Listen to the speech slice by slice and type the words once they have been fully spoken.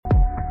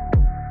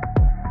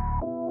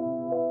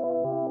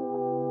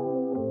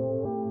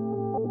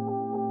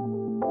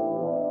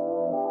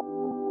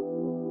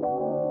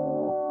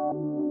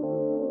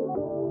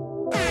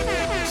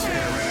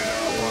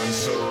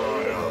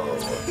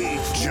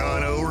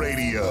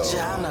Radio.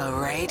 Jam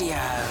Radio.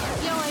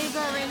 Yo, you go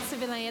around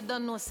civil and you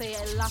don't know, say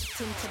you're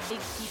locked into Big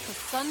People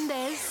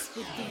Sundays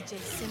with DJ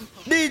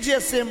Simple. DJ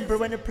Simple,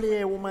 when you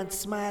play a woman,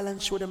 smile and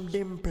show them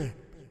dimple.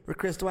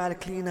 Request to all the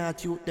clean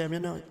out youth them, you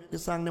know. The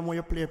song them when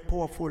you play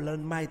powerful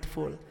and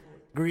mightful.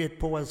 Great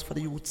powers for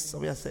the youths, so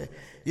we say,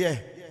 yeah.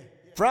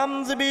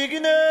 From the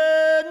beginning,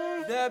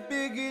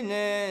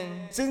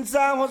 since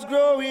I was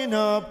growing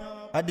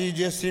up, a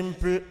DJ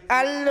Simple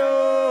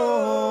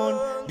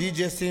alone,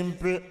 DJ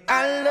Simple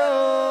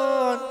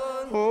alone,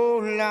 oh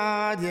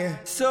Lord, yeah.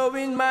 So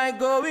in my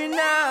going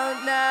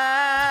out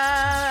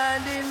now,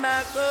 and in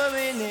my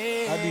going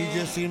in, a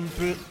DJ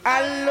Simple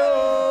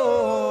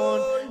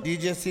alone,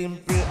 DJ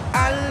Simple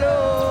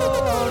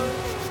alone,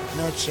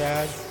 no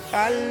charge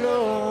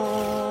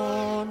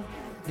alone.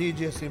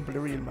 DJ Simple, the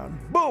real man.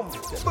 Boom!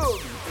 Boom!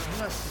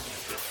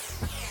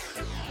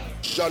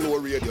 Jam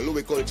Radio,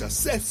 Louis Culture,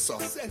 says so.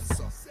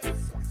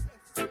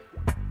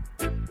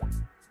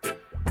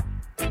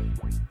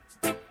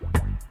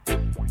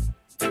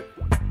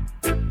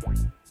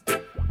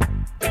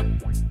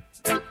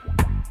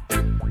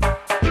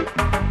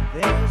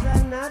 there's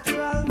a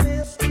natural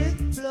mystic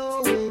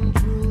flowing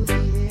through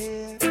the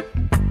air.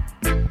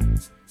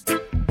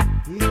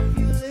 If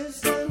you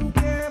listen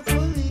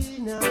carefully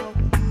now,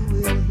 you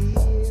will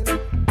hear.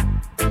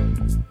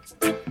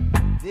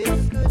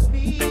 This could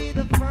be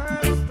the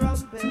first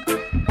trumpet,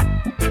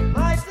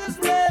 might as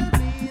well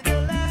be the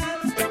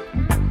last.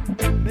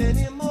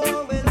 Many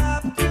more will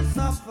have to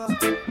suffer,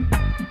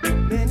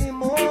 many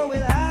more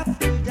will have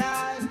to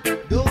die.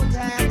 Don't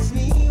ask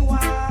me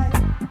why.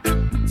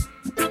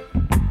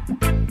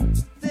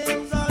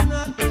 Things are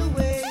not the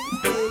way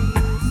they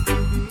used to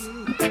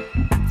be.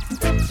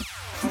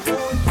 I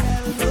won't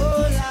tell no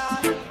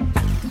lie.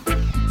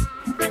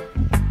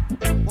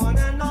 One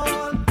and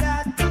all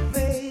got to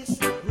face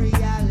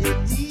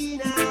reality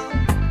now.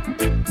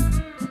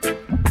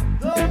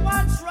 Though I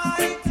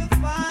try to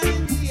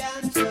find the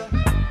answer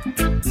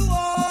to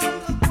all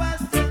the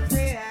questions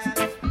they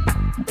ask,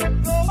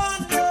 though I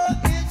know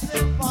it's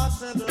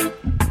impossible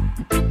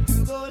to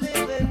go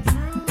living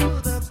through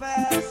the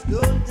past.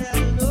 Don't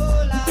tell no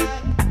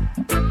lie.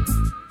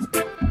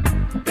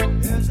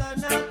 There's a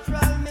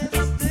natural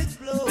mystic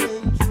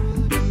flowing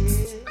through the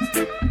air.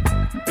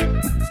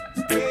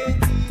 Can't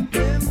keep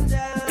them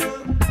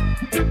down.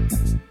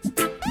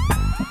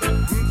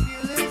 If you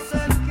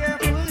listen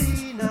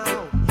carefully now,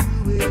 you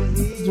will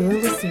hear. You're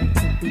listening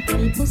to Big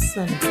People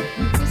Sunday.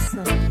 People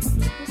Sunday.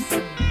 People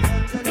Sunday.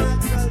 There's a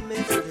natural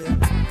mystic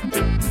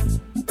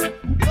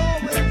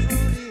flowing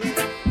through the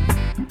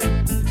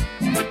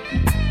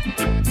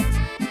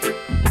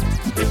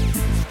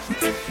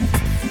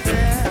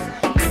air.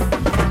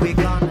 We're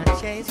gonna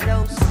chase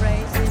those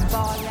crazy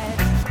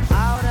ballets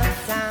out of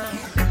town.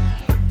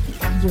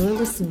 You're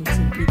listening to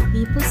Big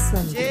People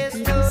Sunday. Chase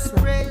People those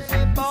Sunday.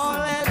 crazy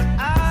ballets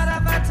out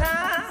of a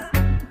town.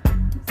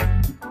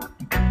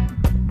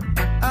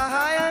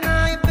 High and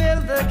I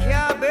build the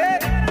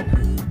cabin.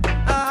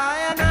 High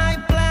and I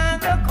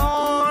plant the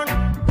corn.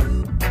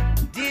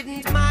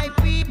 Didn't my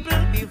people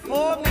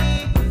before me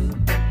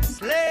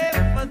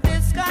slave for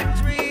this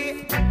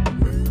country?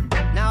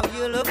 Now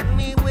you look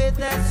me with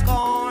a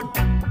scorn.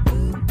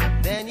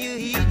 Then you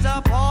heat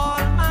up all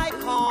my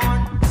corn.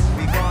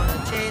 We gonna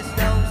chase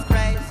those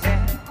crazy.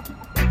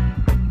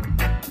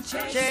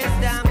 Chase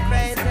them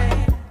crazy.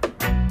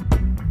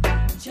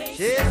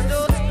 Chase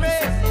those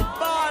crazy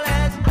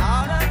ballers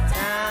out of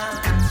town.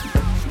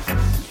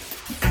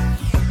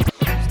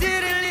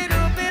 Still a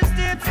little bit,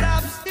 step,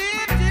 stop,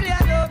 step till you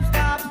don't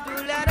stop. Do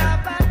that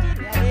up until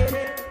you hit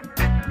it.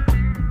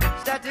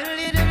 Start a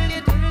little,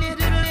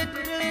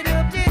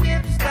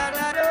 dip, start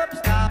that up,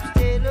 stop,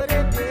 stay, let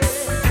it be.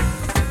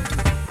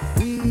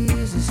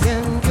 Easy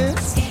skanker.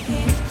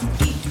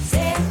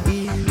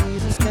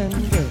 Easy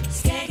skanker.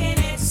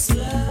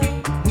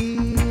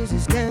 Easy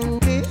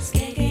skanker.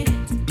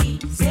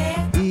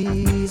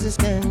 Easy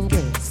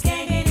skanker.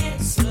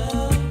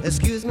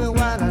 Excuse me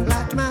while I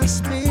light my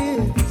spit.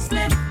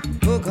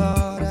 Oh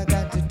God, I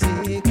got to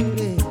take a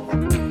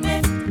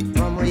lift.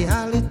 From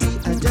reality,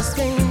 I just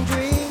can't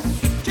dream.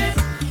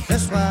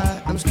 That's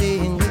why I'm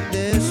staying with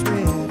this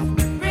rhythm.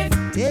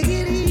 Take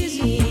it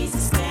easy,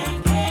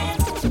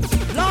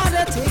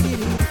 Lord, take it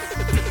easy.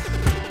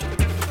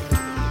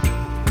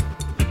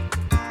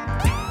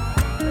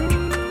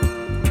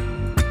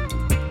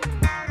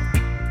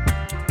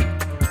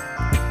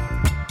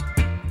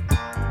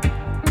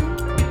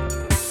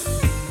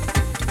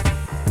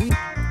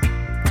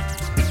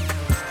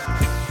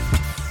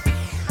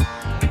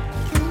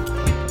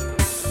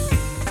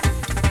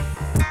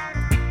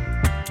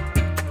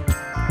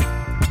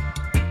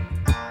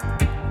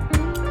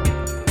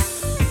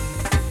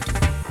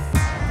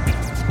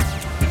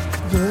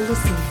 You're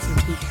listening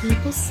to Big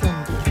People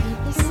Sunday.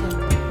 People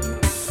Sunday.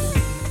 People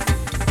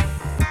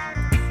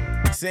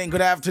Sunday. Saying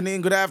good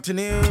afternoon, good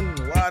afternoon.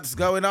 What's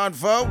going on,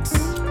 folks?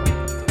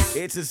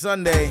 It's a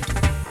Sunday.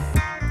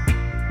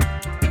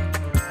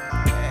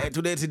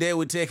 Today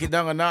we take it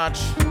down a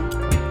notch.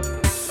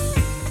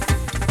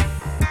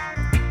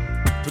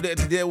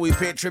 Today we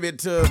pay tribute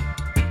to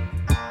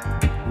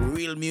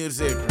real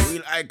music,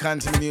 real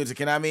icons in the music,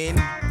 you know what I mean?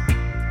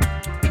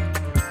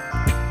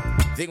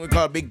 Thing we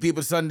call Big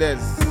People Sundays.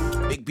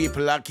 Big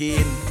people lock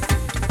in.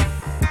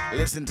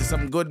 Listen to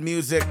some good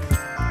music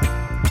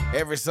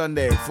every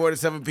Sunday, 4 to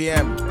 7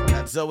 p.m.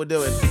 That's how we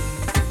do it.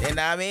 You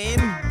know what I mean?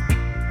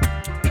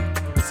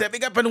 Say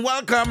big up and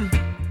welcome.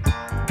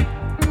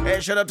 Hey,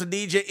 shout out to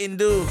DJ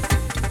Indu.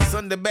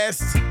 Sunday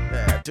best.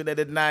 Today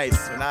did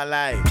nice, when I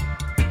lie.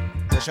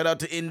 So shout out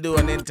to Indu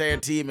and the entire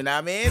team, you know what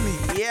I mean?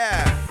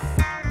 Yeah.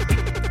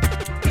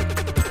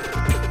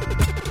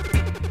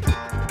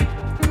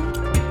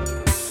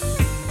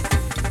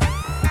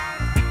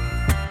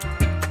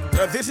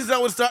 So this is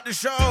how we start the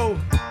show.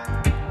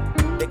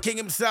 The king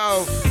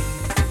himself,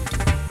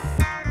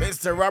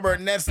 Mr.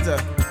 Robert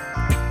Nesta.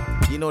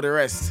 You know the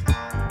rest.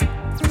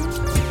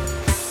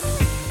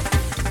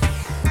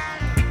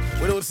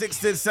 We do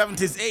 60s,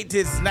 70s,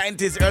 80s,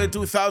 90s, early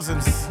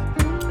 2000s.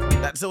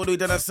 That's how we do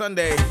it on a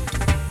Sunday.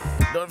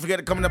 Don't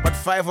forget, coming up at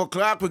 5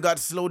 o'clock, we got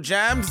slow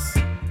jams,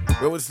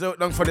 where we slow it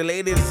down for the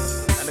ladies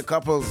and the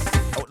couples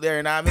out there,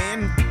 you know what I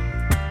mean?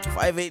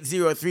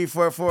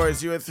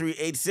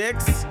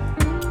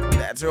 580-344-0386.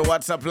 That's our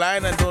WhatsApp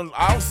line. And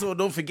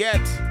don't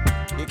forget,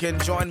 you can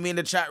join me in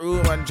the chat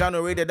room on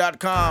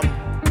JohnORadio.com.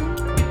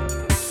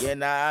 You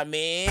know what I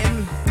mean?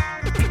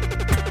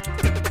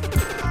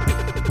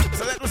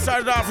 So let's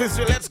start it off with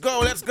you. Let's go.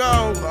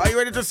 Are you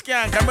ready to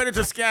skank? I'm ready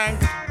to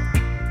skank.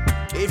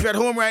 If you're at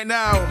home right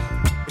now,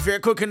 if you're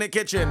cooking in the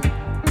kitchen,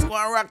 let's go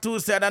and rock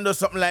Tuesday and do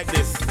something like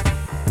this.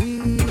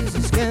 Easy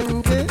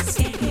skanker.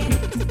 Skanking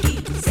it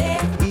easy.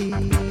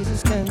 Easy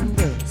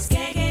skanker.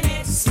 Skanking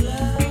it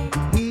slow.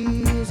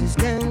 Easy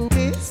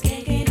skanker.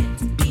 Skanking it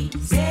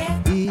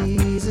easy.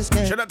 Easy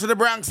skanker. Shout out to the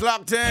Bronx,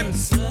 locked in.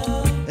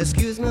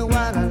 Excuse me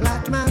while I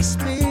light my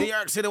spit. New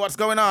York City, what's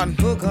going on?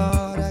 Oh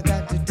God, I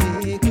got to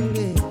take a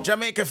lift.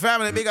 Jamaica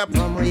family, big up.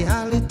 From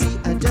reality,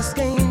 I just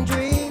can't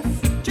drift.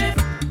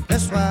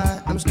 That's why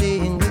I'm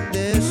staying with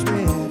this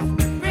riff.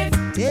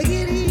 Take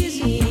it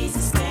easy.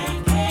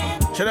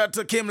 Shout out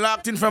to Kim,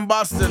 locked in from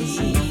Boston.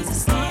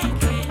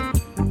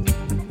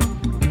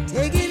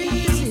 Take it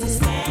easy.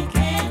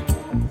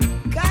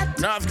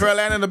 North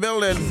Carolina in the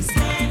building.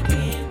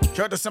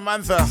 Shout out to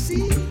Samantha,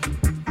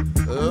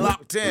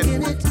 locked in.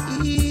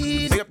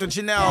 Big up to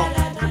Janelle.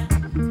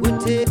 We're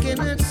taking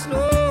it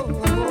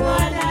slow.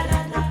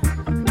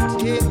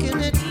 Taking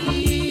it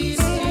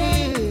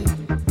easy.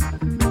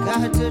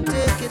 Got to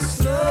take it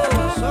slow.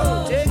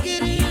 So take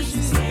it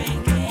easy.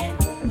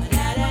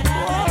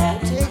 Oh,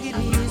 take it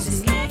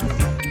easy.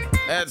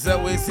 That's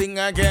how we sing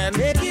again.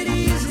 Take it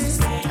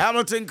easy.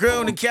 Hamilton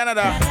Crew in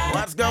Canada.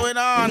 What's going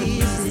on?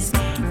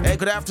 Hey,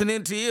 good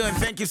afternoon to you and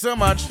thank you so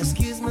much.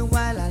 Excuse me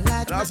while I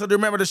light And also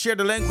remember to share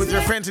the link with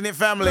your friends and your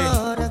family.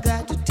 Lord, I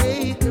got to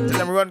take a Tell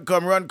them run,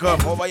 come.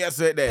 Over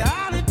yesterday there.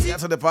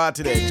 That's the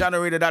party today.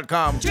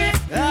 JohnORadio.com.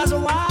 There's a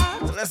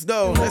wild. So let's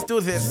go. Let's do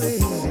this.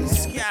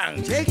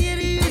 Skank. Take it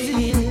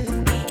easy.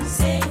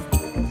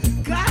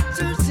 Got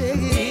to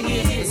take it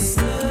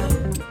easy.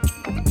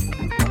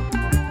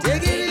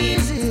 Take it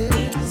easy.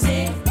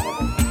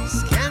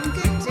 Skank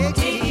it, take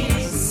it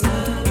easy.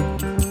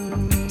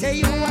 Tell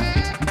you what,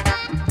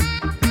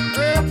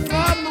 herb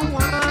for my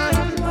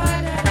wine,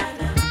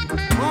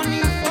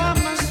 money for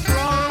my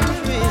strong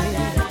drink.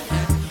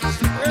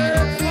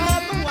 Herb for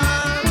my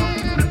wine,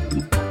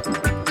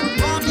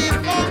 money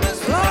for my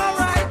strong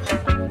right.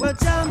 Well,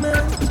 tell me,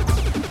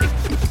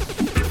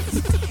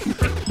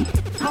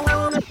 I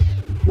wanna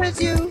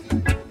with you.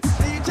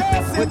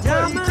 Well,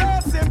 tell me,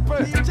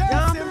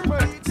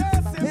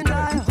 and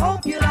I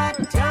hope you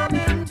like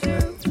jamming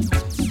too.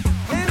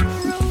 Ain't no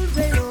rules,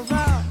 ain't no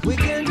vow. We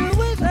can do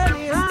it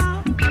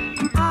anyhow.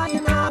 I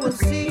and I will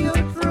see you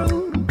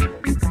through.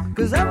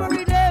 'Cause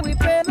every day we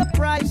pay the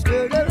price.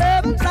 We're the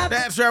levels of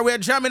That's right. We're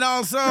jamming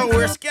also.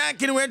 We're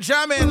skanking. We're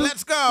jamming.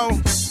 Let's go.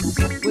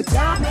 we're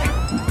jamming.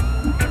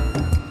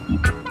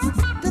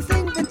 To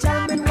think that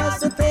jamming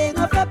was a thing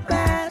of the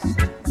past.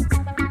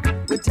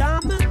 We're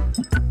jamming.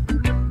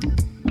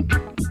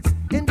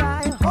 And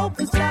I hope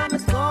this jam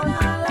is gonna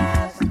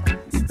last.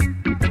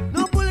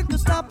 No bullet to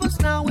stop us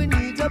now. We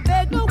need to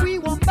beg, no, we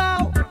won't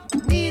bow.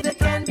 Neither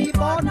can be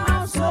bought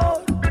now,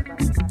 so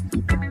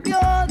we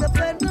all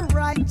defend the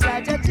right.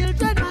 Judge our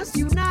children must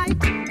unite.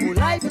 Oh,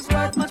 life is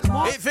worth much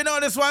more. If you know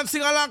this one,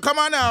 sing along. Come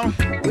on now.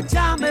 We're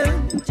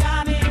jamming,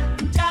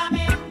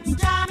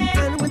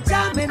 and we're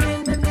jamming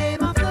in the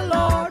name of the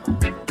Lord.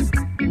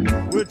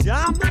 We're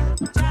jamming.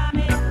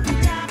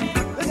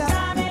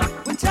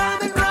 We're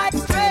jamming right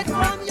straight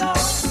from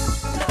yours.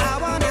 I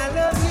wanna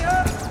love you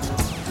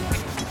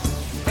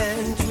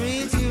and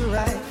treat you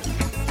right.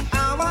 I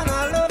wanna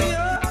love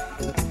you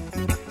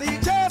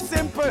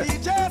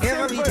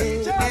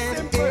every day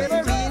and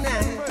every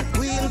night.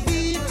 We'll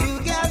be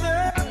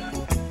together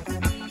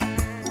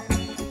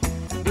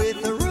with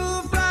the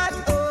roof right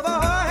over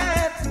our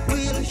heads.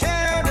 We'll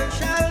share the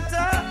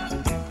shelter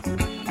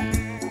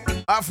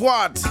Of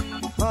what?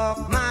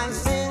 of my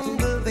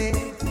single bed.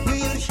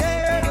 We'll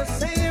share the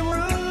same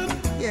room,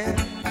 yeah.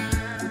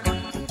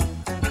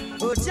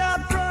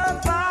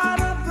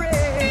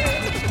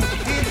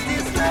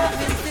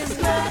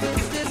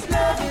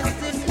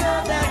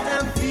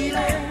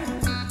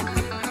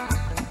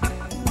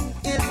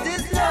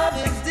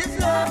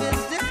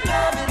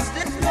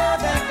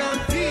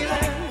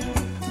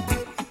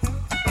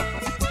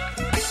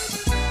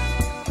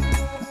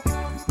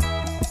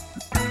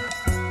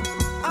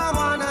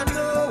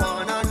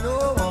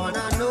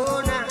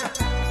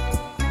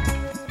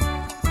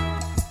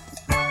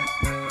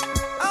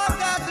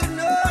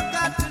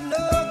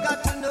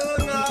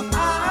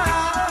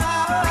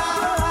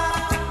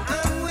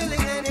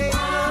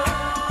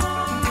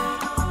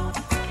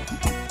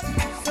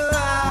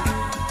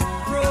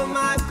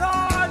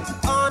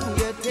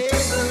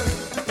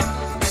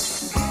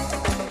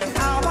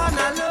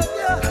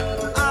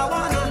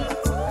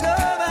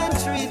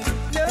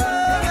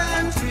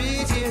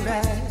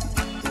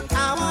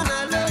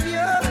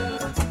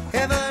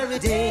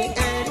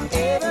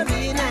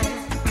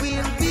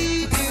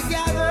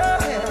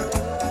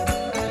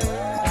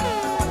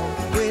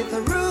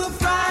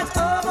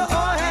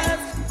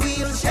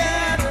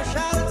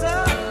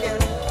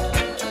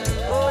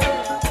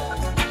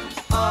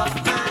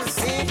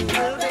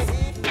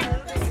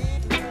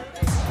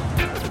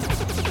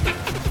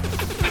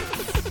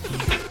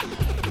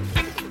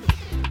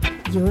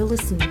 You're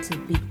listening to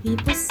Big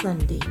People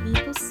Sunday.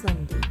 People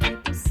Sunday.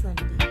 People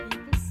Sunday.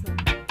 People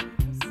Sunday.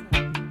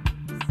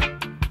 People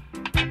Sunday.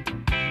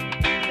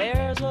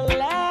 There's a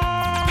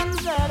land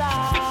that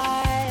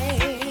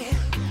I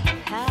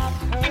have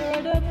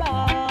heard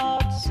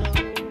about so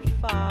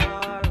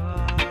far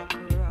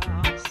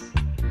across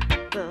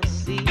the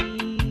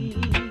sea.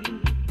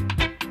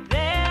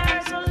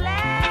 There's a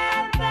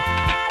land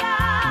that I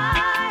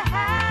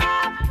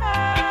have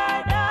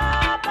heard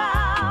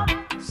about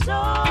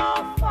so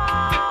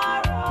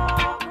far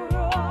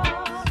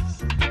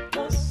across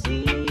the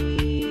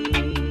sea.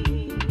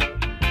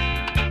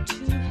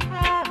 To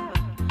have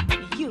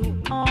you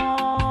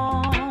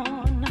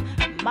on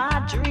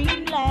my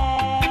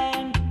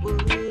dreamland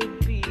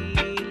would be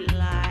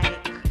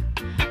like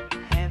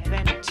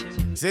heaven to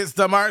me.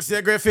 Sister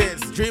Marcia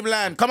Griffiths,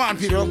 Dreamland. Come on,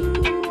 people.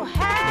 To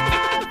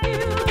have you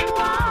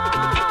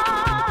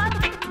on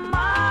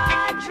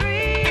my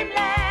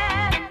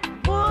dreamland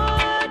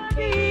would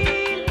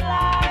be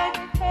like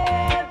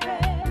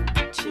heaven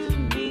to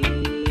me.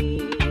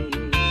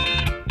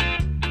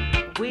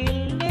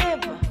 We'll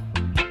live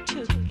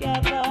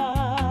together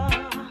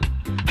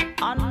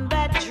on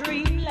that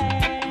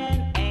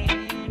dreamland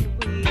and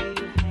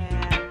we'll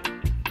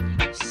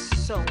have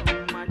so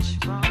much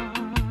fun.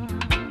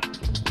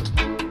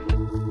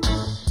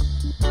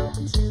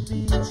 To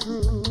be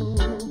true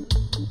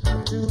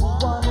to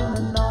one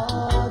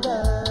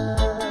another,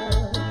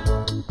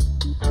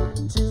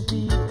 to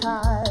be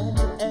kind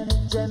and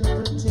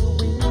gentle to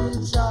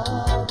each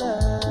other,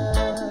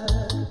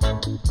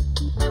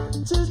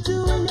 to do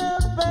your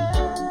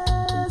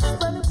best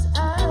when it's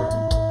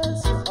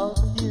asked of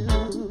you,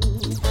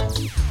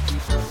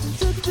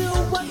 to do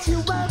what you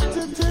want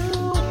to do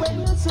when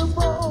you're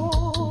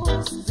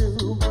supposed to.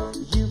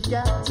 You've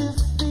got to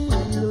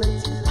feel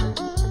it.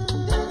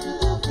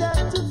 You've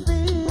got to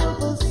feel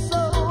the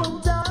soul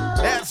down.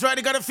 That's right,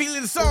 you got a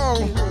feeling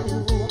song.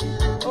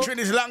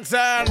 Trinity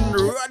Longson,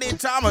 Roddy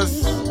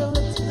Thomas.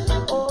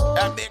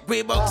 That big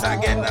people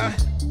again now.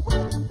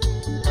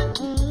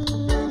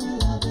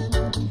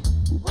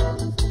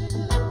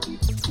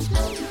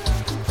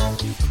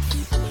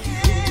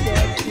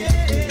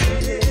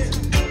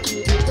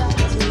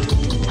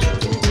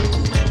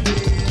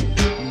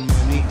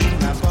 Money in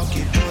my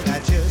pocket, but I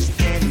just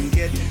can't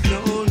get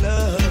no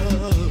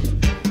love.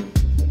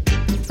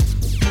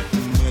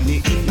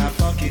 Money in my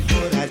pocket,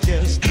 but I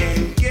just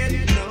can't get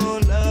no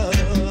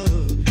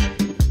love.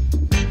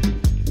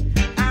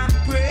 I'm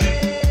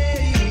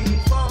praying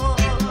for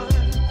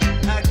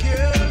a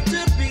girl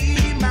to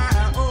be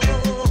my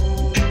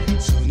own.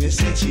 Soon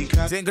as she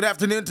comes Saying good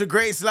afternoon to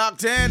Grace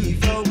locked in.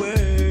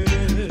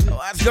 forward.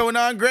 What's going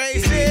on,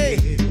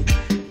 Gracie?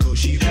 Cause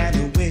she ran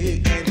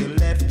away and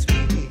left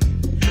me.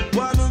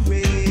 What a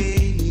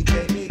rainy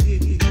day.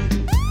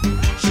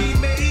 She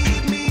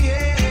made me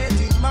head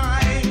in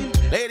mine.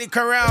 Lady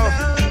Corral.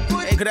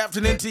 Hey, good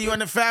afternoon to you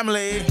and the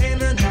family. And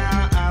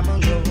now I'm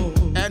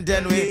alone. And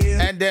then we.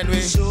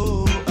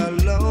 So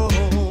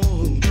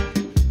alone.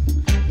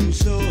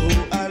 So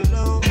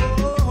alone.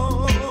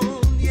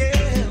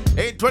 Yeah.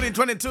 Hey,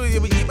 2022, you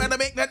better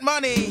make that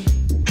money.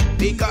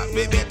 Because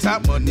we better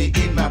money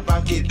in my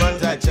pocket,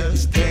 but I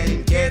just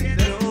can't get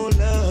no. No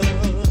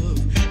love.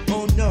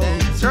 Oh no.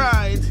 That's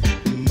right.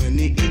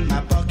 Money in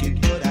my pocket,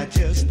 but I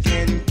just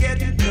can't get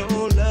no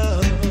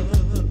love.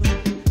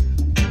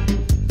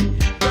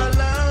 The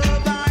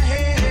love I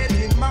had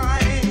in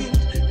mind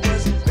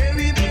was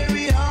very,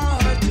 very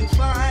hard to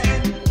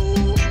find.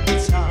 Oh,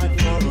 it's hard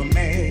for a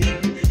man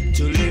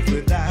to live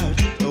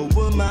without a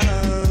woman.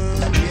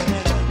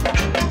 Yeah.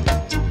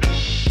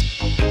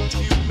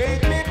 You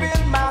make me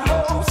build my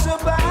hopes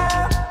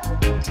about.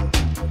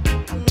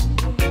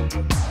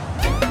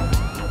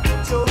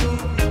 So we'll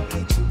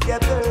be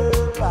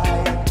together by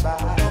and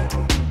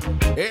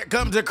by. Here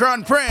comes the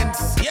Crown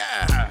Prince.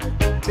 Yeah.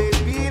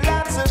 There'll be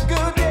lots of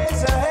good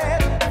days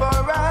ahead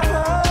for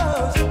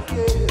us,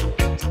 yeah.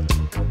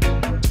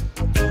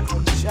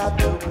 To each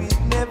other we'd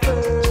never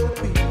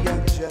be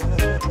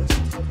unjust.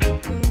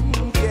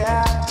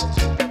 Yeah.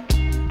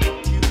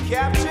 You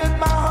captured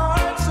my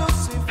heart so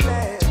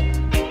swiftly.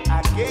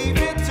 I gave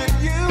it to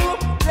you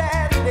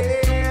gladly.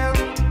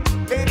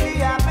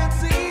 Lately I've been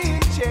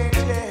seeing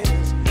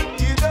changes.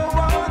 You don't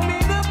want me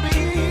to be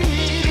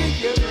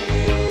your man.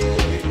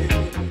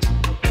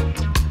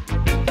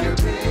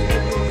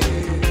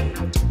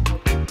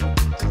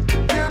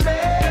 Your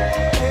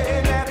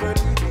man, never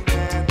leaving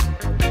man.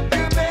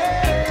 Your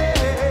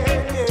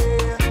man,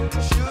 yeah.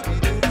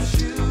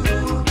 Shooby-doo-shoo,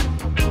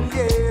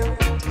 yeah.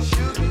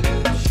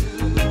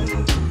 Shooby-doo-shoo,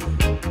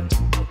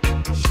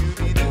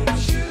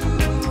 shooby-doo-shoo,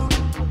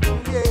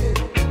 yeah.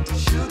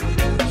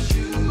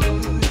 Shooby-doo-shoo,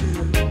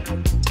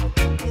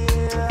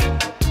 yeah.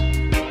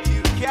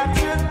 You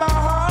captured my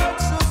heart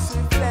so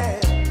swiftly.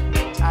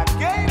 I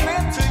gave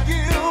it to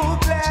you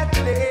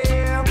gladly.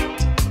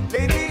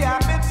 Lately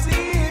I've been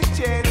seeing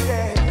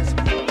changes.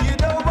 You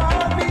don't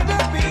want me to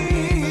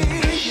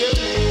be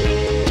your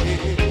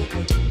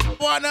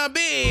Wanna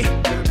be. man.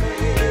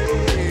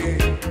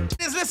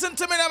 Just listen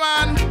to me, now,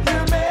 man.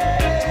 Your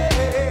man.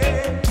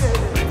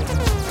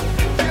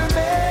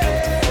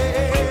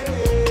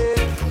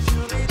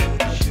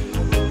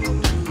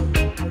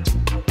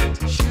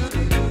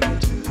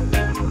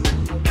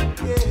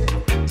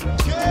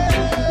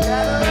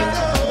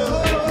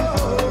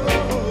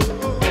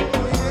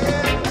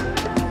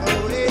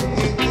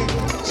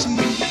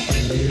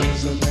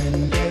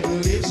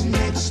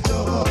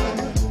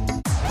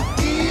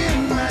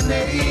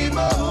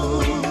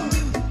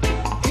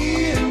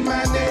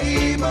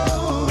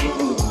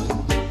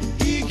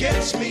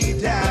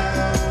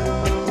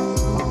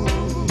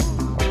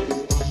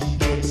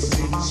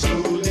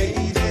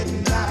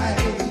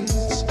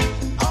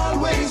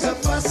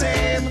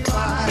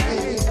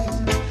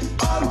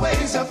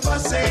 always a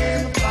fuss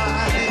and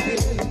fight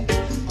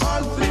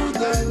all through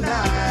the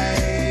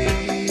night.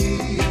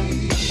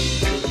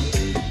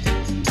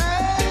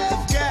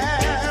 I've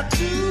got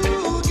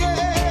to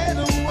get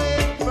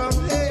away from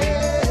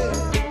here.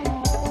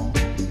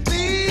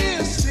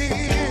 This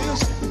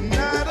is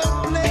not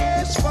a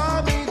place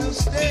for me to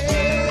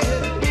stay.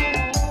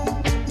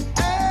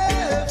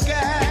 I've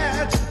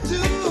got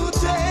to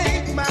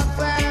take my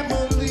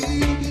family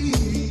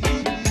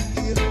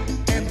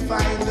and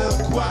find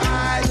a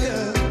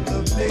quiet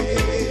place.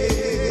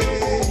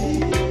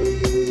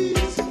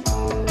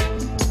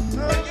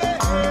 Oh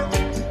yeah,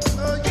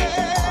 oh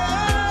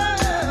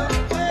yeah,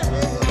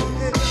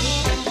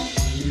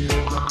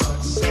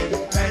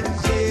 said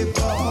fancy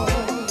ball,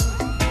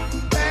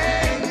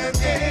 bang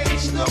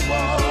against the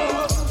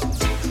wall,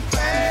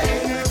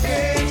 bang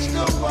against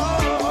the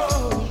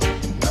wall,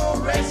 no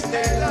rest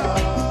at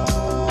all.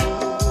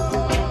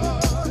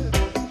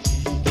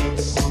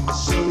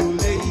 So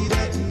late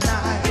at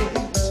night,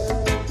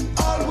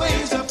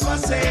 always a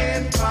fuss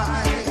and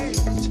fight,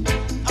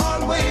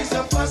 always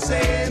a fuss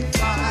and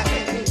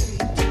fight,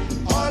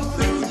 all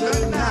through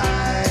the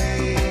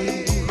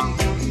night.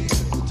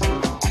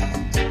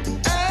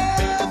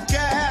 I've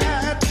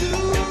got to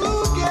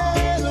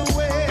get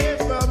away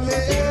from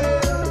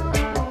here.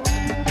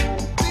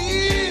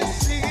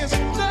 This is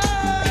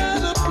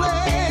not a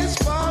place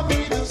for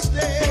me to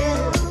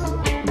stay.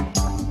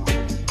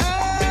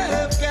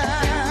 I've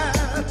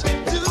got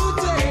to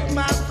take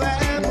my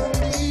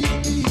family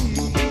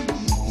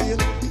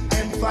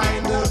and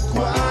find a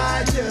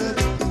quiet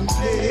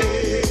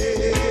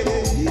place.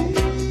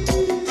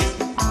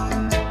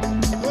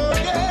 Oh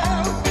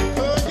yeah,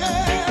 oh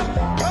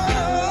yeah, oh yeah.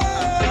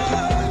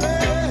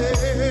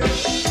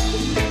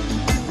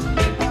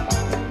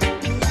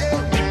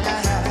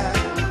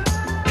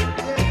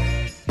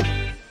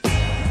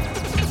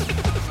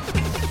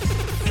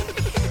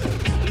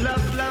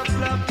 Love,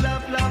 love, love,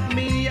 love, love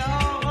me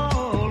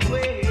always.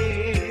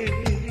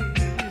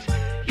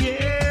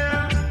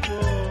 Yeah.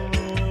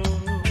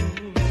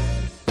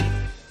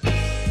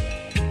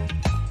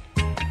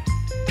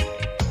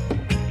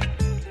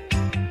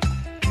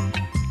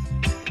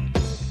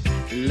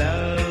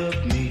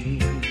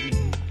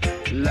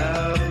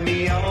 Love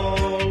me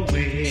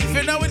always. If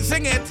you know it,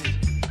 sing it.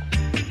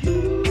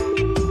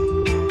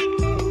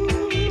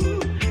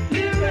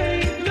 There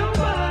ain't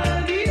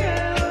nobody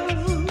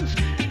else.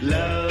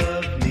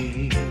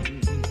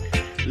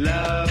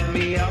 Love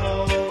me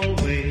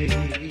always.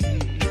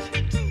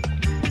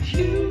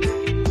 You,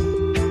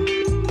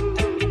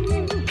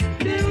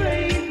 there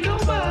ain't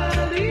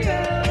nobody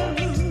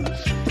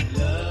else.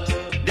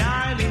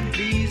 Darling,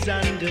 please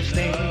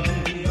understand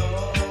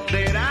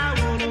that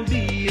I wanna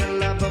be a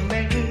lover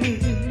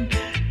man.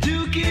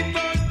 To keep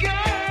on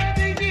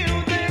guarding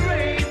you,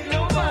 there ain't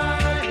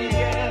nobody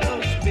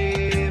else,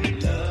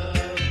 babe.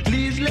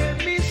 Please let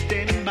me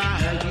stand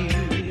by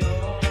you,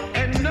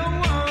 and no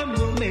one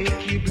will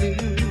make you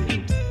blue.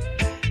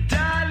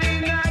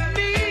 Darling, I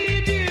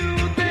need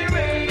you, there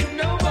ain't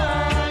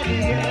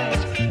nobody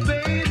else,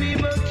 baby,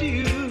 but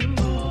you.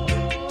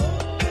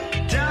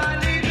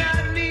 Darling,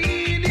 I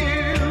need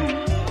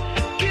you,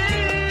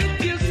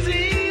 can't you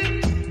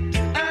see?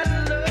 I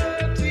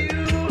love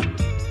you,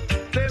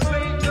 there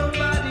ain't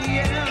nobody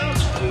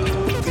else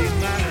to be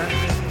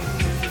mine.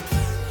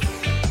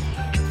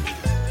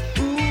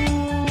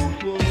 Ooh,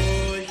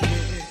 boy,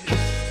 yeah.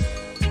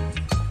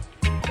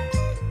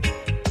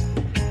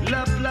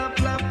 Love, love,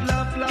 love,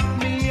 love, love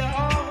me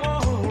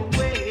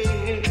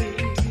always.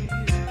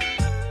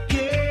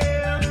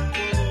 Yeah,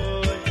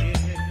 boy,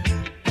 yeah.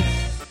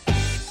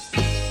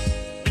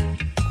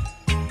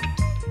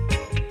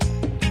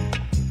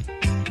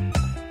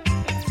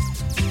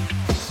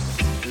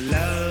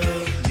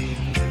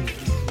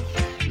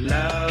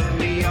 Love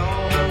me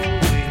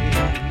always.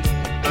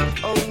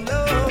 Oh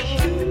no.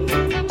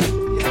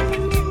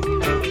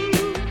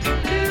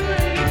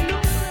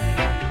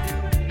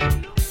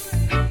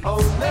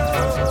 Oh no.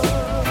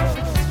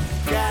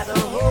 Got a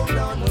hold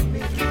on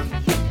me.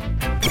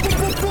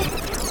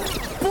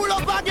 Pull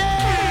up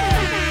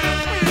again.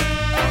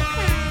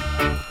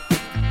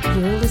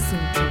 You're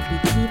listening to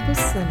Big People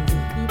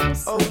Sunday. People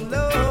Oh Sunday.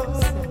 no.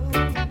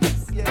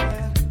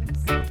 Yeah.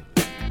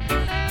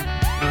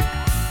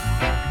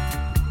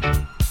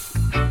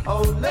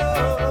 Oh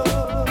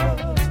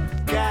Lord,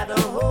 got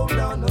a hold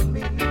on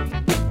me.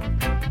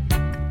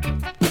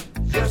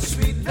 Your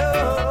sweet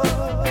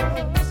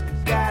love's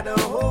got a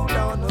hold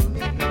on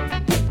me.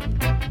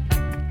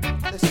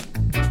 Listen,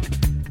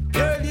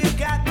 girl, you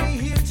got me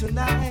here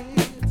tonight,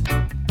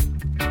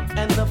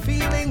 and the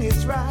feeling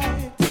is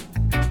right.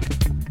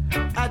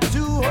 I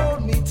do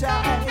hold me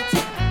tight.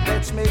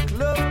 Let's make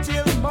love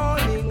till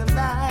morning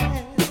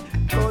light.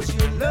 'Cause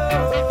your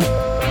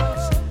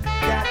love's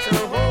got a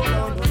hold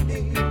on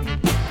me.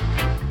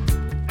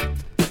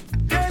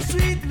 Your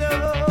sweet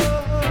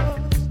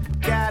love's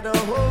got a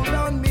hold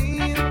on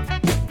me.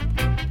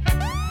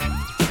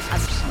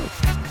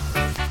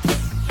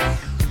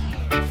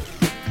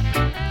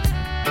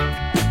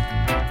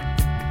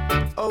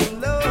 Oh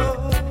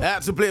Lord.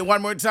 That's to play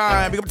one more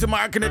time. Big up to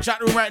Mark in the chat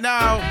room right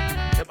now.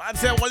 The man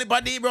said, Wally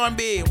Paddy, bro, and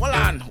B. Hold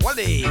on,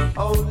 Wally.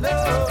 Oh,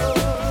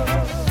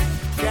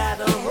 love,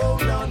 got a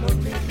hold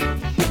on me.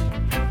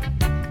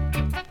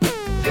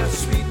 Your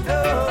sweet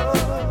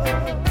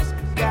love,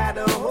 got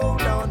a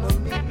hold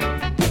on me.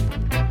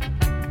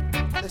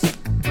 Listen.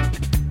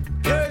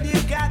 Girl, you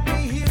got me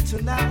here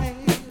tonight,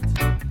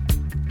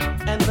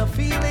 and the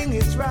feeling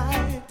is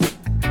right.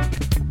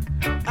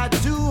 I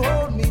do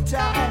hold me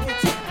tight.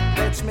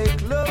 Let's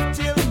make love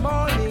till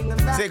morning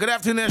and night. Say good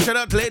afternoon, shout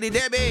out to Lady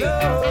Debbie.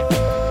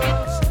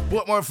 Loves,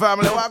 What more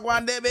family? Walk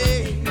one,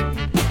 Debbie.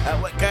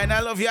 What kind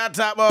of love you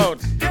talk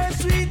about? your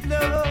sweet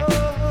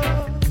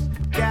love,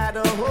 got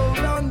a hold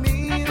on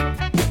me.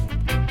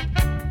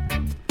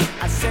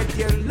 I said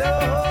your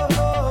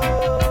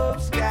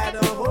love's got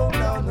a hold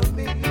on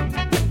me.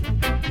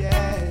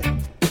 Yeah,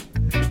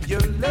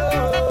 your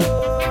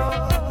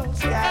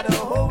love's got a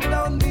hold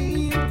on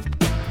me.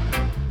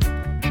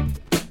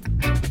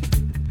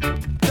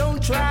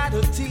 Don't try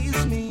to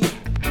tease me,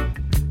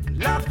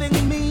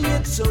 loving me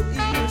it's so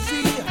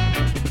easy.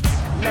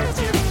 Let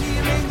your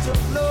feelings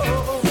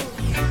flow.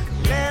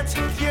 Let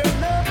your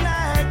love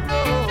like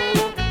go.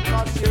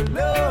 'Cause your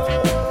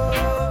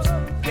love's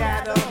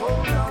got a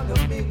hold on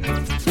me.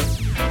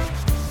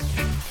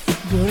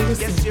 You're Yes,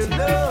 listening your to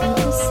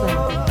People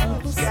Sunday.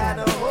 love's got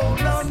a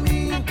hold on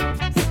me.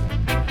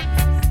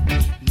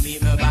 Meet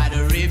me by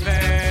the river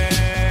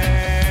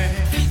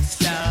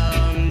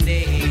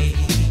someday.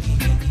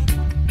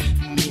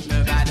 Meet me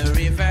by the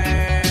river,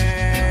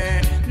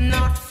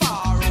 not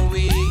far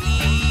away.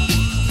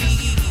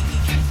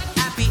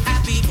 Happy,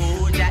 happy,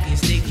 oh, that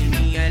is taking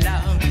me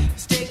along.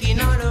 It's taking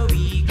all the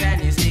weak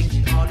and it's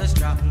taking all the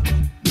strong.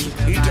 Meet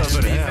me He by the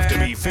doesn't have to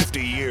river. be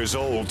 50 years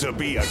old to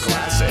be a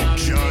classic.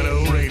 John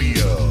O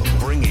Radio,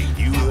 bringing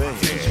you the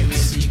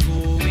hits. We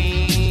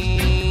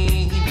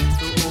going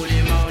to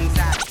Holy Mount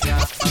Zion.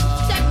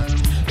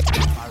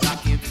 A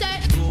rocket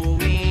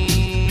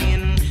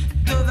going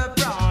to the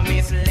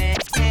promised land.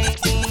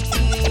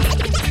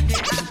 The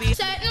happy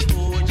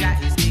soldier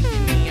is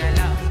taking me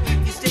along.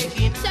 He's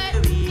taking the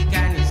weak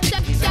and he's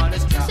taking all the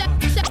strong.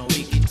 No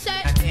wicked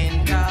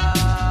enter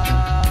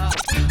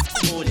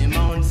Holy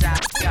Mount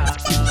Zion.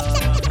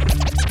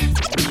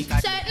 We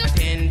got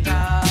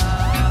enter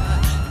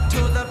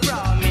to the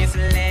promised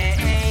land.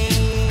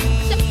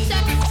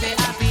 Say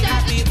happy,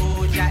 happy,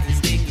 oh, Jah is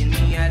taking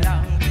me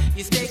along.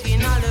 He's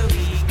taking all the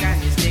weak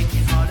and he's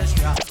taking all the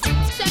strong.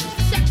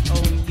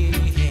 Oh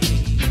yeah,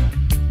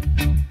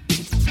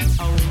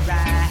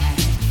 alright.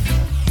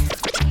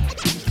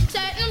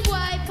 Certain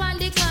boy on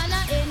the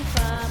corner in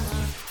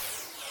farmer.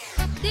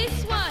 This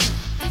one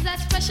is a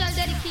special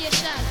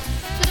dedication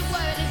to the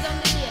boy that is on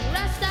the lane.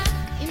 Rasta,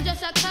 him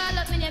just a call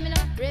up me name, you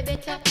know.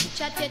 Rebecca,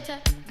 chat it,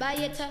 buy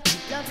it,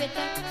 love it.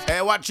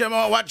 Hey, watch him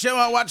out, watch him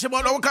out, watch him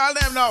out. Don't call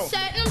them now.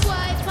 Certain boy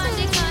on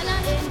the corner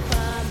in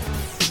farmer.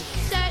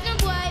 Certain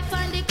boy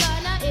on the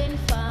corner in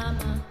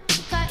farmer.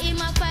 'Cause him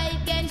a fight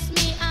against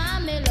me,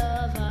 I'm a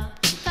lover.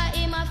 'Cause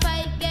him a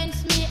fight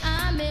against me,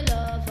 I'm a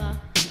lover.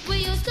 We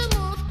used to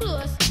move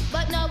close,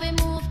 but now we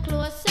move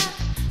closer.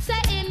 Say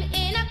him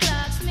in a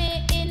clocks,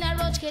 me in a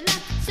roach killer.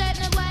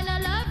 Certain boy no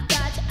love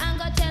that, and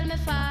go tell me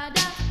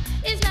father.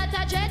 It's not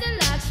a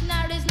dreadlocks,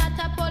 nor is not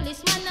a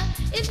policeman.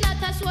 It's not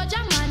a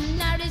soldier man,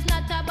 nor is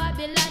not a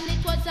Babylon.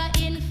 It was a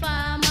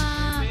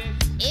informer.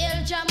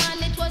 Ilja man,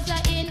 it was a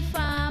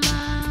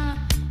informer.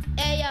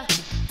 Hey,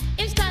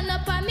 him stand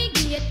up on me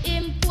gate,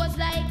 him pose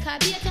like a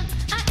bait.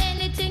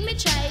 Anything me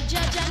try,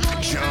 judge I know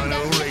him John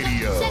O underrate.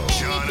 Radio, Say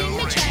John anything O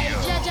me try,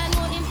 Radio. judge I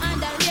know him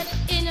underrate.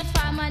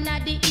 Informer na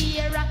the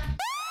era.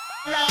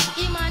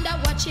 Him under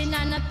watching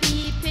and a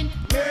peeping.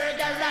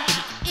 Murderer.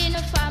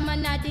 Informer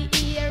na the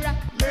era.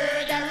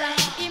 Murderer.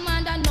 Him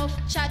under enough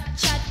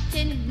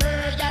chatting.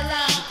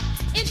 Murderer.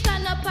 Him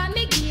stand up on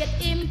me gate,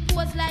 him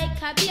pose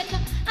like a bait.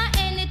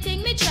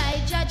 Anything me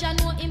try, judge I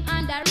know him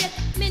underrate.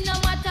 Me no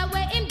matter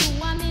where him do,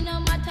 and me no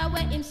matter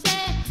where him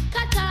say.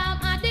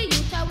 Katam and the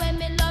youth are where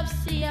me love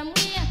same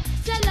way.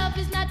 Say love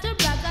is not to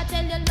brag, I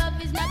tell you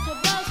love is not to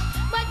boast.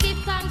 But give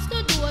thanks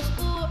to those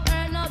who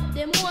earn up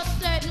the most.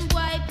 Certain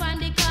boy on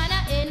the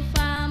corner in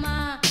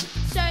farmer.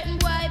 Certain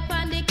boy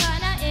on the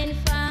corner in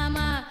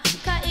farmer.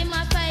 'Cause him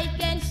a fight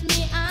against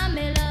me, I'm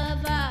a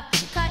lover.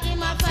 'Cause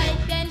him a fight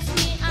against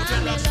me, I'm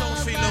a lover.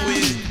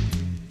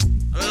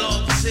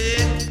 Love say,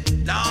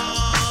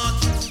 Lord,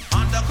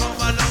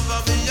 undercover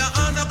lover, be your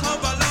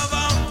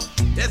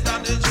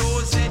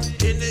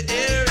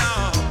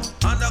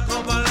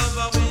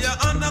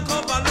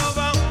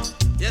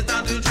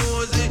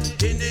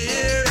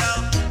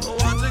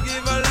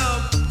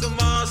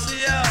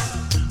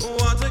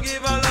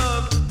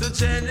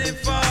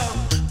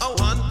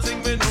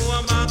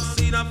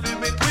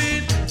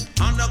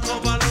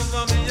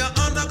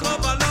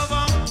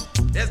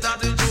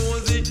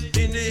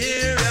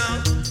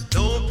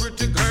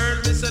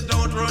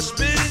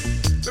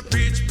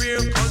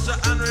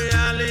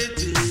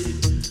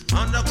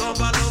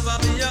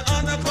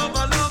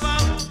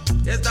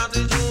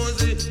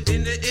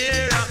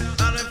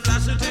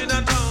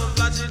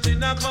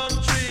a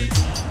country.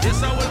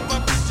 Yes, I will a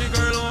pretty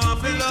girl who want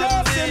to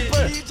love me.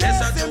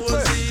 Yes, I do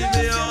see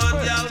me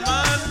on y'all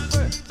man.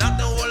 Not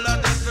the whole of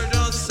them for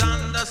just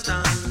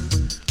understand.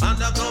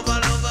 Undercover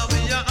lover,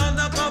 we are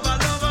undercover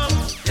lover.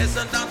 Yes,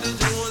 and that is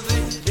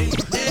Josie.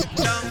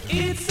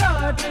 It's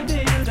hard to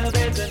build a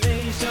better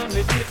nation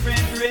with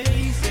different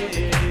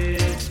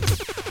races.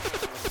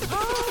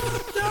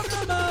 Oh, talk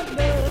about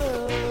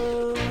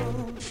love.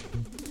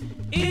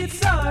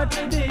 It's hard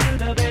to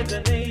build a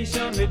better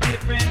nation with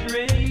different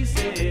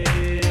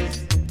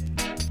races.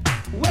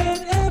 When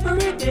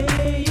every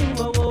day you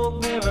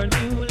awoke, there are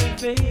new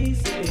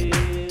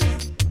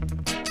faces.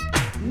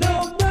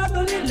 No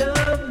brotherly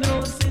love,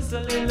 no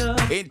sisterly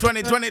love. In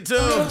 2022,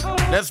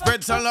 let's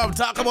spread some love.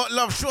 Talk about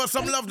love. Show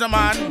some love, the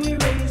man.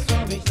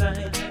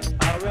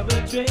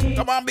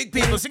 Come on, big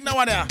people. Sing that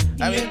one there.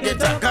 I mean, they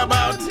talk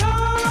about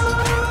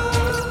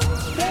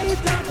love. They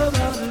talk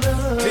about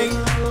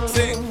love.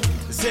 Sing.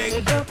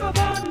 They talk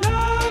about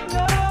love,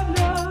 love,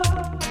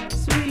 love.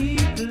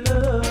 Sweet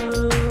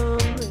love.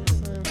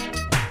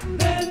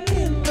 Then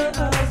in the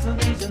house of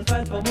nation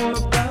fight for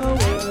more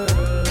power.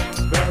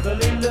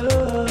 Brotherly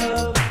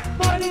love.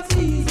 But it's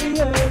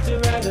easier to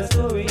write a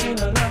story in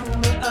a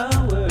long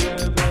hour.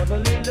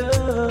 Brotherly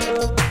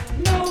love.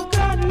 No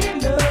godly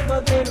love,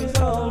 but there is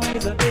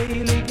always a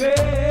daily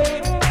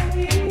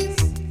grace.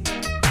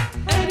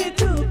 And it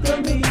took a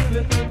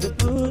miracle to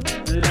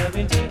put love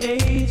into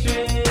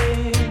hatred.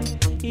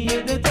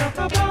 Yeah, they talk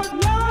about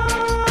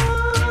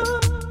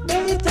love.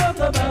 They talk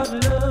about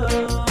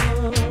love.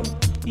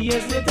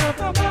 Yes, they talk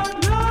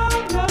about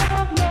love,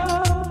 love,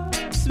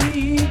 love.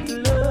 Sweet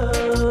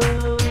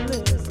love.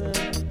 Listen.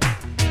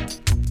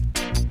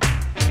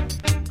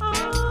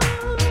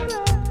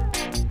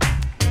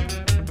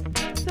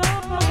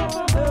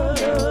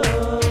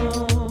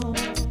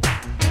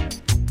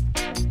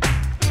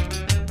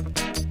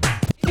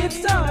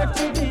 It's hard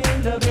to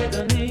build a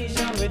better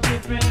nation with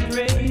different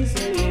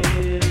races.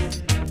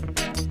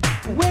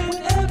 When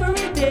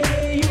every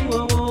day you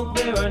awoke,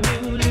 there are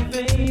new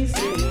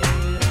faces.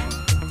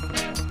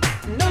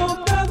 No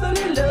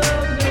brotherly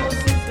love, no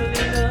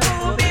sisterly love.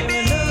 Oh, baby,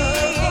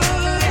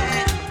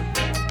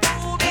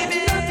 oh, baby,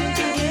 nothing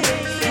to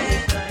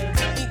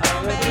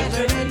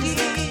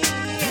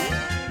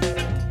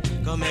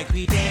Come make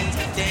we dance,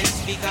 dance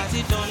because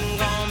it done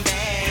gone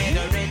bad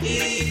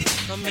already.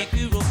 Come make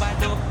we rub a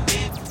dub,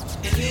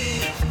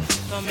 baby.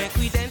 Come make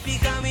we dance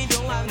because we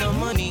don't have no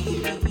money.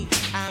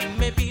 And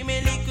maybe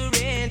me little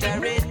rent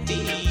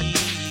already.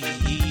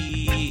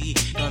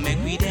 Come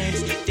make we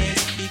dance,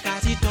 dance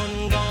because it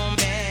done gone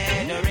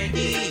bad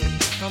already.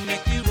 Come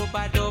make we rub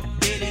a dub,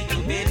 belly to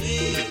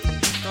belly.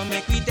 Come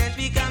make we dance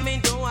because we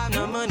don't have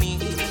no money.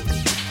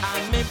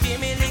 And maybe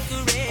me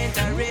little rent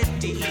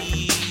already.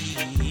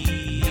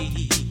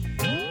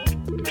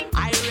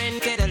 I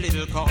rented a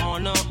little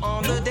corner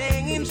on the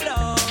danging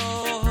floor.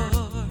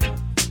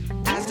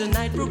 As the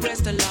night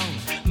progressed along,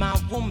 my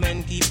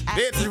woman keep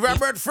asking. It's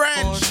Robert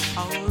French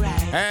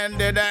and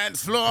the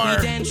dance floor.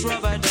 We dance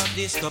rubber dub,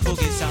 disco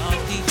boogie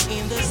softy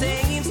in the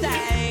same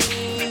style.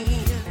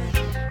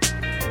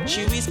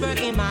 She whispered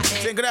in my ear.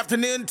 Say good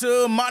afternoon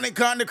to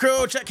Monica and the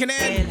crew checking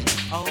in.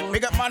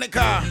 Big up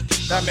Monica.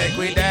 That make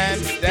we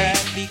dance,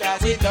 dance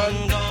because we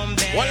done gone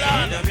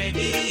bad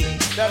already.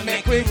 That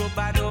make we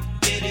rubber dub,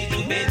 belly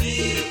to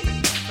belly.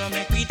 Come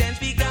make we dance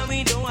because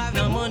we don't have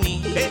no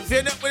money. If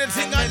you're not with a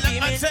thing,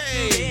 I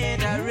say.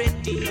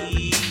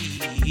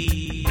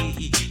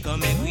 Come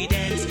make we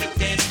dance,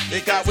 dance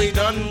because we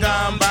done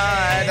gone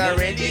bad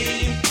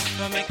already.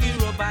 Come make we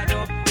rub a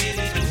dub,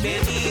 belly to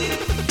belly.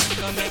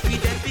 Come make we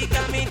dance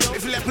because we don't.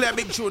 If you play a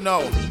big tune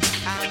now.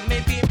 And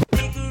maybe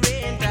make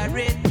rent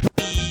already.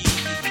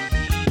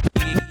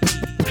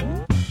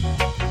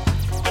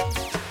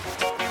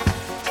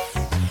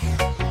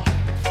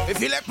 If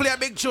you let play a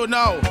big tune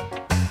now.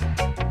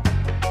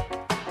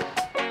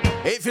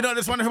 If you know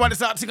this one, everybody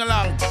start singing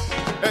along.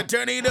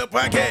 Turn it up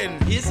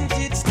again. Isn't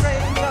it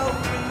strange how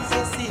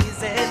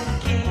princesses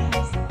and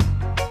kings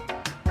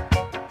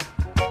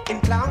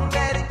in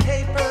clown-daddy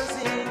capers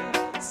in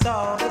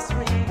sawdust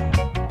ring?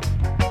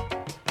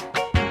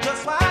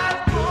 Just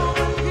why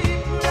common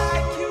people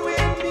like you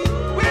and me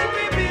will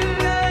we be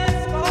less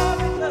for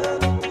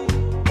love?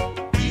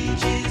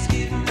 DJs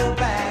giving the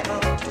bag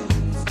of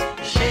tools,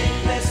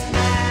 shameless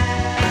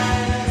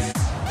man,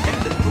 and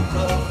the book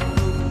of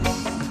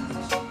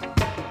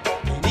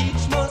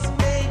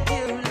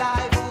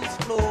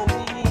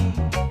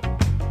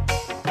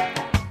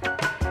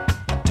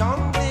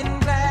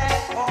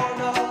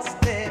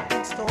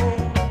stone.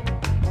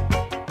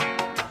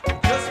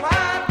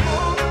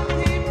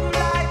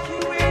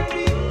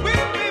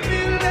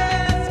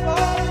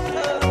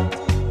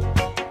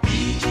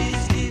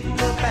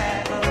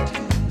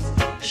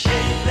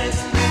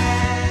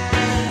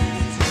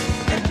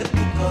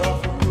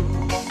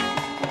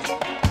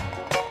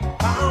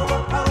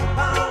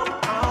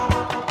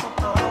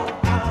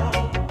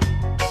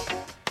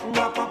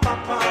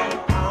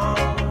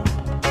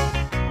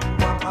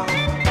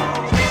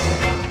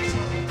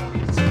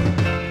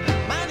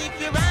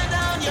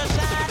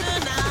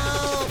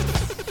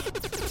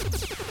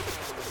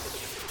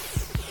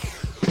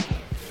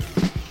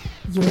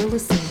 You're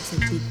listening to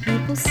Big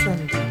People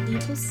Sunday.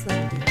 People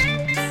Sunday.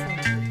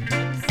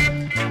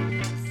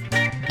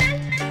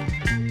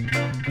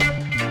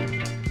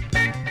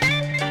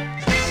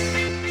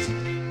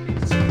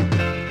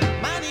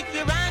 Man, if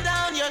you run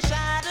down your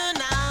shadow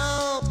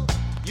now,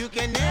 you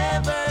can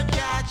never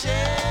catch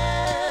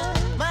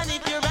it. Man,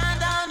 if you run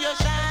down your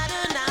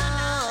shadow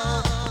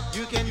now,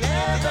 you can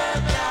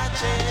never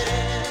catch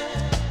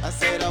it. I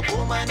said a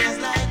woman is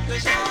like a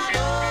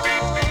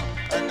shadow,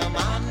 and a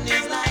man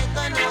is like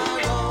an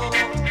arrow.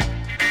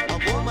 A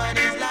woman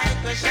is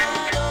like a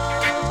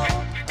shadow,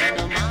 and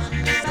a man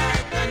is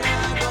like an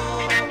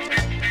arrow.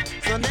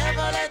 So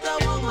never let a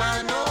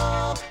woman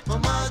know how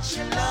much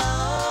you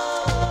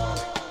love,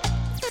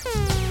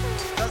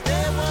 'cause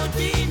there won't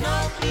be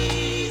no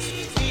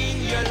peace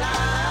in your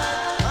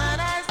life.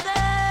 And I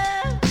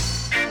said,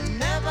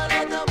 never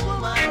let a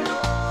woman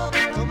know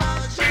how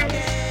much you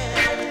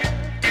care,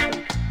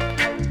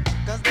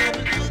 'cause they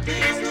will do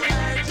things to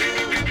hurt you,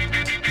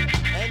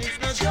 and it's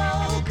no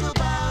joke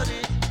about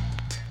it.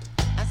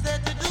 I said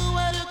to do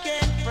what you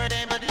can for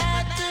them, but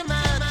not too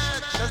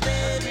much, 'cause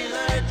they will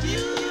hurt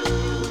you.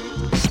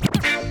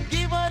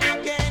 Give what you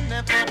can,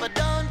 but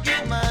don't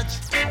give much,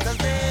 'cause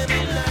they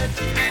will hurt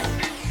you.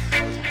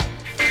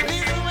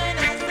 Listen when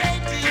I say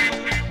to you,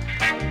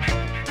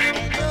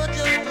 and no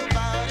joke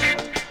about it.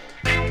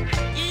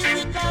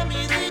 Easy come,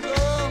 easy go.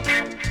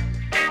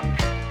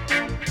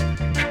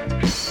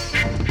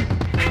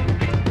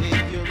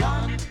 If you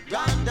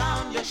run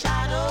down your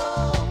shadow,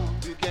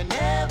 you can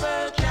never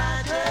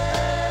catch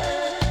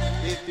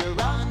it. If you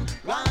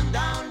run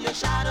down your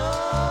shadow,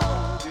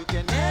 you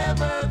can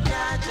never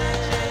catch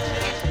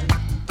it.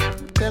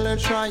 Tell her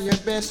try your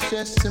best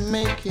just to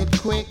make it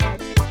quick.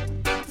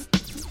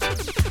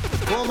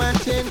 Woman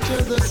tend to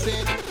the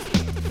sick.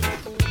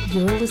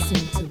 You're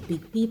listening to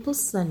Big People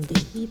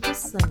Sunday. People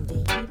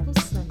Sunday. People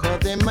Sunday. 'Cause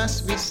there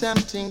must be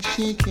something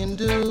she can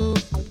do.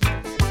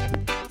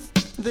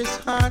 This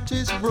heart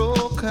is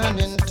broken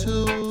in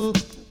two.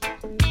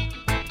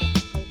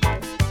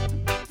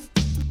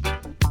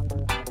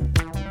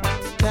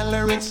 Tell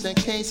her it's a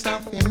case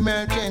of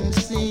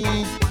emergency.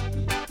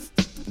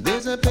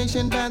 There's a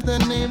patient by the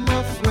name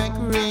of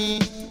Gregory.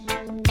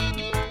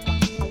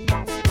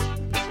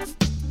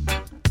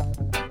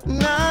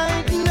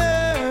 Night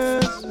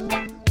nurse,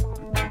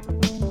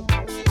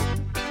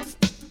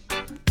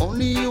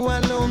 only you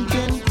alone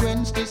can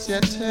quench this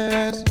your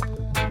thirst.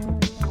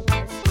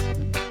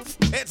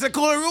 It's a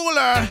cool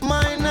ruler.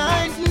 My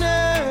night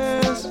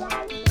nurse,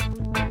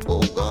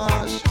 oh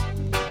gosh,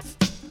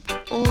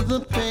 oh the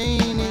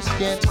pain is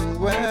getting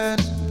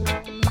worse.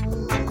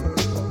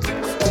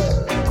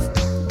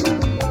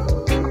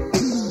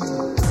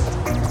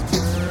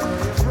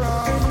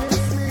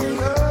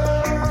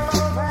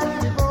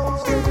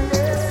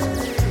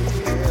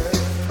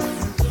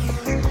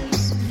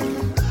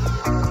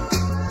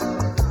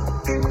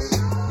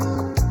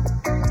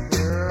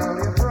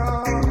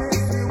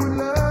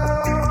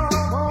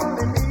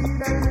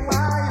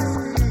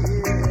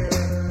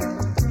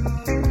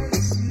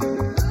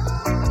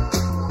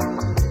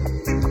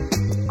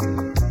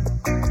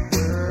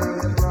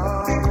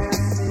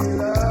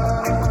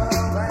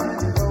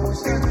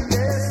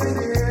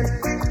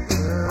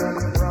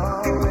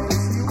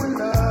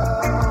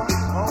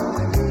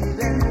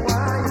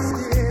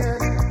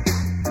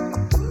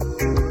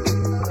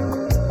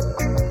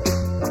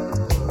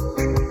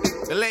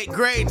 The late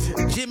great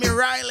Jimmy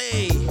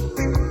Riley.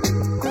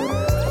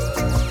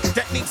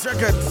 Techniques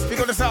Records. Pick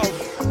up the sound.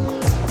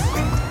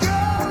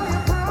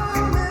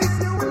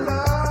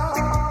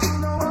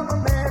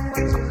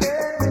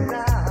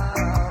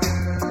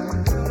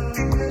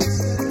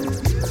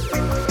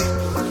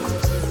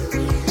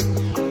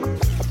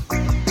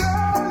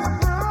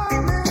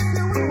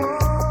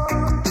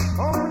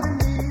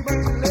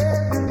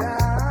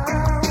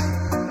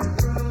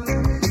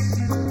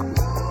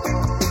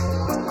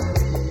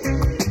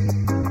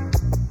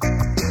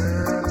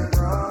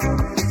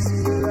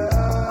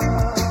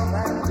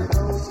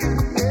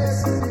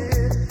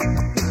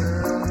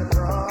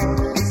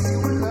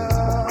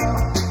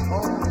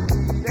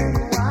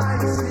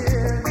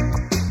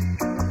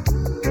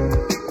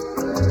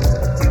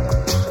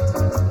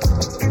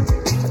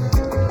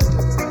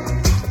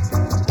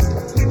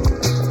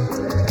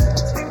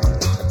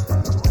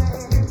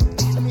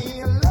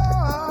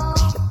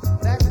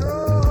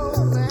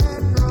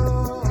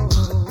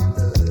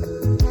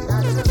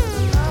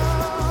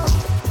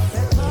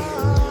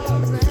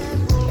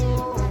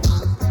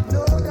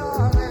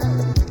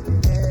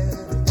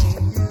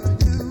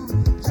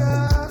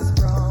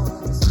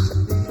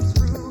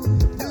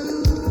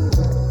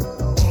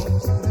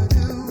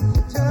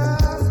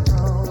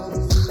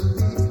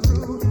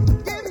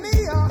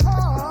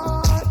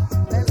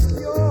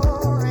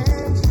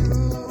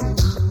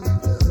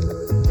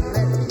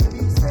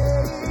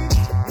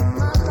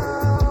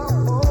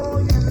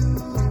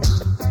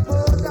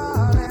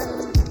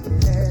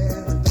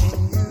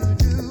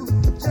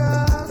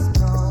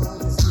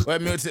 Well,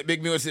 music,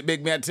 big me,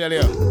 I tell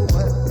you.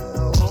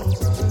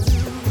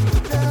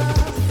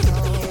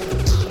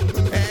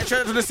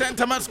 to the St.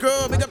 Thomas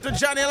crew. Big up to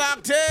Johnny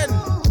Lockton.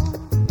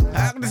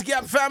 Agnes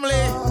Gap family.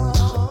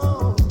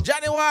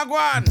 Johnny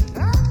Wagwan.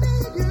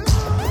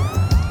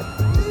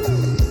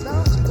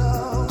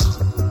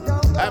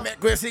 I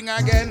make we sing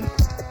again.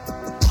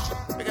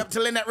 Big up to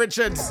Lynette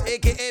Richards,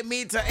 aka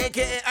Meter,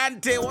 aka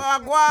Auntie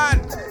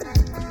Wagwan.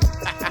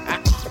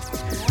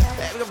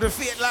 Big up to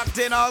Faith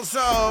Lockton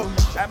also.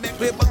 I make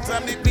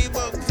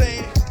people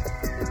say.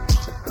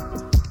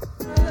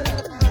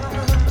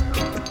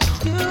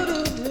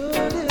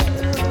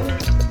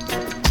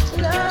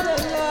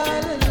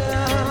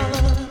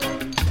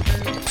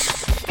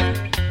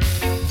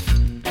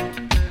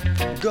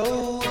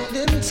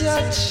 Golden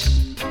touch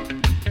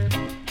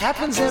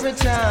happens every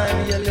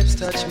time your lips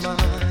touch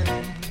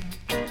mine.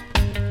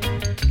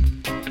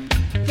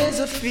 There's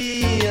a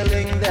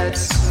feeling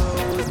that's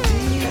so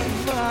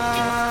divine.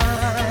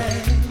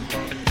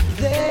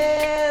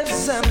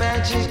 There's a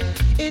magic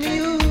in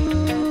you.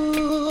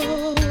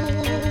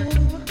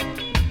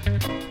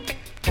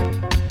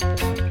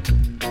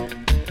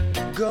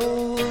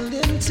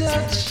 Golden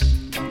touch.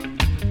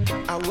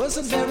 I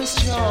wasn't very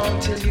strong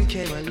till you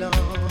came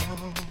along.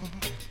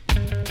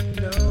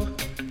 No,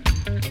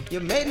 you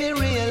made me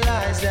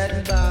realize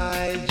that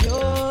by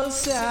your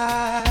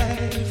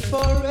side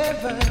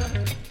forever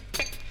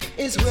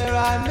is where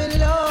I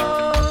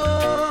belong.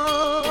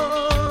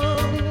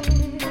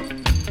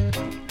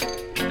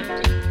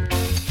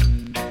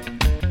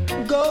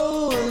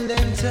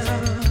 Golden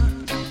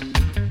touch,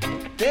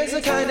 there's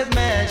a kind of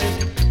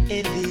magic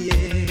in the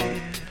air.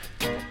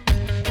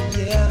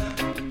 Yeah,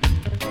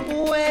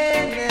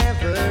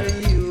 whenever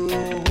you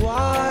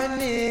are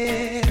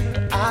near,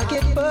 I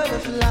get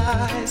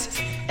butterflies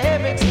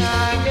every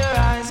time your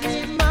eyes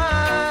meet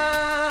mine.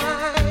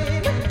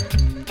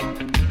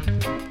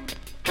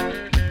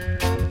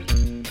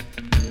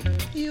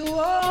 You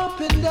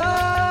opened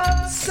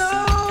up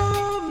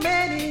so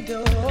many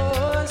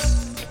doors,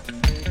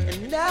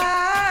 and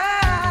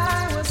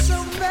I was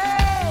so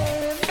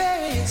very,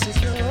 very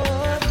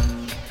insecure.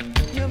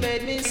 You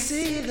made me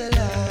see the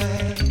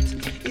light.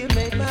 You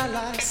made my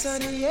life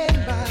sunny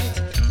and bright,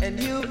 and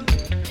you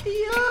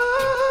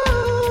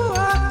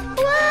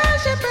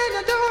worship and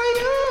adore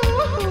you.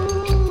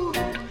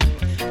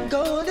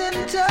 Golden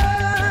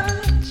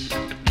touch.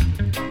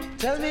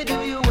 Tell me,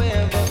 do you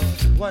ever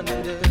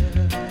wonder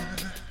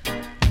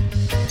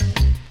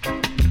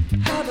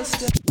how the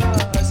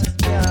stars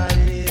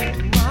guided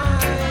my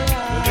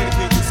eyes?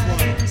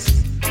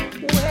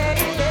 Where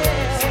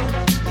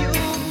you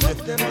put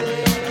them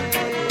there.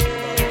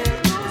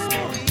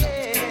 Oh,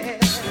 yeah.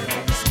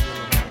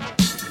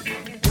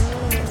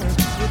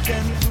 You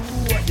can do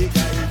what they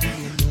guide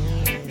you know,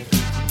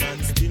 and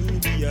still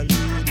be a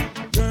lady.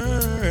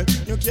 Girl,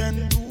 you can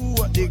do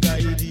what they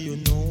guide you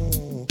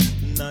know,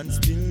 and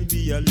still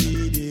be a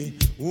lady.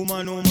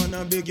 Woman, woman,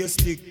 I beg you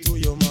stick to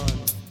your man.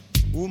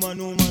 Woman,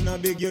 woman, I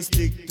beg you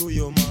stick to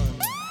your man.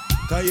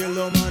 Cause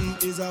yellow man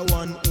is a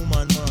one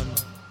woman man.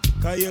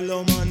 Cause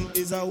yellow man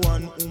is a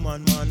one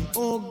woman man.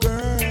 Oh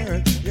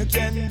girl, you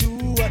can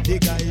do what they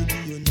guide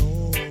you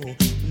know,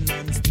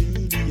 and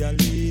still be a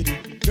lady.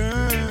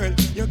 Girl,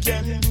 you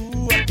can do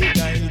what they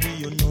guide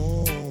you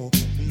know,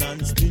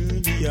 and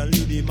still be a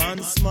lady.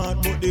 Man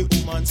smart, but the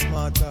woman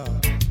smarter.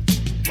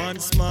 Man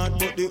smart,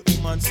 but the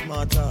woman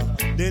smarter.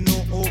 They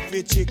know how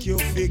to check you,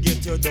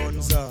 forget your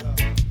donza.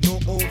 Know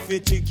how to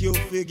check you,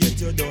 forget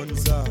your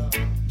donza.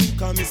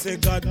 Come me say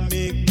God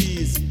make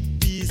bees,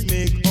 bees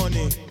make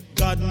honey.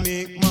 God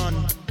make man,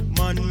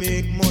 man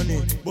make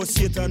money. But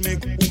Satan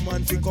make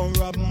woman fi come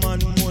rob man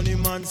money.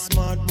 Man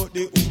smart, but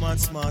the woman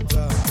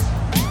smarter.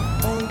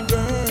 Oh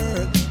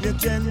girl, you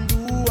can do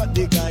what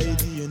they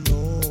guide you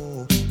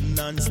know,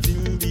 and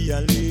still be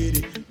a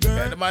lady.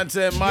 Yeah, the man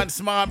say man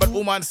smart but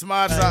woman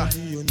smarter.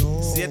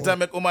 Satan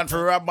make woman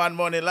for rob man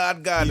money,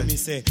 Lord God. Me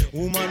say,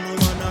 woman,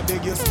 I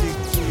beg you stick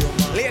to your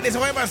man. Ladies,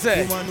 what I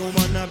say?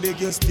 Woman, I beg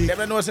you stick.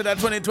 Never know say that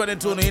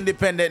 2022 no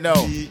independent now.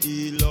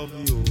 He love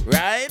you.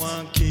 Right? I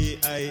want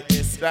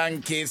K-I-S.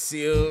 Thank you.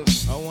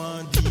 I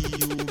want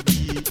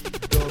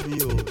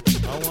D-U-B-W.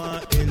 I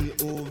want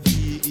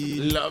L-O-V-E.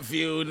 Love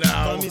you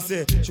now. Come me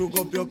say, shook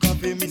up your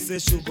coffee, me say,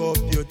 shook up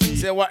your tea.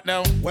 Say what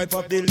now? Wipe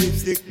up the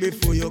lipstick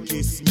before you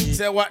kiss me.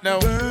 Say what now?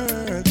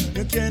 Girl,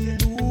 you can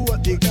do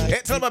what they got.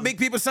 It's all about Big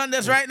People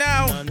Sundays right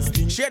now.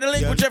 Share the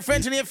link with your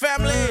friends and your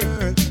family.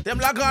 Them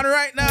log on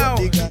right now.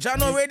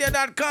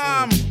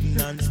 JohnORadio.com.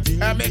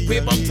 And make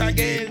people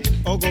again.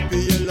 Hug up the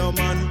yellow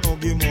man,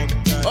 hug him up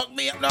tight. Hug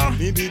me up now.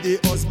 Me be the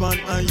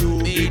husband and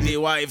you be the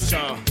wife,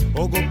 sure.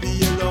 Hug up the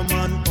yellow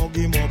man, hug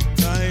him up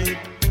tight.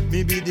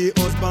 Me be the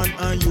husband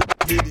and you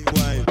be the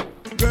wife.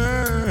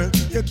 Girl,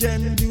 you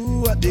can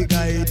do what they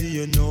guide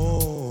you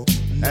know,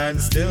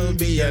 and still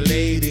be a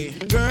lady.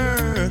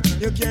 Girl,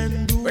 you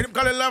can do what you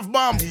call it, love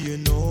bomb. You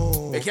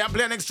know, you can't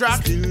play next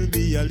track. Still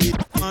be a lady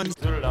man.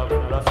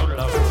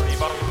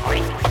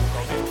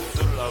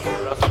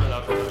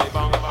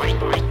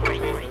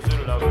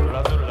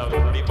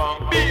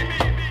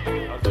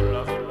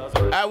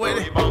 I will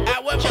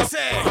me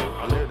say.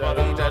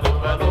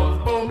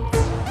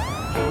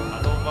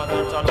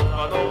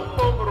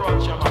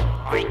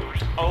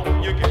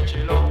 Oh, you get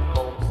your love.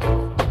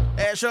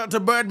 Hey, shout out to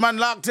Birdman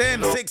locked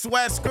in. 6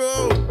 West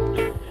crew.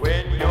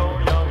 When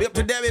you're young. Big up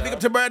to Debbie, big up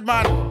to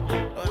Birdman.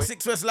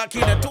 6 West lock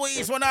in. 2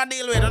 East, one I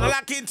deal with. And I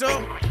lock into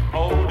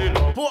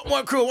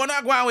Portmore crew, one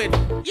I go on with.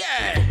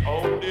 Yeah.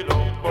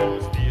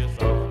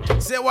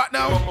 Say what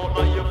now? Come out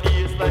on your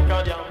face like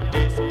a damn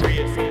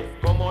disgrace.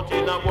 Come out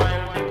in a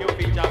while, make your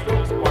feet just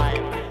so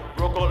spoil.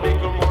 Broke a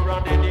little more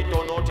and then it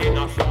turn out in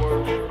a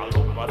sword.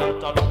 Along for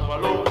that, along for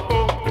long,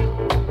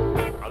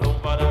 along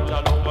for that,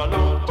 along for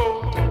long.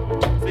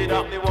 See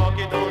that me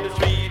walking down the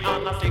street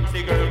and a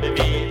sexy girl me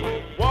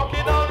meet.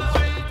 Walking down the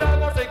street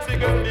and a sexy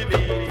girl me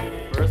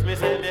meet. First me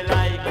say me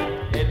like,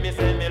 then me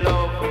say me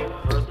love.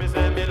 First me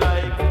say me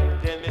like,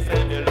 then me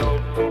say me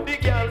love. The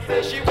girl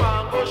say she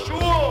want go show.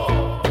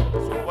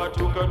 I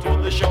took her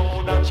to the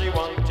show that she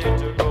wanted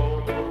to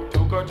go.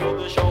 Took her to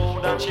the show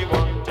that she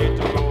wanted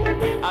to go.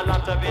 A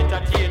lot of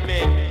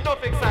entertainment,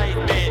 enough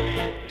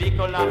excitement.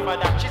 Little laugh for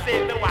that, she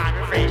said the one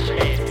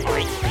refreshment.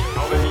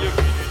 How will you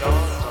get it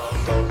on?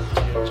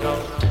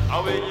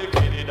 How will you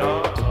get it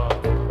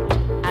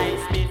on?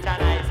 Ice meat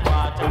and ice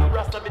water,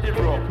 rasta me the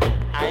rope.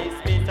 Ice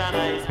meat and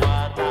ice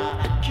water,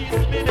 kiss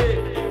me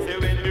there. Say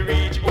when we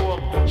reach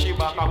home, she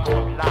back up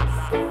home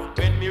last.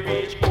 When we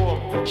reach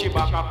home, she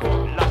back up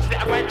home last.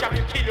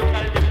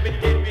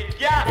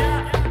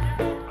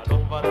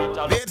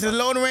 It's the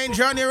Lone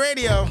Ranger on your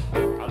radio.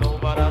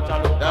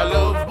 The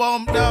love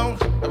bomb down.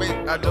 I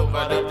mean, I love the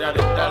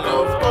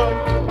love bomb.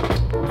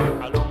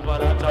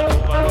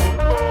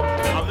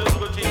 I'm just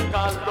going to think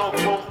I'll love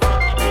bomb.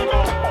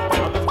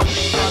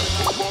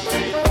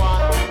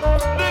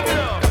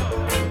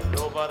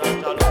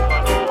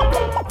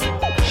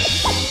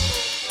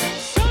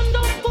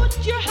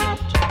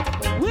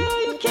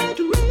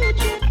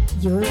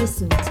 You're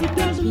listening to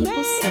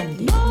People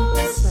Sunday.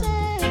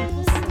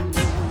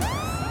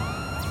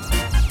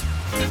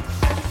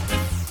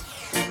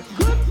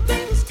 Good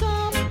things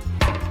come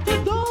to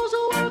those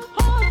who work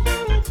hard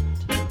for it.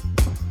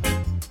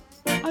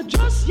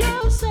 Adjust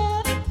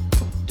yourself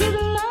to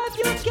the life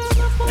you can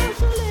afford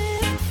to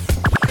live.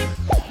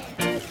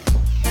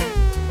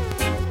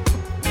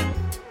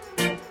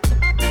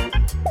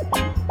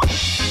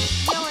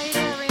 Yo, I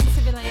hear Rain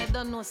Civil and you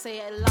don't know, say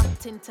I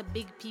locked into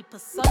Big People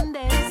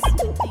Sundays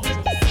with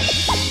DJs.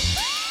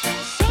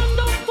 Son,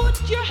 don't put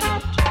your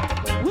hat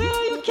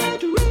where you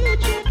can't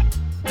reach it.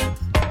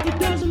 It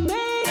doesn't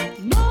make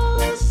no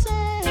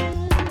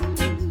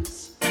sense.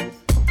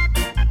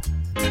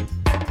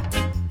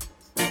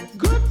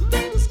 Good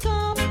things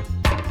come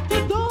to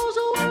those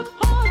who work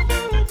hard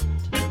for it.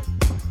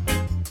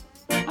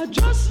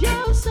 Adjust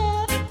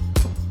yourself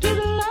to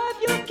the life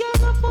you can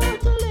afford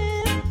to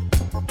live.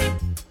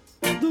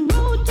 The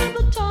road to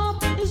the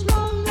top is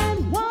long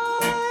and wide.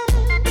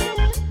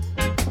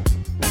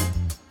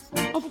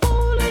 A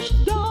foolish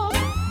dog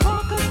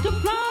barketh to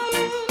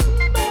flying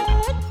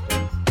bird.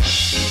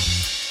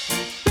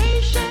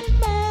 Patient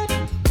man,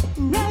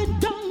 ride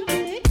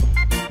donkey.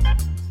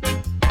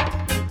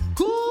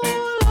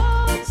 Cool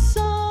hot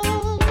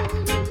sun.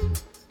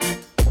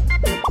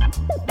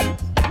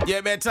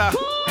 Yeah, better.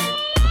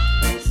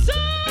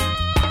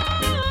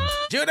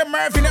 Judah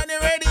Murphy on the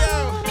radio.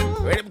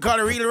 Ready to call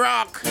it Real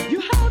Rock.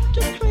 You have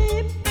to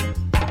creep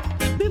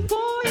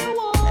before you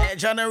walk. Hey,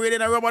 John, I'm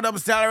reading a robot up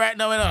style right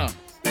now, you know.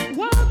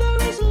 While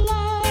there is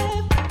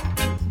life,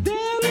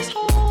 there is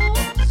hope.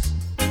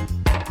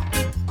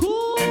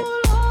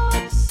 Cool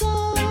hot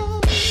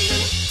sun.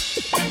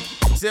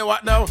 Say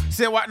what now?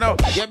 Say what now?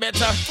 You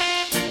better.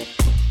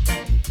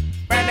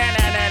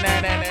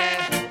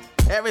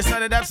 Every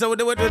Sunday, that's how we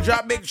do it. We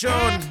drop big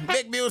tune,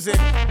 big music,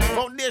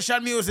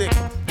 foundation music.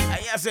 And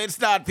yes, it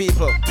start,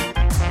 people.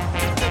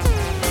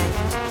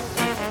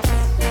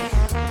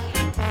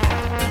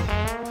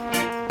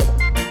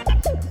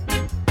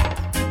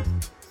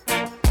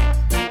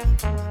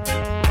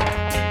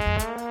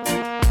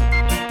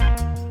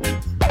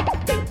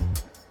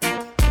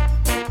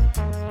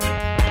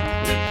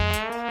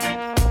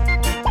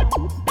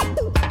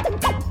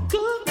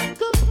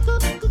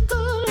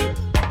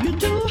 You're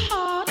too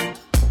hot.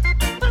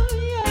 Oh,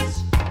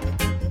 yes.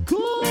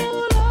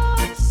 Cool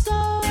hot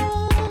sun.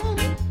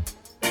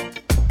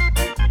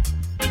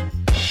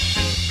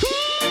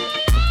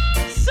 Cool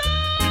hot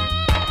sun.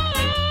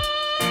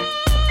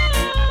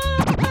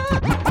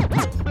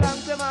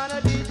 Long man a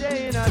DJ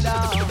in a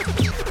down.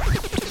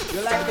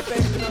 You like the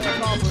pension on the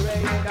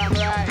corporate, I'm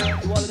right.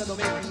 You all of them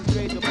making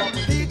straight to pop.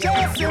 DJ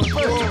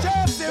simple, DJ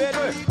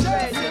simple,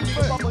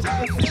 DJ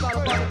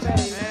simple.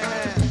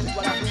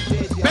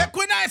 Make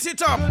we nice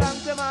it up.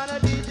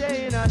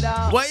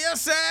 What you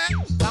say?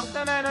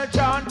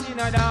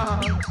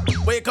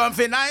 We come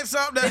for nice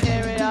up the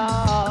area.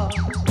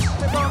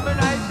 We come for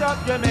nice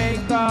up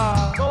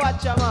Jamaica. Go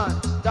watch your man.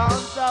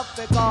 Dance up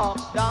the car,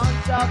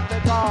 dance up the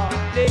car.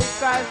 Please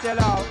Christ your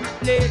love,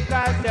 please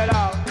Christ your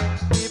love.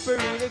 People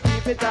really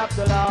keep it up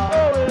to love.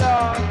 Oh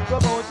Lord,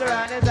 promoter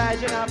and his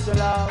eyes you have to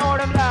love. Oh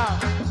them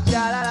love.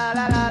 La la la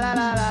la la la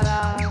la la la.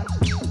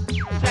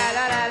 La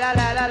la la la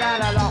la la la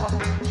la la.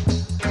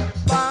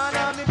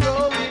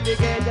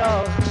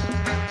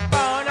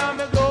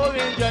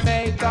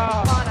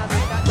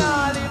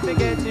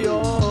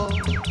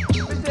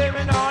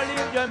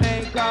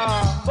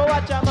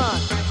 watch a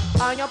man.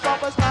 And your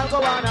papa smile go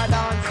on a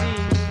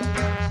dancing.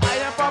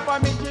 And your papa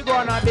meet you go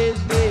on a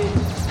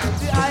business.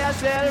 See I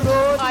sell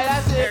road,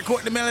 I sell. Here,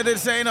 quote the melody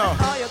say now.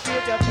 How you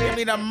treat your face. You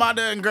need a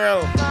modern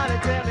girl. Tell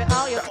me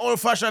how you The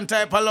old-fashioned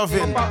type of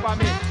loving. papa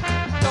me.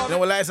 You know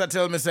what Liza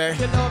tell me say?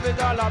 You love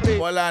it all a bit.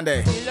 Hold on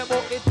there. Feel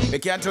about the thing. You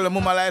can't tell the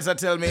mama Liza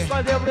tell me.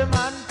 Cause every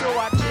man to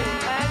watch it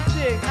and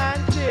sing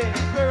and sing.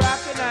 We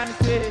rockin' and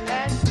sing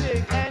and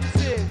sing and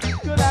sing.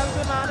 You love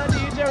the man who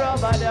DJ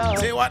rubber dub.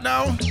 Say what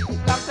now? Like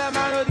the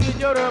man who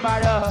DJ rubber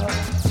dub.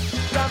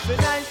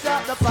 Jumping and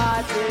stop the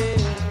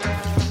party.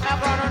 I'm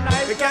gonna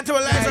nice. You can't tell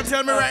what Liza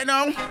tell me right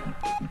now.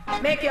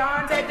 Make your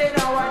hand take the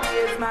know what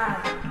is man.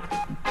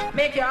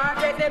 Make your hand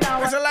take the know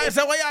what. Mr.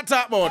 Liza, what you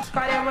talk about? Cause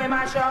them we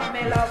mash up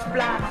me love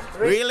plan.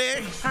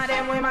 Really? And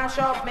them we mash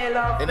up me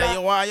love And plan. then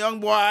you want a young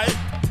boy?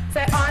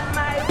 Say on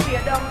my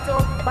way down to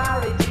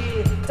Barry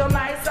G. To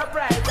my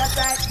surprise, that's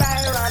like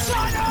Byron.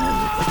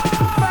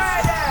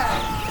 Further!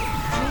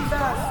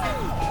 Jesus.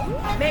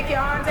 Make your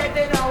hand take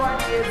the know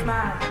what is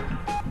man.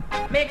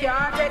 Make your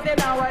hand take the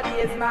know what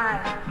is man.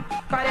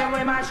 Cause them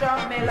we mash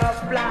up me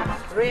love plan.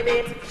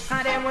 Ribbit.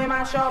 And them we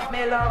mash up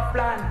me love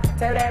plan.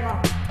 Tell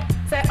them.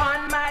 Say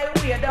on my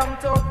way down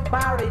to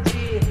Barry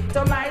G.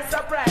 To my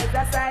surprise,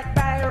 that's like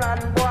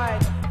Byron boy.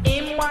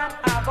 Him one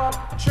have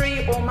up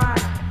 3 woman.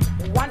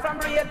 One from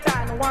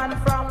Britain, one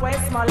from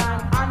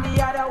Westmoreland, and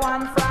the other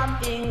one from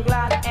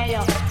England. Hey,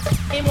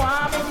 him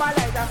want move my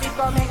life if he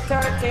come make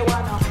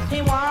 31.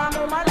 He want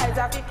move my life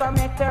if he come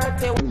make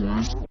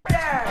 31.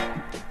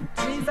 There,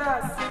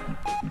 Jesus,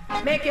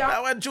 make your. I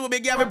want you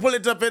big, me pull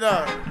it up, you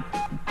know.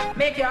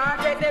 Make your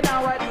hand take the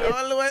nowadays.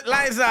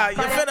 Liza,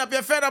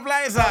 you fed up,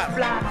 Liza.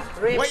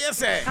 What you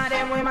say? And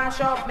then we mash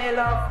up me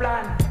love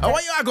plan. And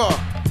where you go?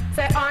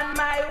 Say on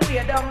my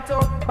way down to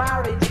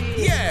Barry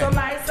G. Yeah. To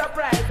my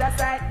surprise, that's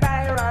like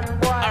Byron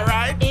boy.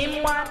 Alright.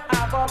 Him one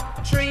have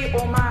up 3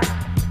 woman.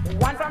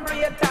 One from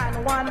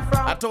Britain, one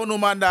from. I told no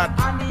man that.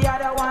 And the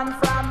other one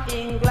from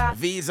England.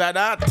 Visa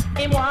that.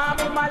 Him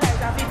want move my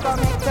life if he come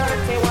make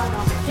 31.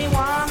 He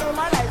want move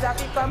my life if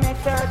he come make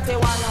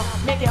 31.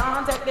 Make your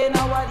hand take the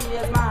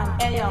nowadays man.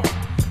 Hey yo.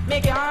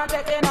 Make your hand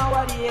take the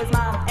nowadays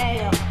man. Hey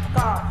yo.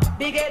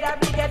 Big head,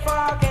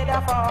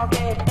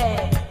 forget,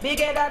 hey. Big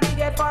head,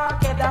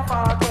 forget,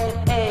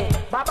 hey.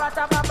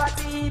 Babata,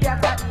 babati,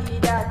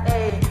 that,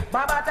 hey.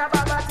 Babata,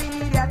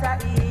 babati,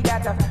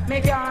 that.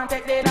 Make your hand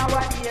take the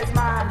nowadays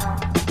man.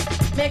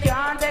 Make your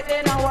hand take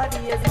the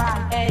nowadays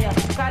man, hey.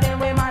 Cause them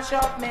we mash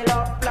up me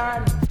love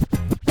plan.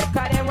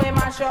 Cause them we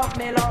mash up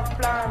me love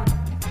plan.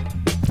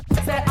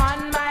 Say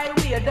on my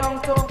way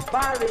down to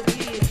Barry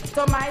G.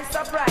 To my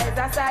surprise,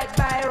 I sight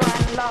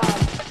Byron Lord.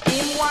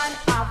 Him one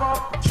have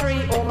up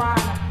 3 woman.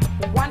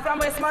 One from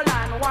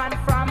Westmoreland, one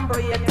from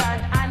Britain,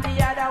 and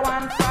the other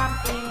one from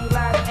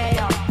England. Hey,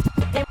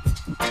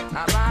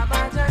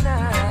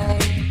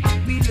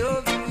 we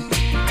love you.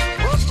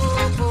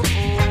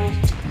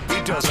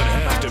 It doesn't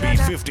have to be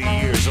 50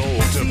 years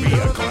old to be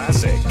a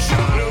classic.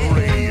 Jono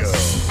Radio,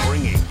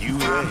 bringing you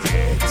the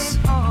hits.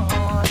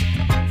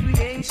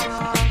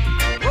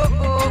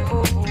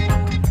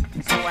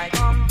 So I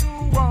come to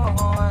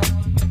warn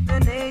the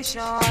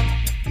nation.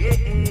 Yeah.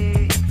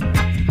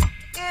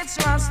 It's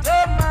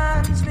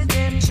Rastaman's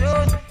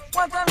redemption.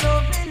 What a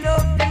lovely,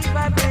 lovely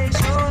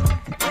vibration.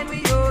 When we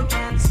all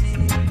can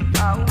sing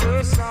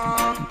our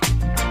song.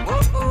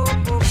 Oh, oh,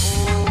 oh,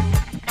 oh.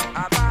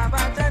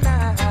 Ababa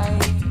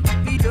tonight,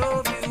 we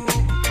love you.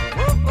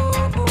 Oh,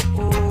 oh, oh,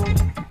 oh.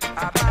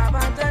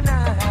 Ababa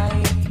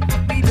tonight,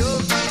 we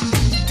love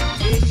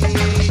you.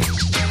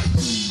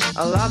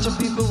 Yeah. A lot of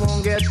people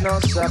won't get no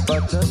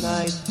supper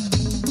tonight.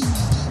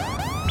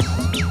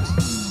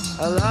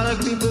 A lot of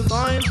people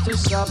going to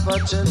suffer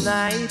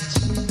tonight.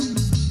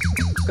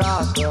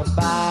 Cause the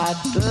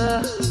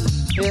battle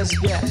is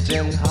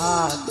getting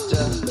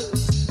hotter.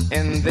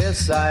 In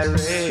this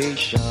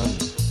iration,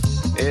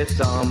 it's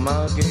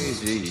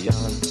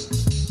Armageddon.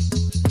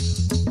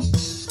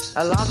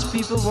 A lot of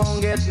people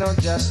won't get no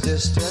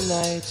justice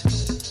tonight.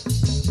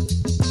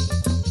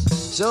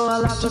 So a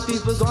lot of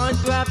people going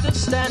to have to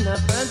stand up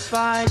and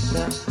fight.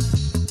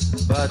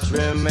 But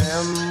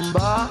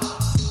remember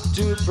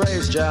to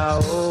praise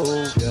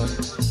Jehovah,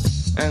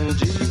 and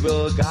He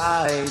will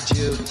guide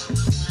you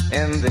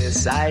in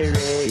this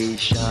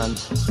iration.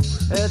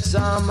 It's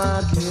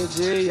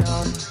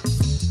Armageddon,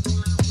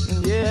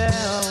 yeah.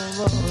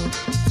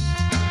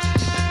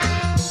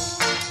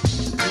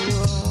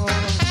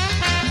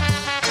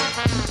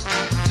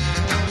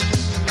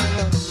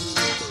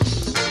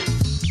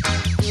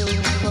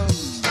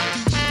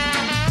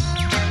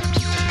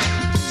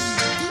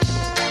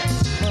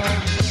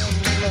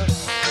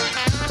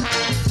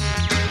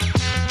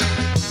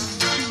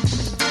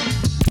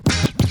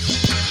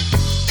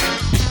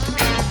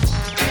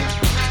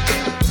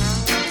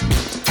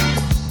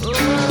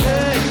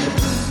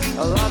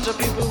 A lot of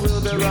people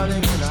will be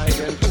running tonight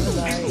and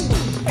tonight.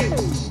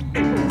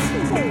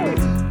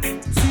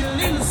 See a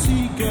little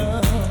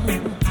seagull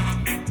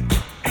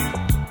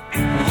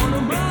on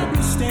a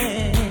marble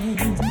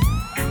stand.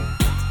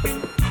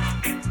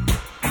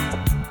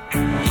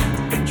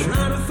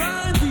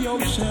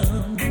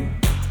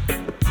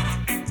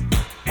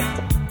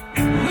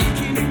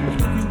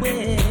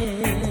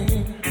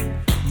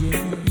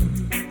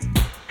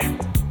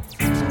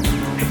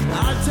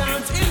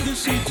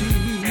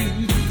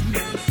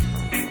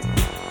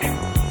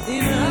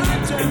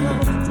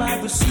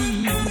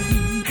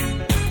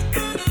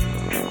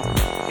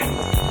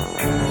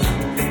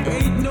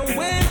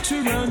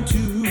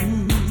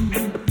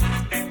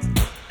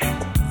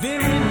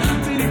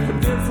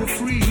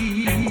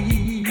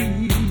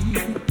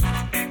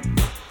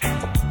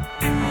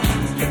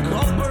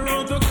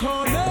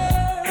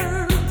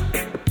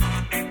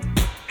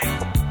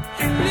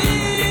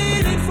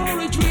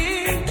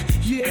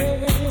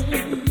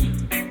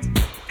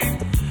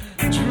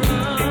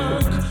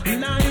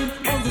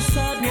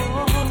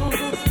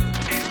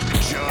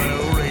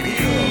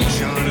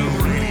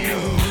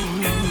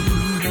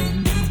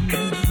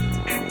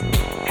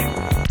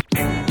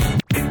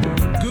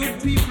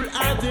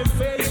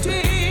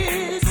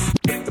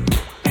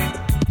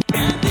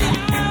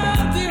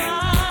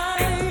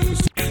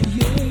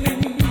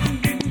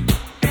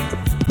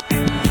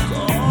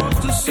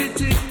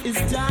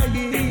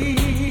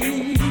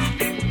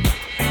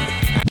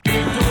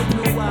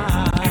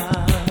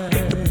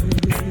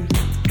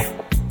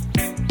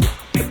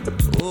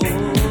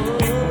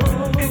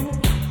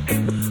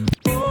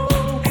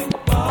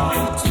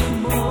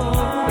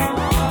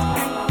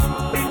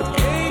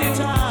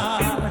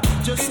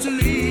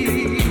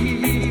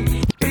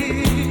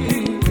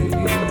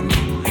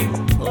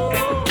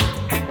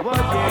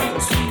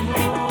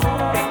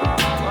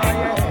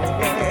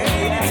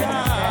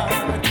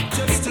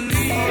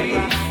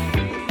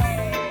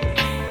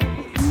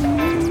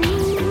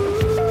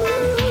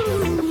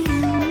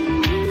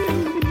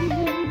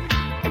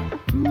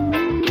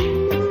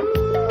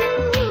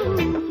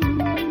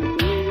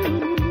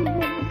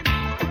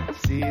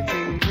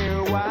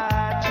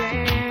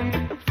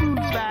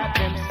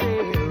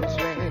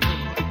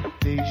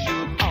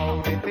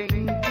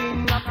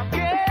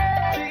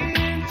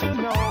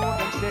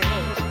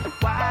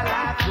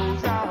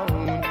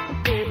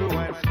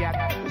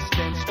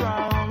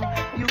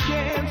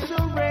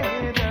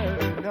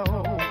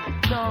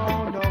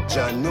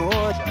 Jah know.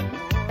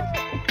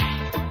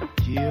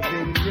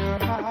 Giving your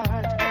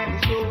heart and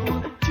soul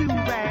to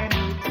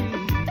vanity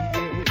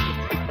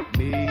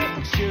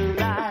makes your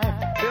life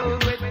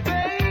filled with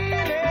pain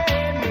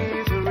and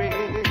misery.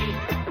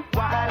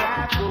 While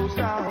life goes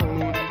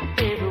on,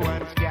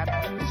 everyone's got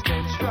to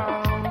stand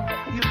strong.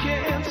 You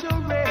can't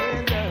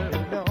surrender,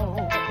 no.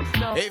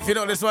 If you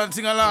know this one,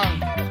 sing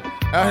along.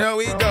 Here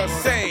we go,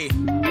 say.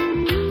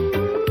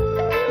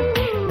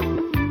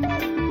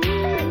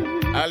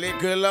 A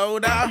little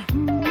louder.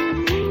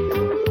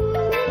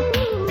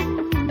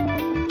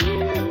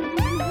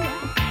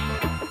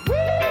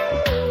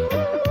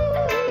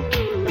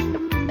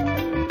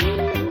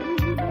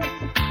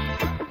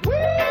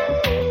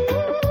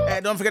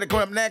 Hey, don't forget to come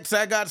up next.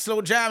 I got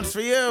slow jams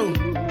for you.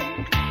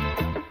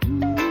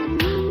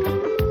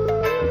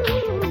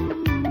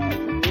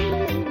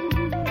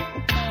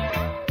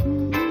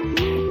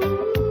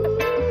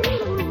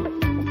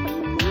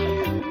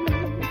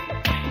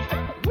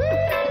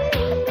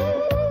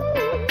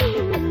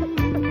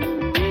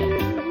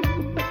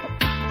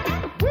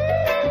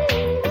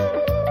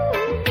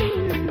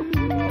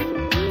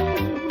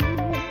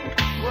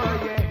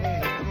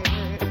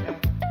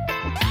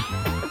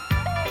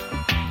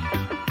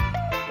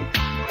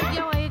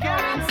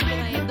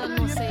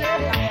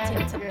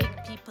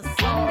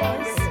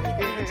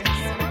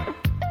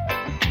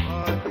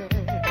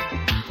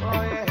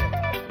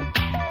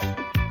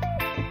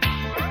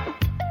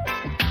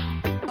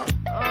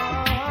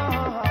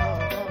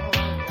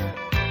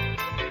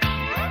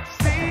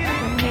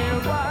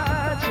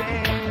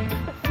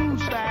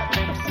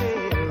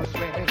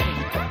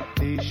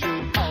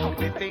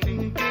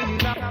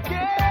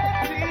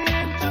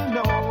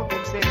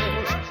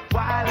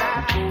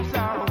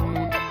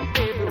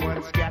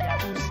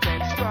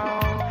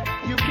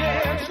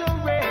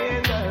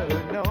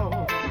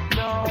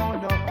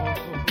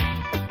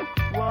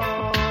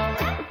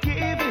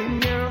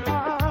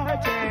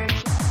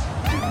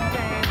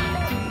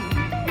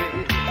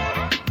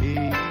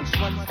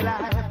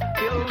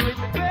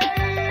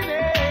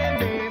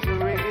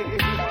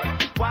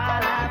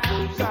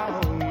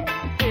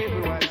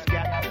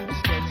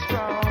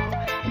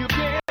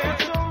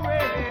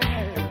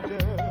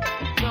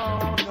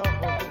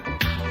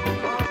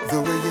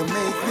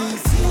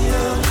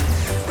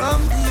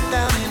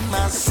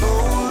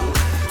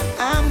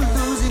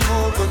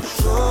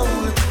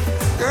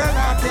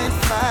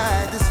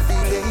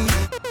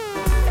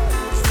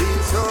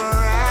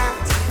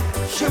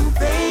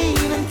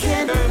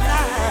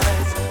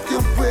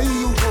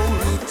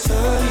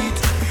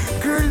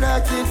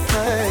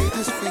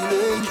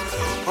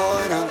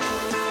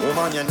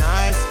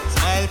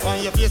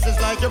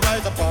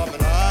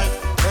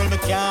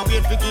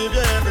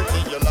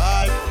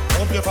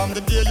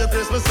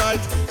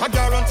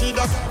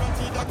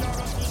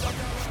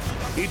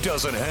 It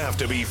doesn't have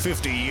to be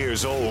 50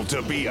 years old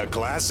to be a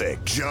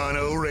classic. John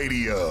O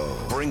Radio,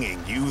 bringing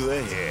you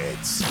the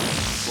hits.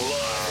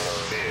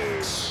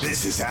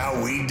 This is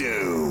how we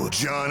do.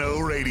 John O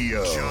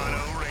Radio. John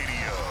O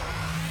Radio.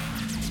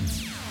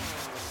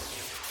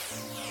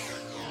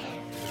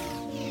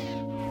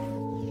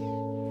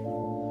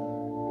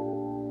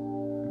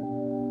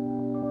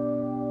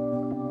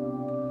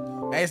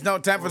 Hey, it's now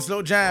time for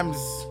slow jams.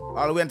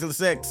 All the way until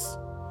 6.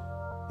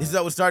 This is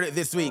how we started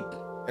this week.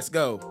 Let's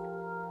go.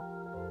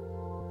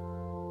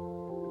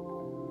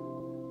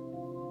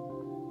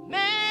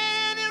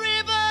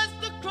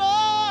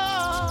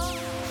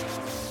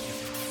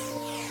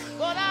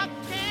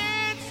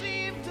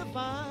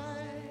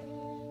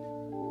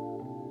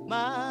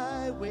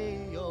 My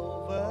way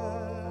over.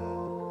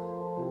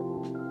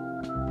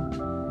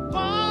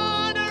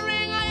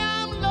 Wandering, I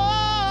am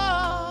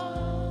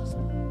lost,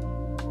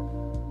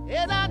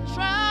 and I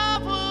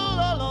travel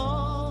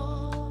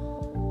along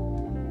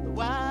the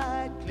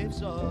wide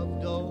cliffs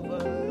of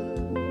Dover.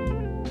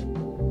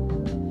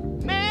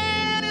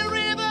 Many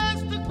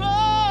rivers to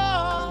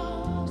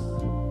cross,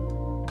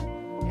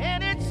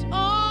 and it's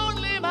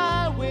only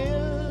my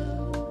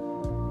will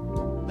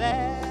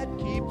that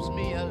keeps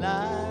me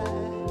alive.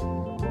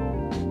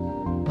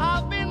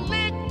 I've been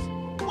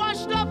licked,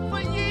 washed up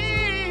for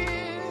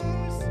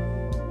years,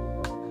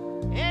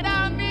 and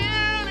I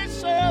merely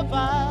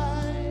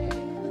survive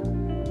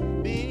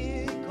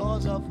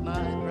because of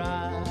my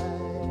pride.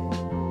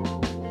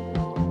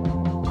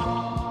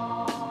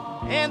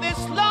 And this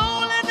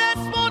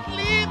loneliness won't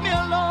leave me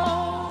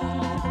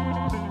alone.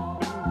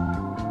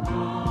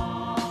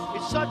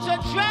 It's such a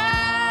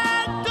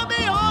drag to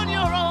be on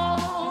your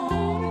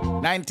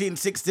own.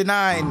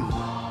 1969,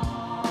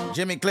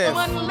 Jimmy Cliff.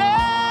 Someone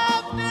left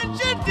and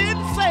you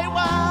didn't say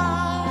why.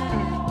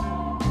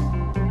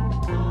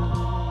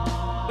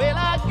 Well,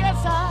 I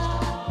guess I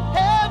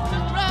have to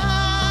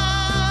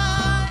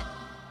cry.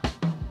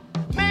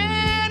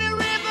 Many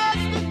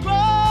rivers to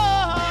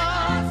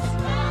cross,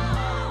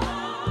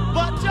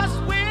 but just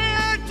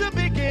where to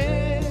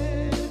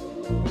begin?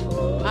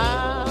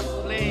 I'm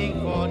playing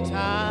for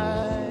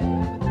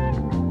time.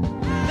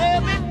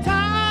 There've been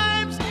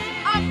times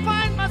I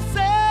find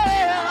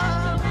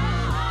myself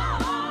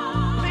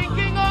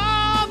thinking of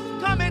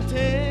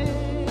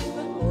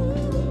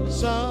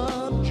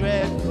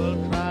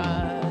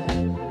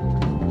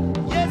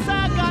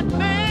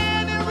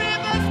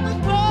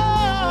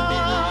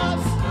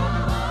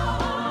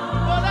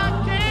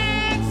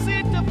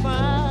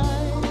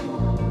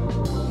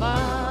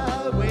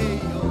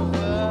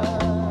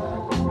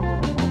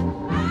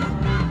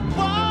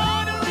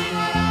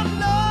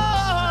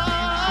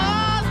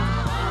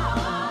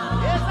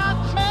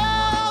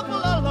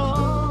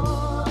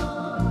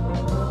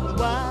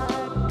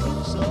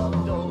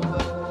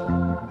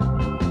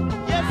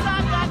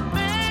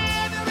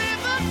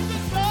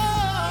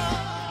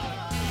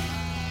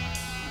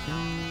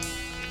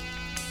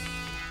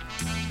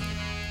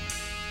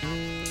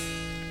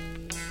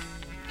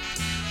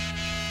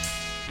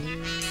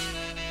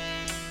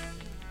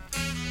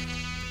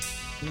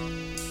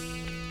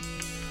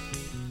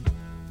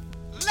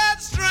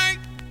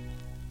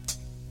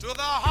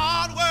the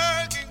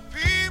hard-working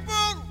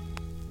people,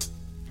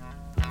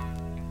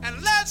 and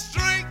let's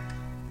drink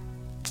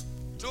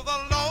to the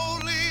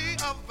lowly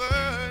of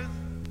birth.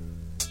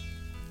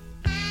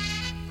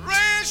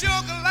 Raise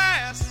your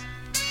glass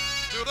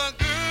to the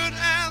good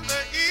and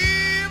the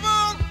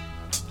evil.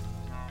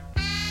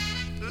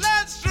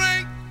 Let's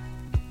drink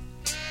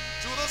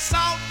to the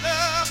salt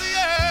of the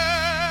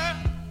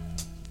earth.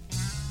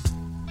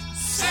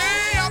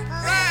 Say a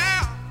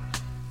prayer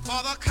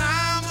for the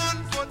common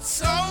foot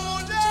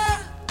soldier.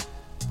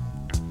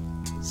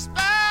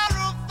 Spare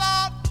a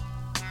thought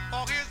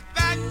for his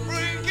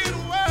back-breaking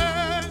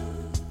word.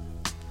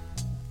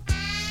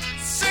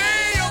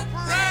 Say a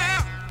prayer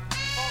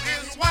for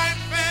his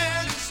wife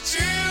and his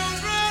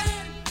children,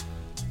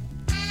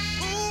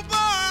 who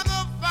burn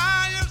the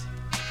fires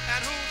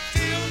and who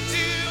till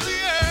the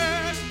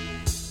earth.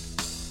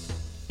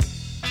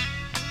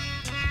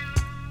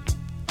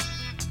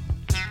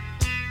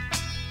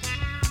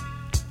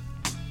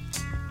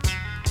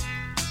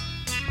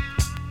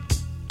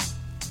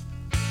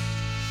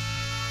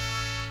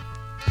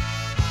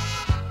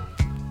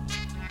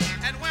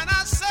 And when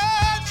I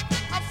search,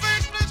 a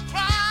faceless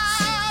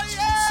crowd,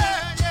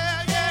 yeah,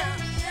 yeah,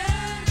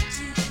 yeah.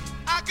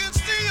 I can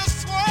see a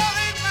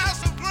swirling mass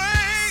of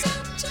grain.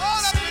 Oh,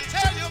 let me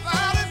tell you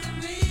about it.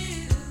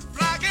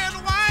 Black and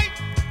white.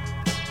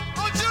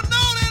 Don't you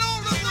know they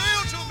don't look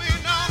real to me?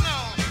 No, no.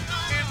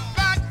 In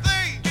fact,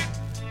 they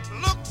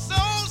look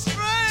so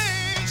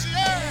strange.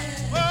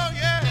 Yeah. Oh,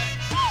 yeah.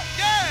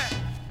 Yeah.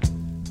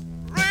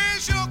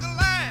 Raise your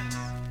glass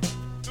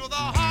to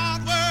the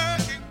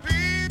hard-working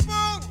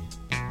people.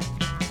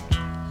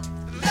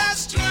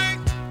 Let's drink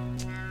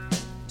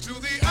to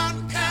the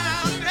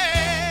uncounted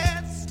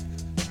heads.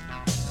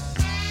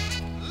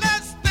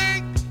 Let's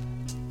think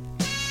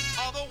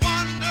of the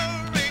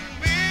wandering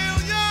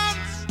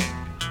millions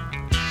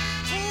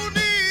who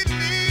need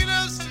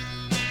leaders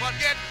but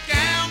get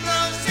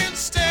gamblers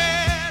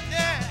instead.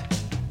 Yeah.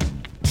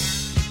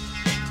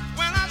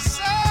 When I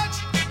search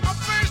a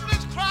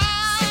faceless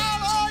crowd,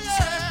 oh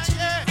yeah,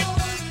 yeah.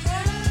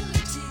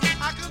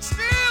 I can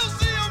still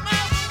see a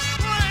massive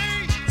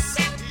brain.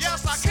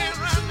 Yes, I can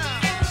right now.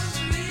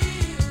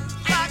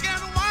 Black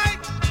and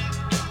white.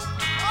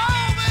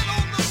 Oh, they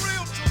don't look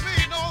real to me.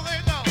 No,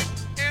 they don't.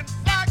 In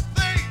fact,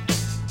 they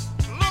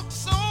look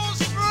so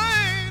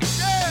strange.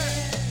 Yeah,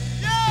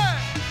 yeah.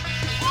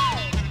 Woo.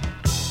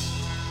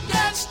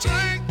 Let's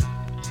drink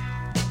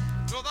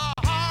to the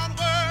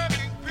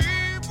hard-working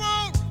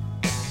people.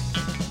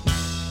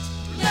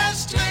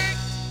 Let's drink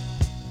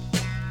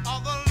of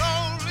the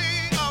lowly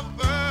of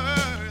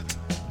birth.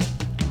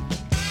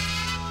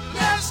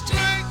 Let's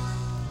drink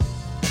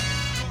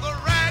to the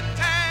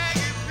ragtag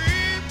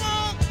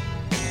people.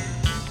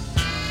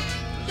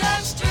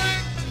 Let's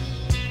drink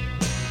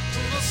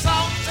to the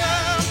salt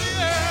of the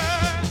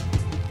earth.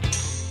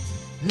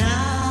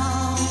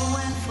 Now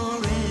and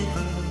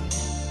forever,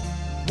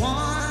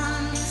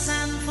 once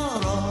and for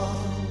all,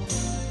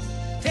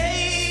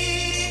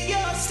 take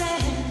your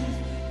stand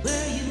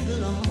where you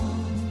belong.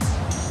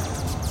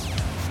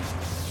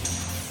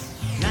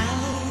 Now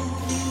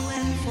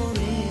and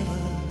forever,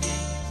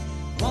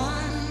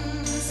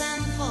 once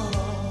and for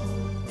all,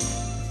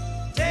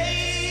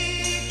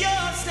 take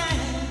your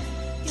stand,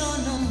 your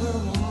number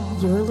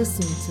one. You're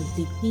listening to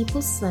Big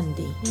People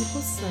Sunday.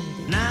 People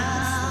Sunday.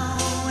 Now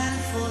and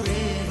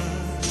forever,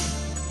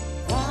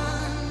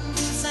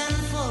 once and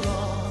for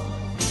all,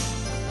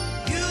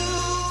 you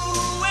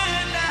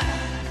and I,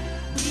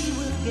 we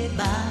will get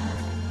by.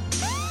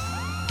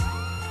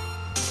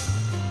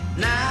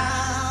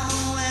 Now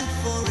and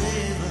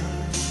forever,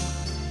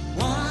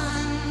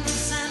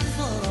 once and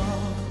for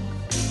all,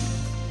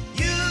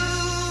 you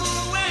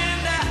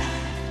and I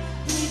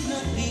need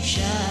not be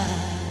shy.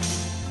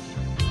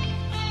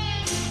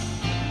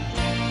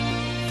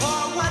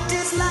 For what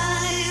is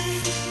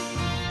life?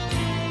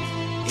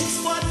 It's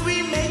what we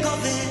make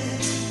of it.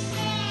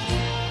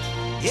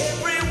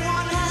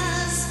 Everyone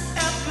has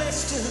a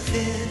place to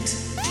fit.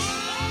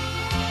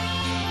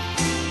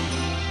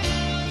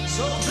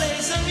 So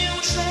blaze a new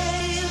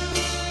trail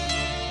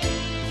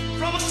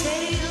from a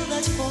tale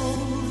that's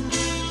old.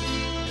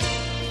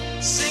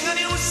 Sing a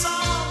new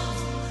song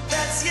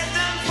that's yet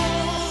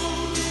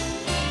unfold,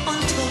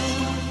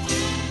 untold.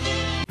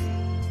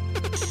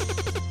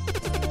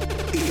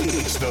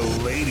 It's the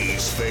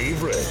ladies'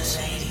 favorite.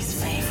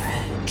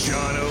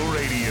 Jono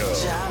Radio.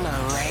 Jono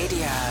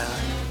Radio.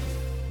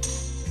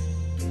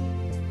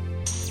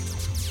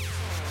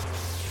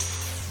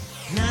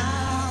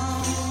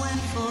 Now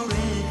and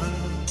forever,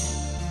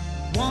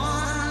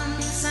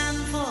 once and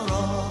for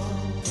all,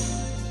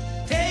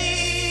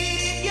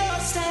 take your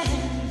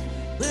stand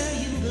where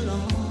you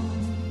belong.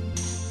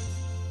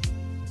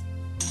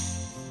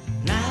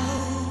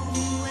 Now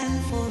and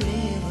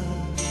forever,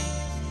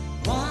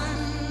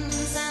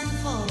 once and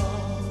for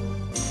all,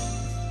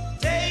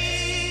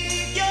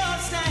 take your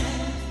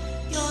stand,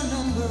 your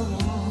number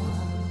one.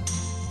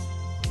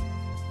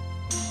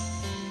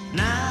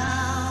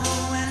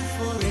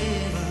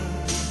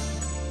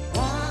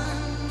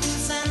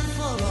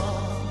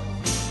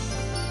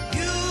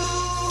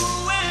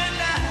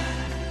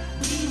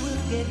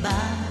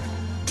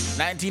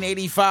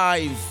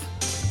 1985.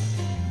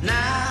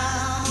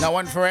 Now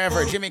and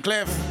forever, Jimmy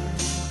Cliff.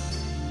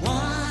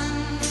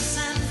 Once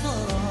and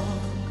for all,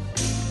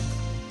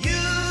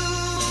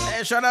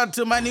 Hey, shout out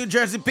to my New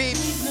Jersey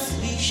peeps.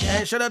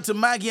 Hey, shout out to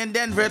Maggie and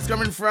Denver. It's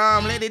coming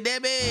from Lady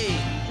Debbie.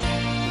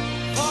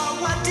 for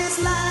what is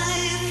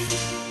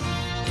life?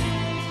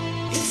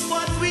 It's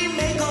what we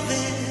make of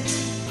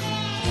it.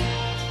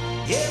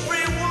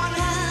 Everyone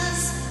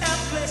has a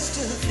place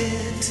to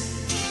fit.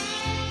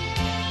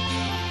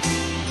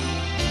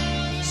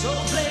 So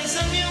blaze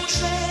a new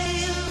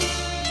trail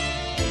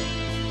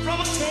from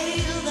a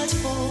tale that's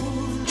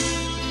told.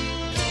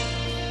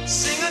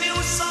 Sing a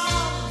new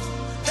song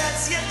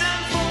that's yet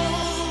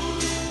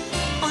unfold,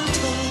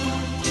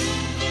 untold.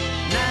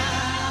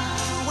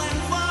 Now and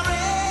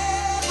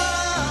forever,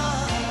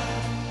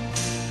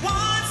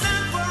 once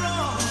and for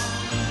all.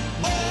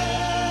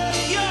 Oh,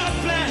 your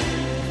plan,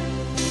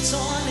 it's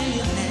all in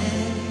your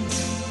hands.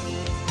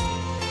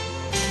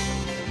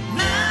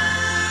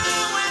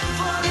 Now and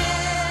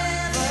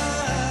forever,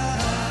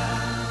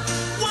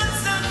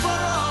 once and for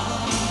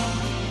all.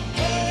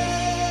 Oh,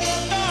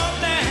 your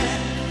plan,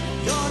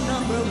 you're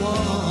number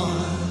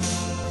one.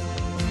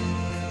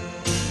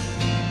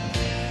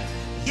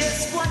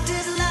 Yes, what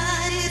is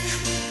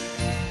life?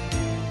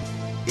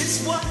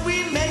 It's what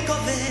we make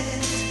of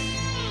it.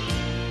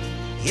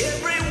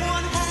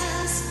 Everyone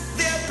has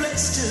their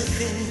place to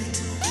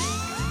fit.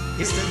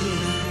 It's the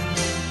dinner.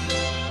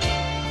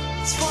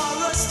 It's for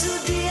us to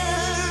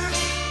dare,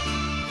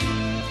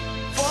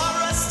 for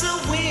us to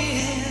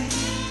win.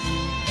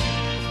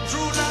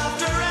 Through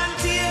laughter and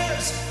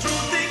tears,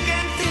 through thick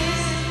and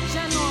thin.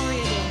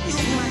 January,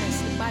 the maddest,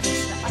 the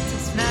baddest, the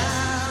hottest.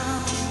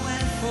 Now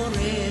and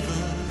forever,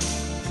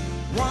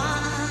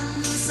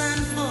 once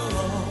and for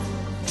all.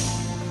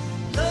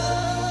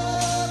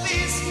 Love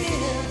is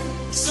here,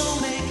 so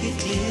make it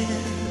clear.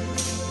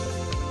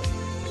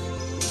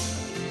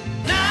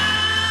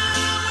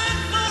 Now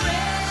and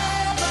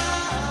forever,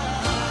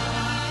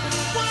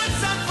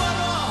 once and for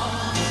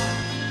all.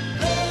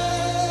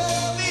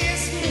 Love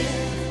is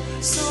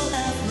here, so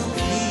have no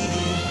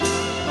fear.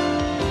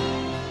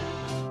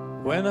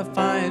 When I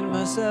find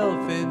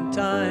myself in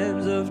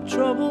times of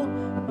trouble,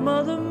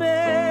 Mother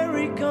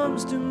Mary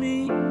comes to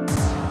me,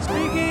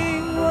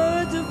 speaking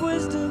words of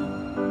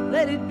wisdom,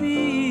 let it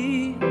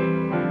be.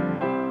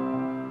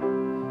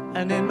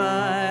 And in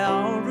my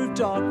hour of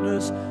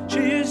darkness, she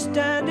is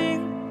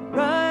standing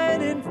right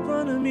in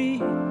front of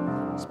me,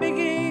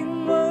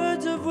 speaking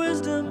words of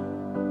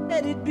wisdom,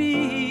 let it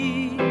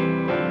be.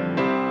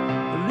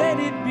 Let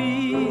it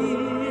be,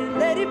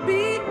 let it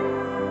be,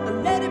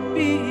 let it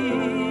be,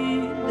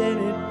 let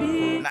it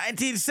be.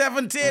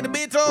 1970, the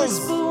Beatles.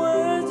 Whisper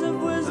words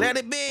of wisdom, Let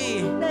it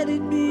be. let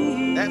it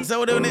be. That's how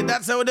we're doing it.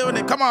 That's how we're doing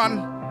it. Come on.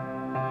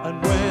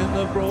 And when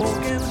the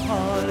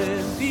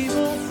broken-hearted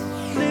people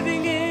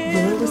living in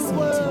You're the listening to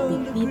world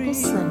Big People agree,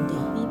 Sunday.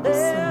 People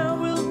there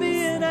Sunday. will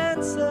be an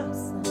answer,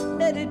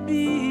 let it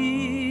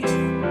be.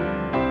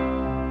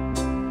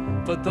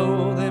 For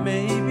though they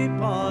may be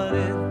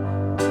parted,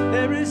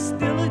 there is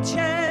still a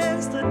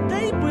chance that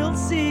they will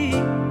see.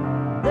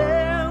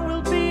 There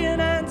will be an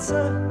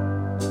answer,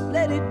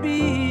 let it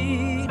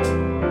be.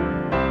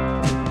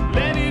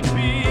 Let it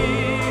be,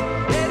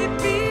 let it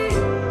be,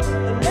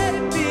 let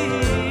it be,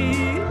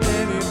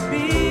 let it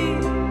be.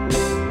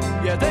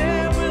 Yeah,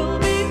 there will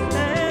be an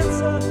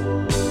answer,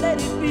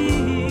 let it be.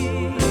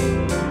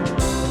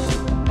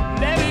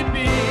 Let it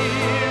be,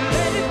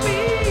 let it be,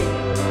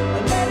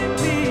 let it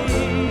be,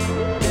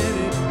 let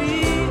it be.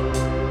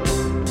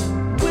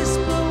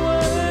 Whisper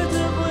words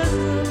of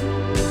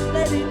wisdom,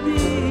 let it be.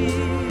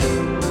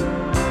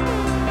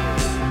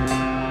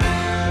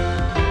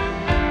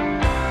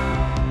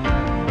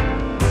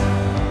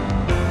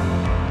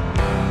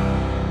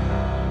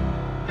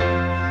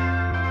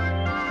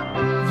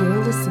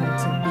 You're listening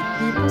to Big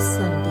People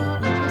Sunday.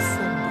 People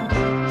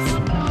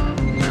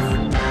Sunday.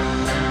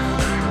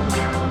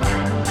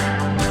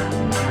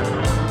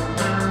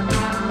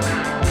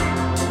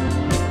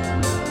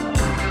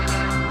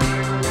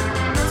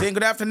 Saying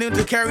good afternoon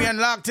to Carrie Ann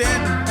locked in.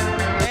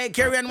 Hey,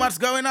 Carrie Ann, what's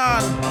going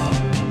on?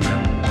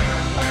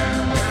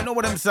 You know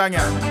what I'm saying?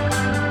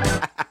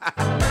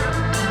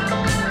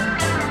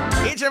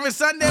 Each every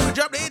Sunday we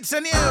drop the hits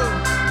on you.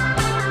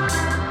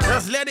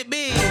 Just let it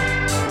be.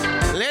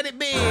 Let it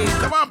be.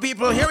 Come on,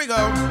 people. Here we go.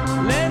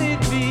 Let it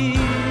be,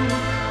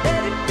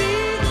 let it be,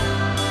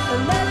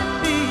 let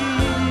it be,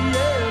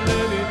 yeah,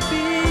 let it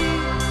be.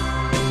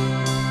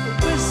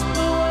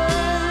 Whisper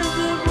words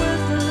of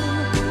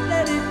wisdom,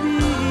 let it be.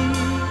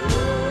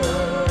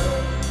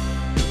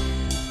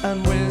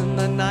 And when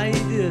the night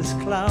is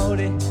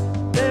cloudy,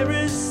 there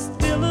is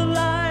still a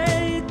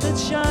light that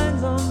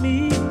shines on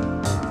me.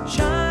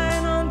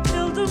 Shine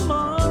until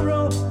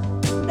tomorrow,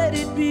 let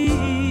it be.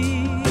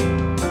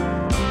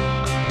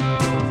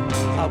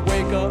 I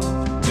wake up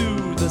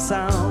to the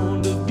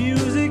sound of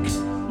music.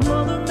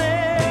 Mother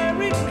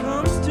Mary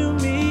comes to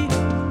me,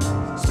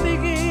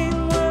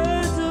 speaking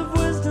words of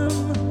wisdom,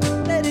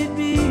 let it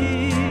be.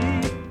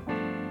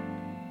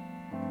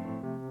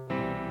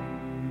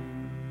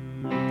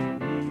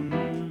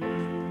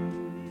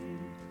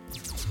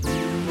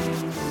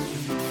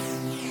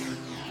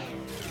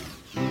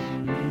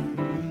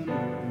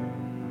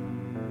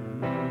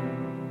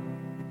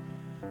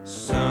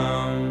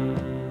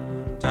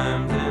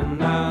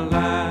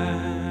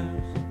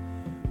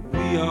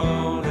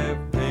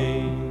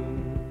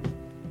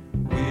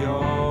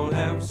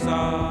 have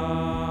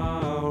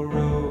sorrow.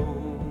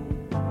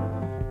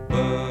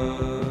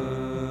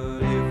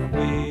 But if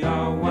we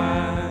are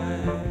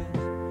wise,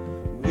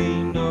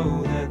 we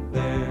know that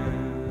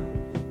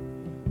there's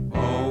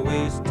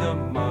always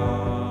tomorrow.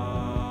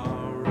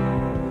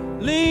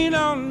 Lean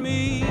on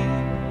me.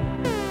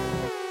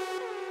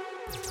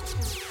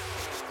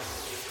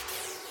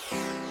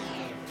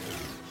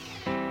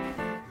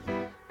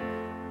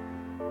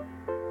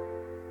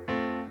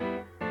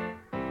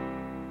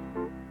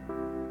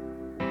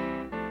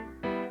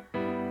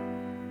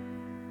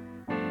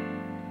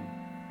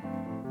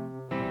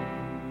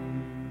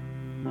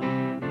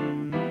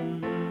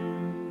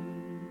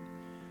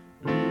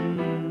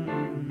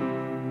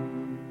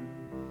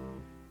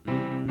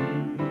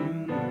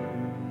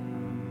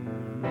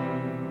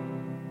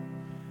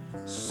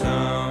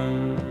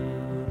 Sometimes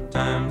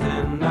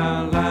in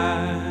our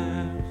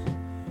lives,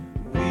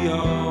 we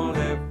all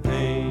have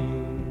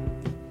pain,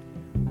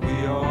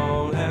 we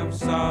all have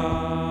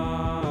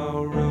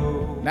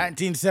sorrow.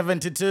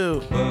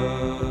 1972,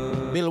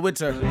 Bill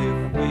Witter. If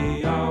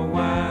we are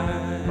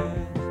wise,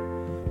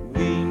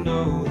 we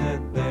know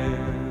that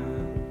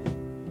there's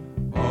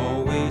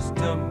always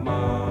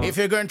tomorrow. If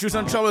you're going through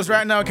some troubles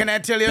right now, can I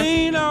tell you?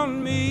 Lean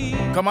on me.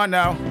 Come on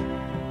now.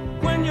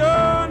 When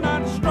you're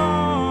not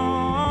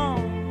strong,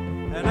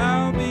 and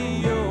I'll be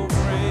your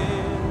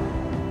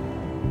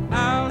friend.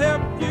 I'll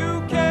help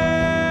you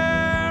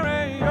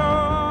carry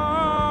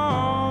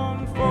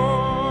on,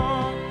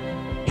 for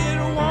it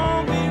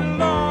won't be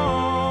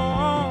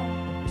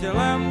long till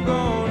I'm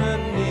gonna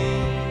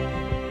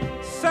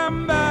need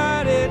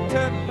somebody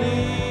to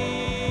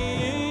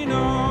lean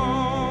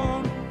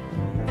on.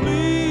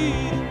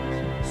 Please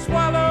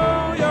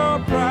swallow your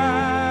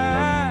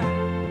pride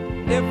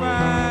if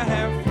I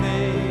have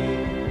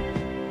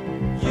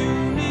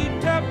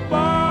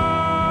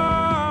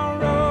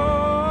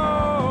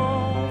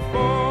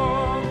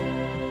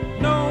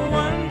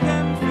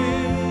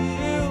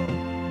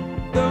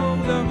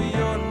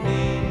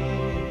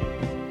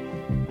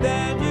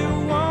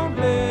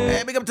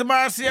to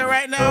Marcia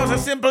right now. It's a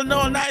simple,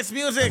 no, nice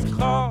music.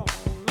 Call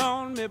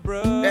on me,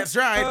 brother. That's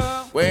right.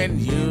 When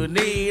you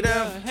need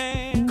a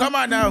hand. Come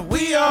on now.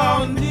 We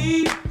all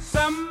need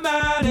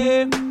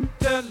somebody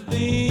to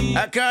lean.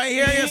 I can't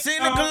hear you.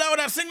 Sing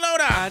louder. Sing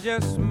louder. I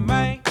just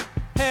might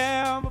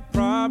have a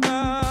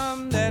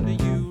problem that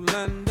you'll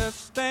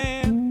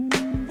understand.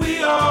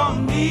 We all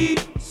need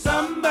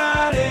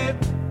somebody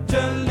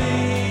to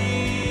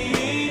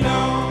lean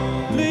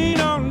on.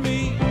 Lean on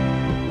me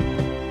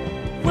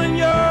when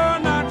you're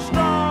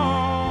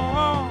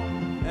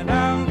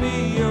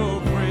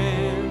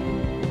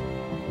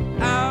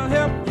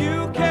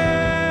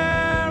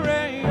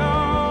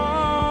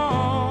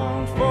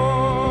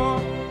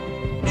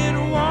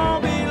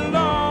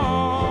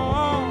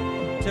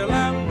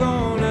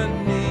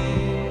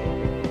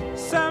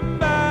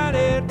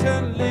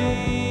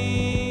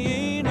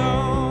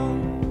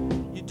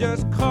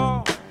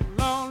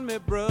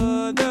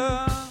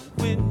brother,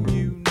 when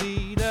you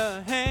need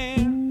a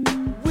hand.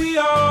 We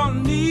all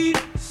need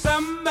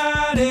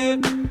somebody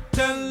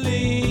to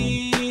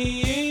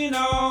lean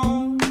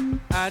on.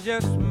 I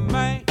just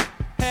might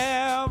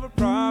have a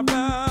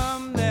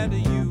problem that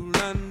you'll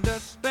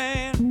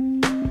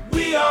understand.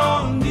 We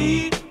all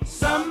need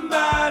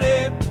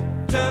somebody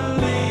to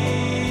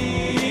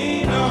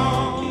lean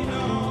on.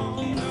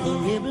 The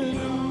rebel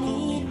in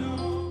me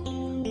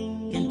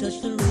can touch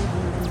the rebel.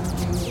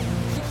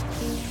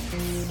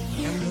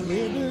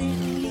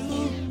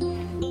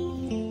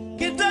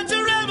 Can touch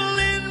a rebel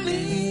in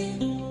me,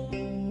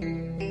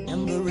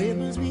 and the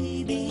rebels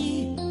we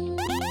be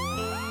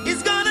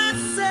is gonna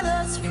set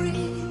us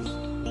free.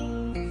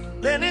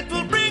 Then it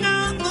will bring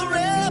out the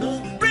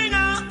rebel, bring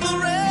out the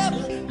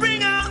rebel,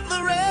 bring out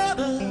the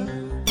rebel.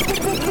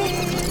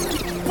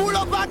 Pull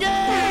up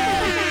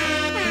again.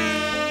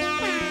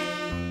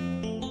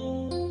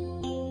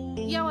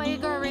 Yo, you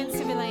go around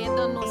civil and you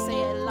don't know, say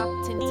you're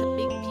locked into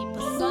Big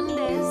People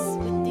Sundays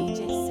with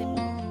DJ Simple.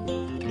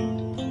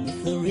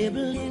 The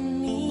rebel in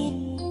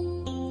me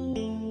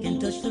can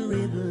touch the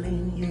rebel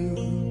in you,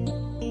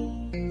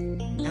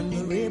 and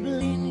the rebel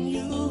in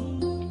you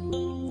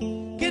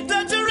can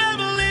touch a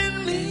rebel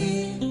in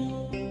me,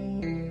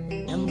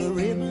 and the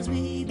rebels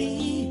we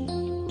be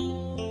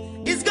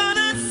is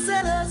gonna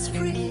set us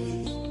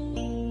free.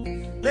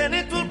 Then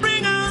it will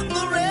bring out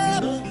the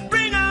rebel,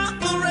 bring out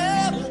the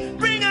rebel,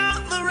 bring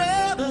out the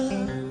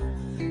rebel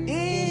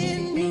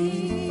in me.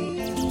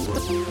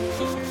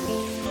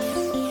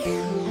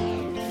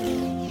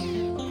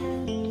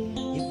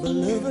 The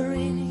lover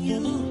in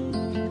you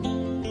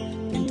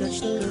can touch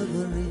the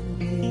lover in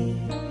me,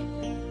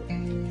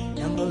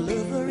 and the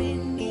lover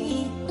in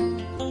me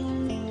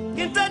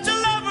can touch a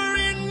lover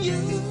in you,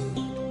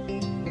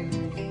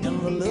 and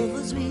the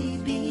lovers we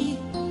be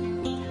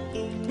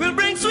will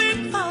bring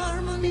sweet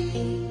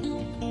harmony.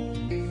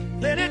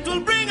 Then it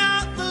will bring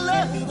out the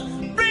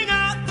love, bring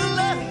out the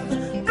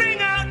love, bring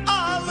out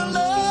all the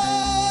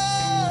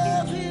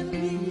love in me.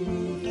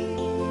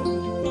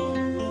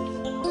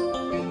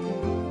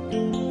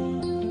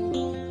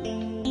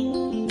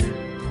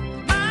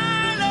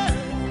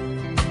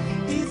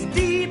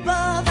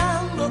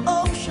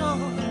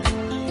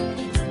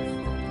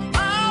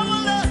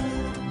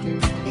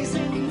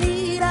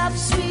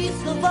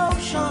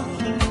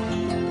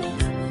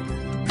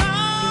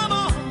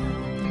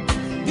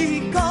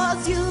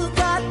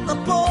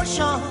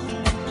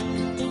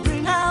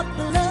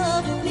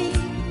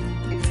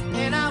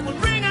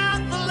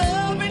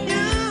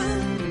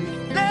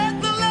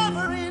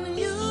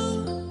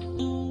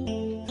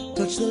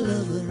 touch the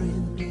lover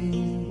in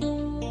me,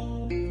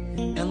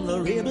 and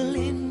the rebel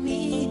in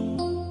me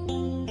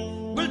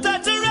will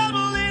touch the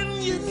rebel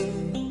in you,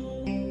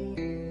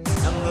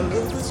 and the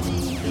lovers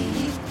we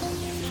be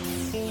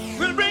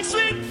will bring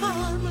sweet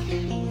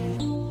harmony.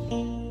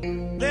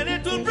 Then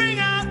it will bring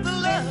out the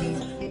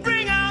love,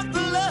 bring out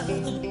the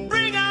love,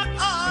 bring out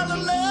all the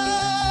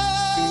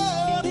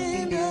love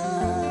in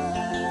us.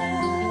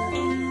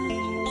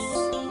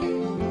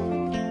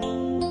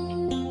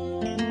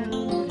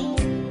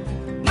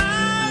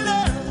 My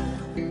love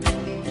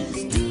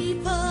is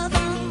deeper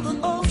than the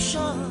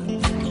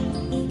ocean.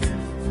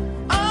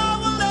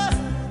 Our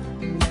love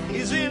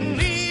is in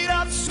need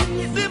of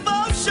sweet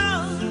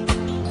devotion.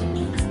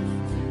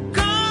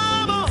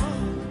 Come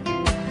on,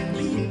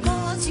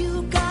 because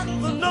you got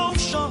the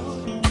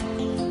notion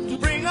to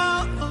bring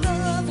out the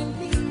love in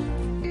me,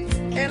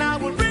 and I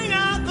will bring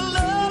out the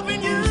love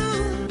in you.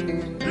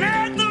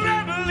 Let the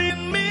rebel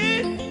in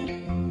me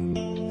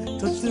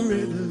touch the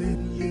rebel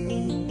in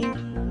you,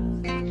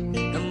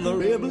 and the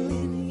rebel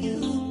in you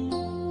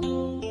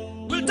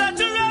will touch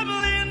the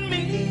rebel in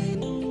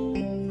me,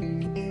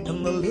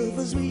 and the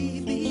lovers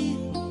we be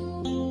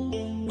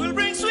will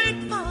bring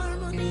sweet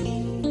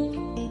harmony.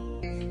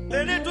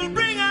 Then it will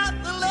bring out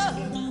the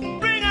love,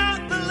 bring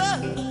out the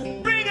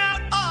love, bring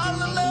out all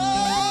the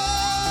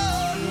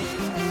love.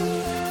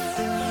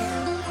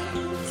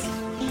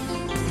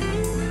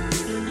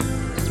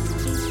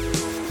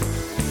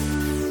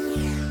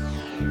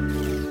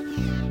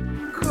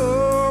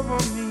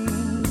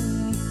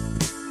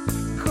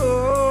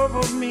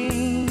 Cover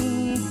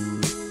me,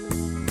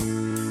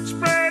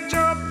 spread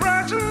your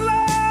precious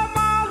love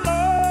all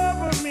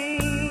over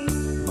me.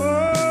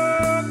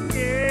 Oh,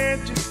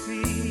 can't you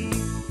see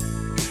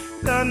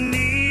the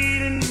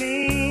need in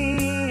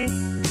me?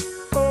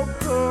 Oh,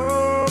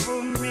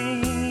 cover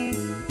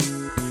me,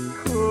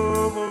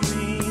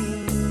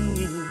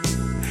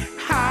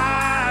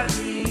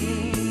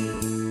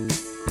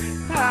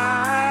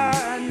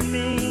 hide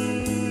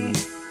me,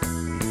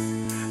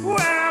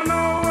 where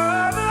no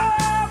other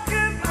love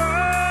can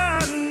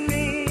find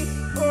me.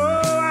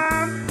 Oh,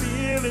 I'm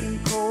feeling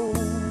cold,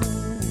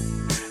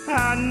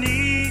 I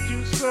need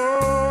you so.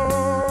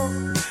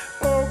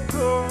 Oh,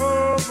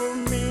 cover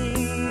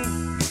me.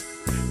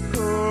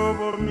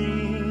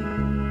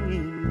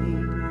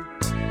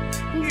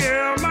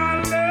 Girl,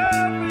 my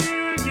love for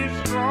you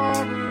gets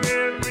stronger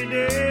every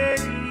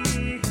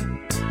day.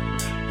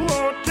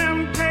 Oh,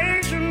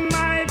 temptation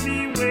might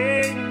be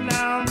waiting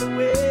down the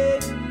way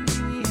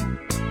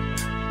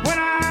when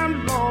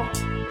I'm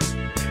lost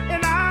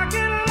and I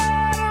get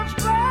led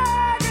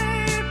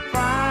astray.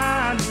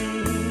 Find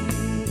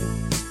me.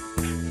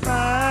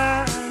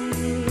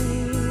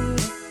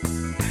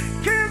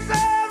 Kiss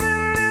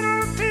every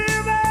little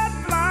tear that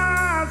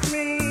blinds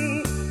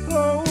me.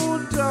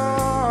 Oh,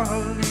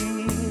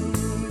 darling,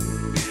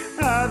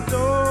 I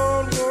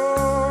don't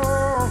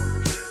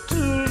want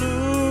to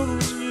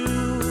lose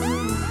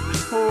you.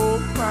 Oh,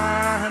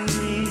 find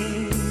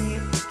me.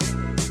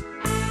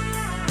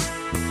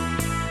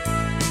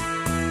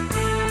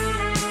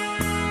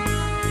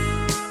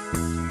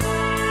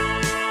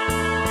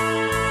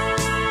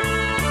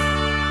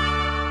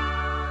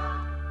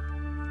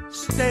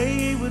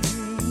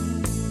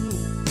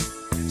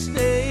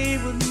 Stay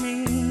with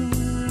me,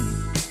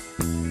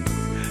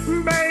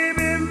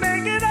 baby,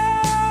 make it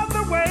all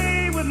the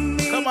way with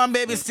me. Come on,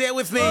 baby, stay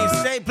with me.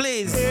 Stay,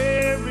 please.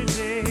 Every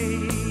day,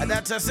 And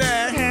that's a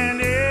say.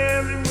 and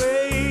every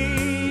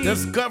way.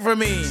 Just cover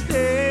me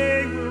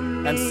Stay with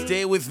me, and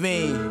stay with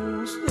me.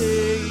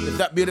 stay With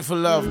that beautiful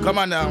love. Come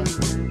on now.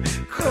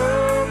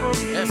 cover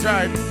me, That's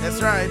right.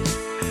 That's right.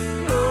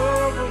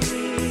 cover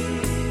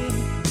me.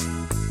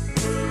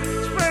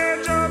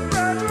 Spread your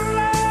precious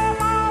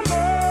love all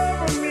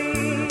over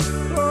me.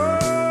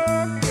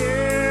 Oh,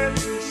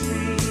 can't you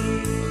see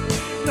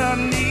the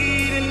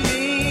need in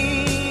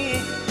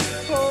me?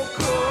 Oh,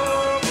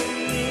 cover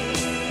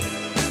me,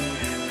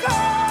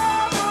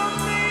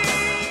 cover me.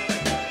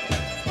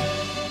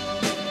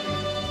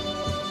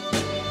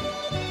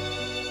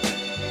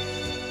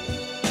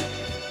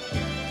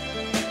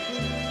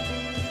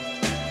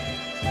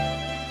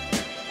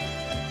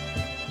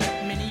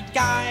 Many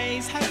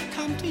guys have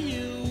come to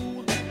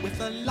you with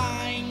a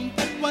line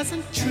that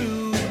wasn't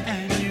true,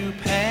 and you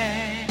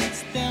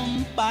passed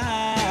them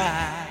by.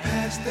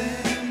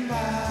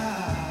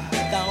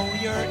 Though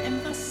you're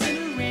in the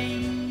center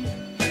ring,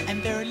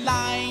 and their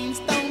lines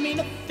don't mean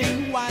a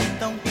thing, why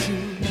don't you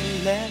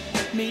let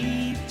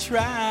me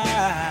try?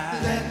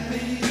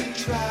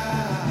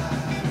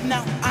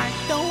 Now I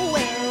don't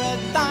wear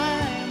a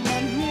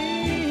diamond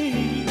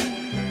ring.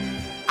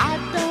 I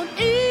don't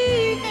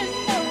even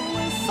know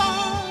a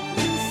song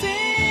to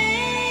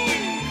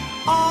sing.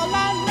 All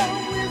I know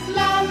is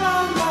la la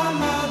la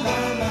la la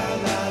la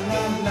la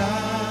la la.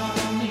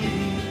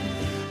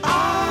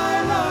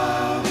 I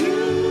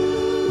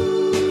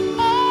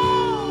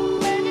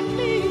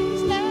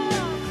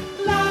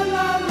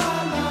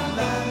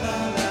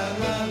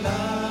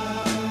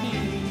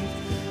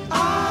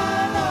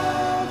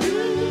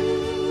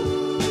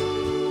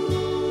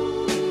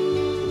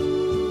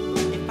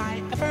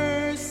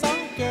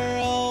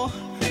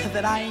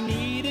that I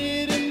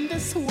needed in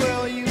this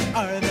world. You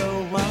are the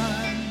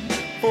one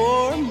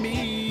for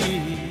me.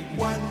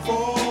 One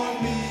for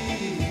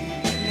me.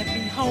 Let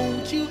me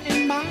hold you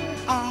in my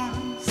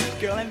arms,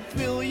 girl, and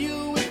fill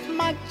you with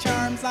my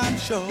charms. I'm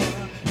sure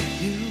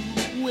you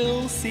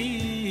will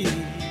see.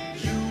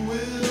 You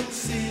will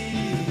see.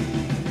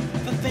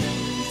 The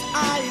things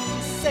I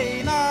am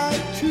saying are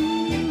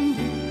true.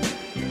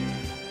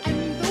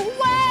 And the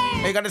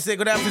way Hey, gotta say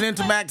good afternoon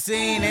to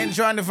Maxine.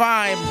 Enjoying the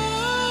vibe.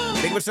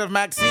 Big yourself,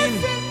 Maxine.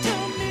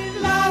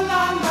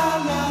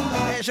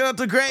 Hey, shout out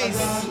to Grace.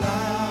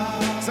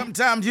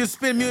 Sometimes you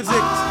spin music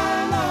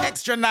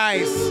extra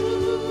nice.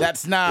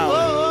 That's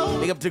now.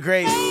 Big up to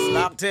Grace.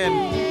 Locked in.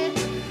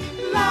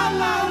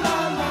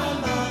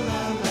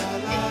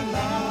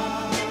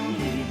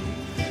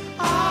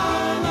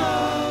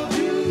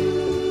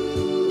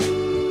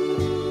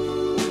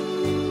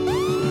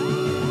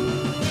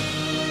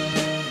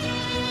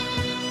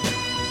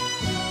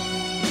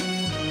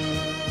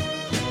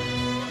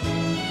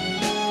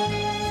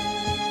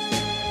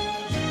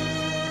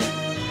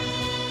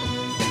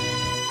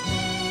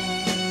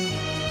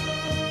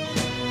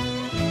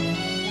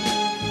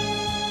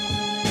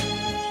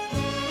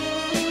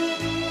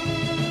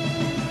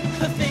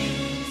 the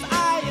things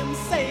I am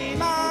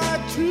saying are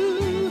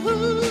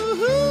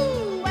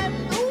true, and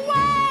the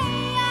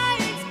way I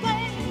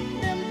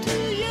explain them to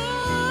you,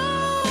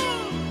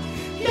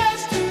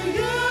 yes, to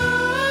you.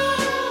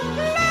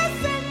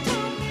 Listen to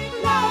me,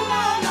 la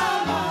la la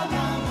la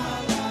la la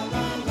la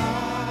la la.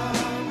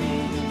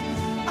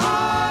 I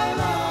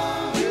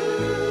love you.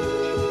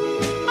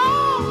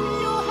 Oh,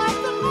 you have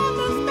to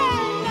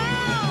understand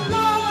now.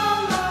 La la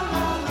la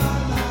la la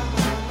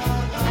la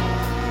la la.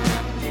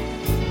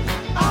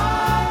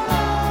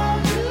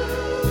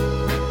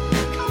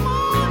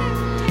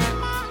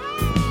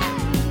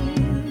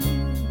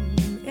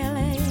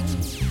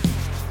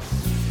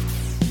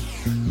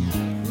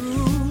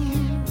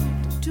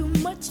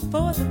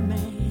 For the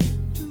man,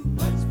 too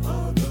much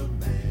for the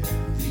man,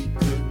 he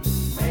couldn't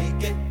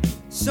make it.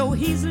 So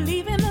he's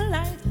leaving the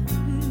life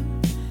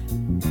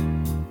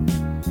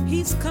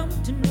he's come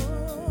to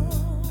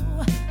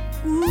know.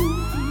 Ooh.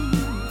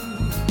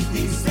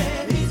 He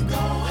said he's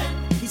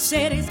going. He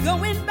said he's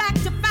going back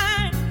to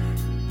find.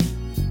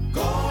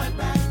 Going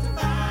back to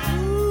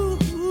find.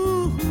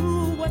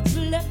 Ooh, what's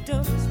left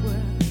of his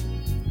world?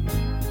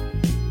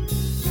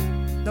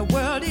 The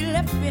world he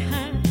left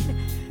behind.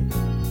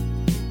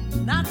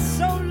 Not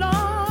so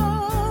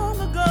long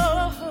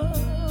ago.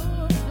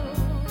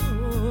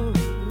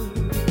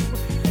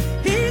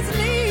 He's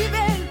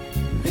leaving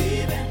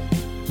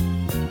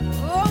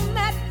on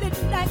that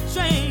midnight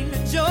train to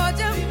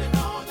Georgia. Leaving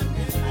on the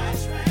midnight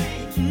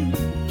train.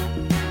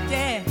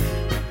 Yeah.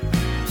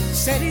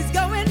 Said he's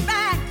going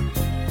back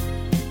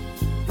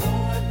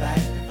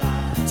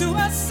to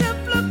a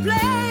simpler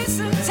place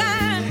and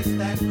time.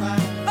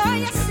 Oh,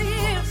 yes, he is.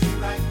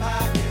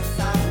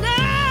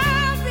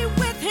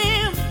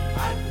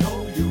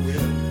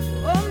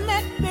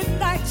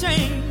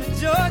 Train to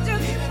Georgia.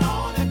 Leaving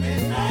on that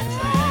midnight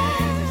train.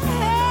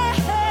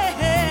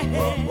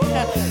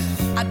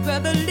 I'd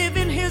rather live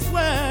in his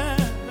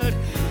world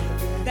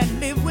than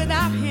live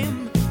without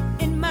him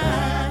in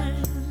mine.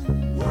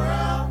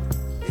 World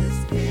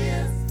is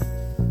his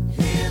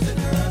and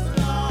hers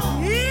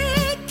alone.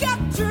 He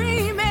kept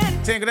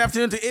dreaming. Saying good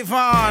afternoon to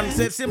Yvonne.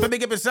 Said simply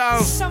big up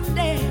yourself.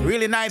 Someday.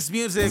 Really nice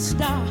music.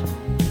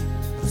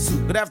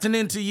 Good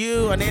afternoon to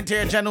you and the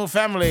entire channel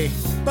family.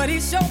 But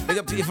he's so big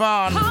up to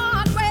Yvonne.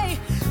 Hard way.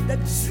 The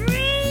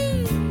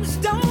dreams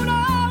don't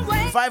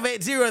always.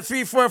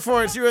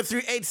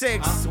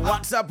 580-344-0386.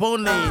 WhatsApp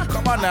only.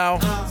 Come on now.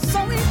 So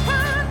he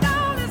burned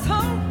all his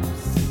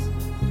hopes.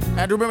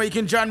 And remember, you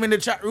can join me in the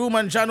chat room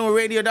on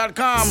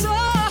channelradio.com.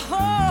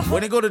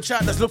 When you go to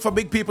chat, just look for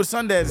Big People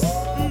Sundays.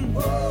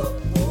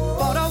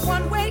 Bought a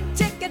one-way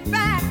ticket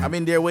back. I'm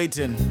in there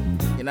waiting.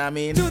 You know what I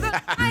mean? To the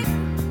night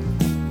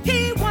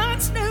he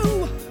once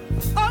knew.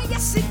 Oh,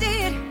 yes, he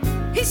did.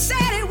 He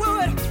said he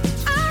would.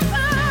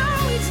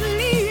 Oh, he's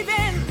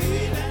leaving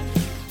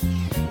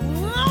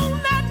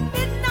on that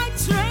midnight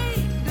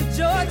train to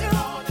Georgia.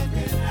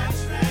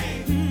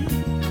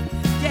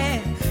 Yeah.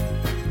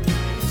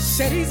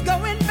 Said he's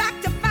going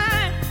back to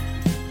find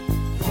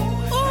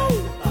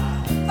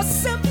a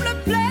simpler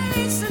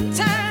place and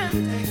time.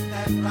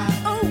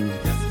 Oh,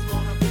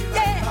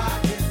 yeah.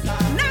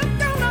 And I'm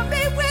gonna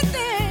be with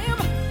him.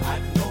 I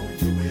know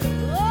you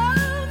will.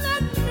 On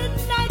that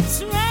midnight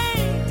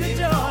train to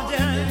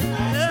Georgia.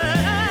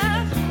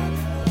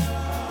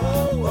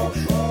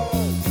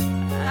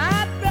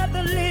 I'd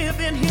rather live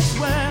in his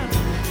world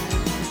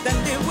than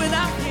live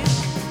without him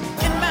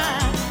in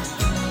mine.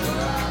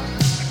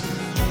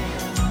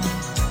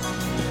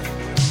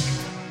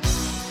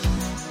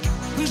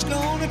 Who's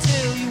gonna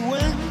tell you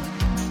when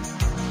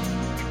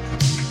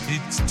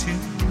it's too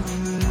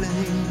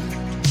late?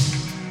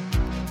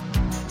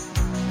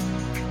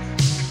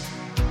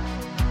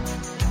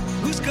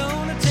 Who's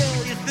gonna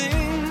tell you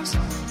things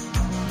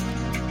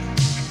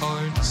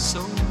aren't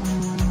so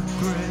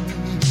great?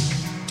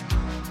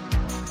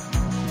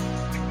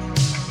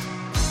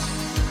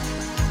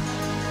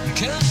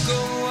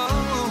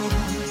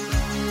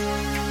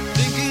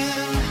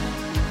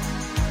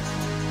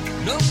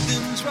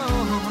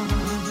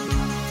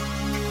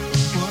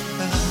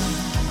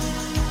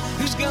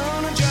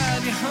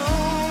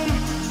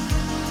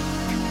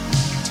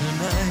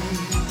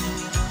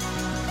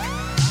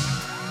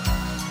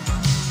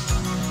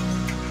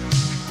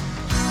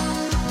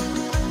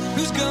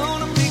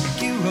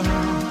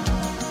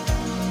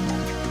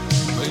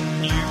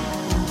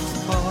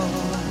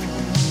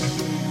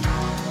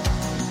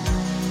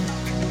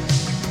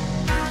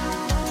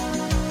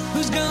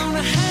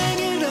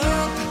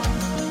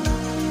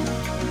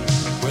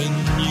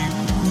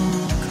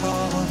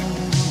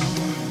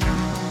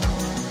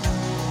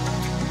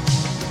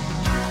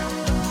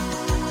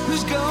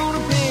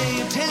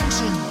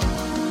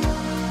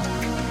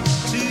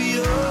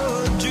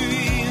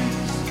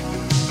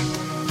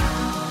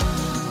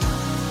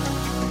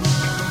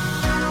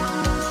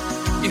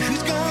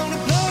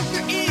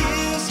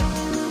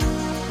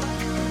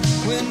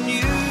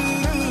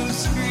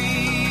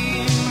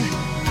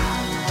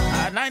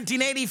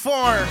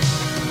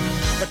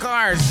 1984. The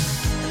Cars.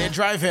 They're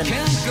driving.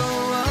 Can't go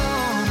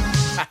on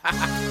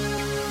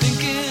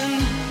thinking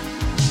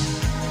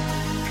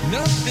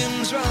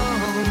nothing's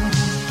wrong.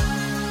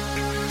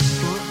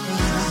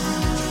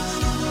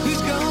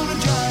 Who's gonna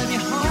drive you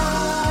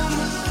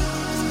home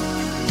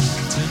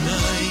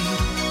tonight?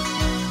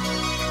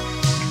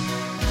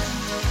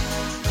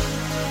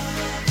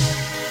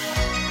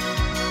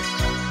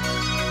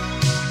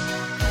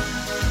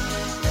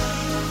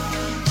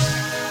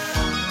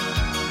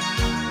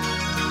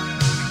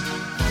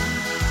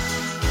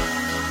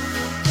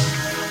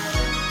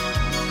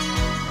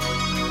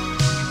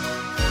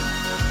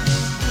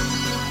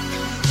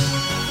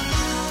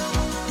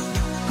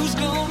 Who's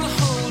gonna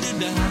hold it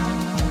down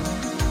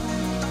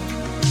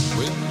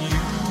when you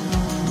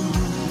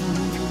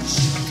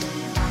shake?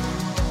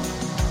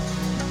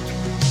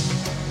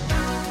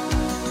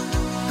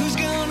 Who's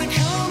gonna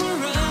come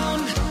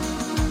around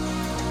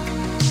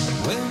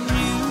when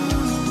you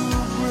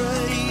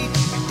break?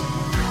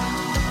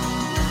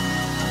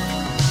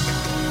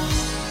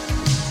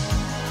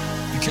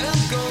 You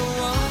can't go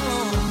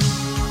on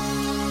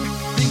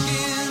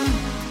thinking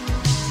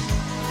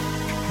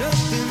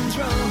nothing's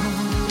wrong.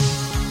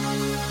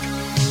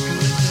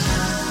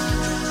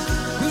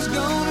 Who's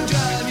gonna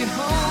drive you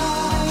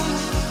home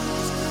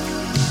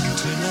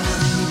tonight?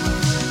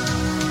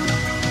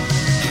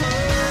 Oh,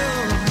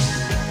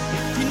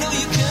 you know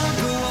you can't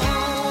go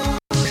on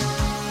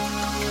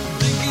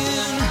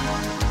thinking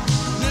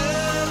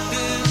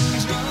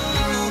nothing's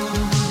wrong.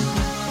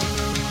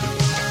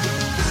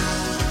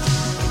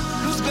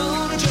 Who's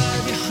gonna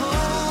drive you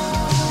home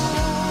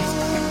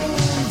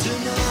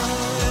tonight?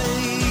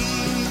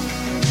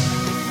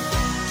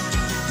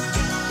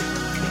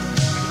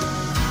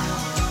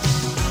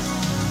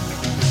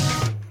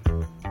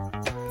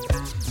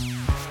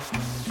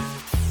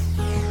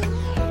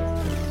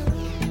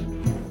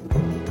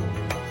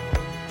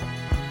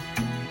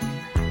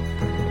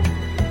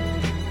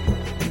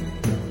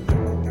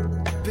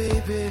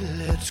 Baby,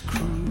 let's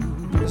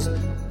cruise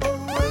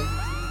away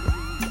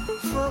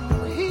from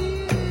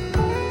here.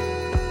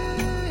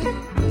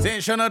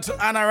 Saying shout out to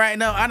Anna right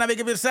now. Anna, make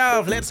it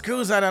yourself. Let's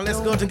cruise, Anna. Let's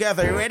go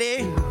together. You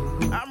ready?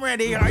 I'm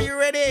ready. Are you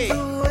ready?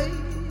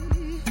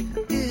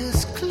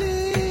 Is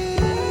clear.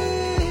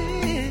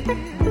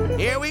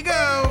 Here we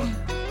go.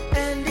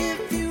 And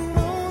if you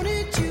want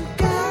it, you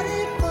got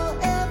it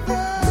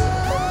forever.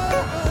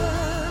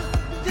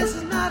 This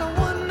is not a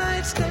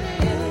one-night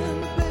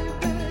stand,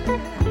 baby.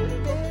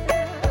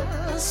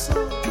 So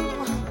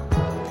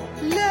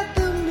let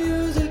the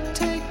music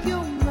take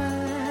your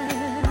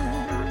mind.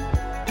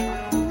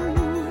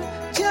 Ooh,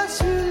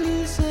 just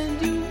release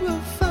and you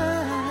will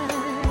find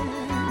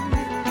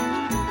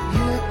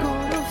you're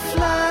gonna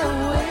fly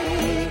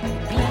away.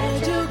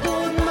 Glad you're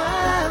going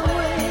my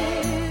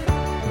way.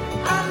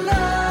 I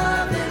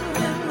love it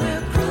when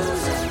we're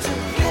cruising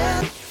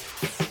together.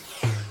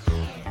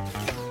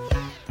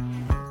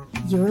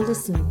 You're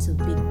listening to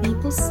Big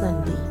People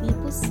Sunday.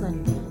 People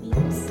Sunday.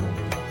 People Sunday.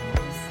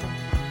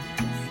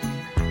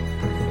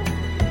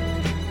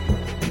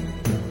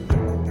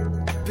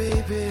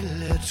 Baby,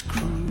 let's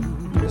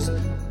cruise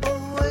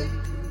away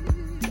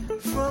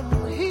from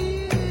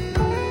here.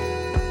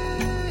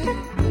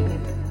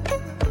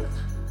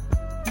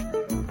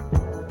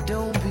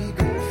 Don't be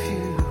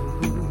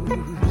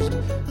confused.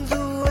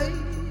 The way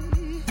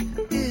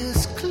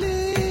is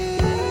clear.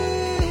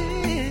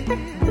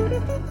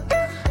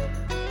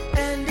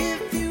 And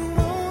if you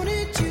want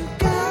it, you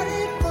got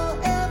it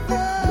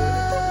forever.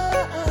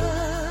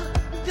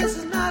 This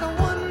is not a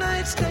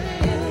one-night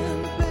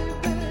stand,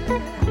 baby.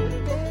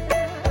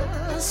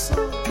 So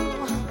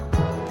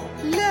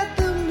let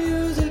the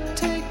music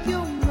take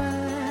your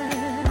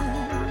mind.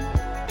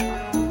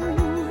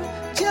 Ooh,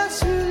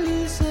 just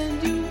release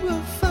and you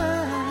will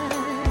find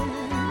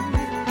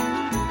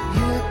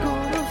you're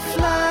gonna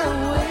fly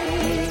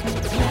away.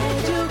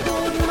 Glad you're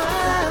going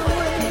my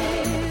way.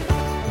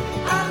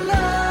 I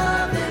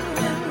love it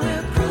when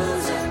we're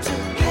cruising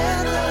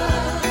together.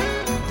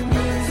 The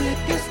music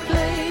is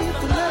played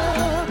for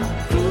love.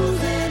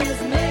 Cruising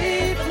is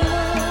made for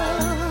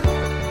love.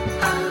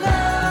 I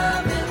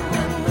love it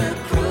when we're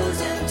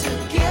cruising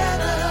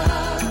together.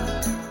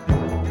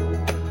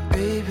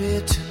 Baby,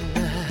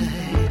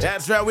 tonight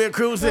That's right, we're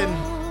cruising.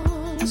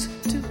 belongs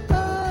to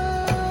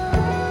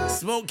us.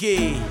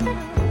 Smokey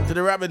to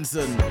the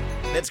Robinson.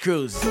 Let's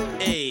cruise.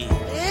 Hey.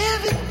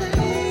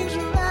 Everything's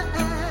right.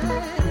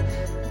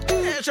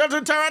 Yeah, shout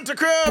out to Toronto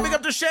crew. Big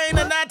up to Shane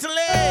and Natalie.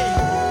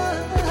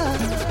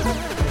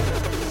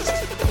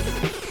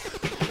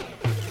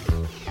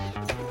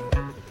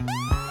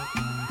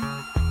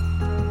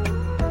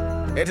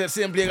 It's as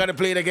simply you gotta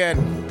play it again.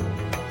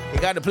 You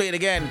gotta play it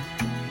again.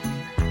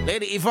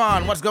 Lady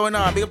Yvonne, what's going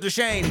on? Big up to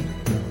Shane.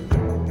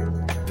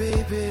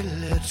 Baby,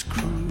 let's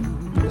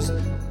cruise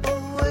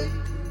away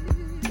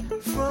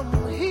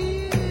from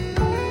here.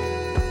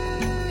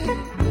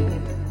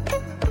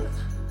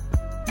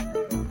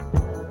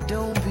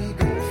 Don't be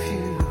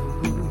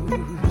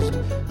confused.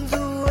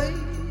 The way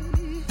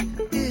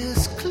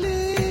is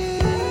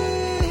clear.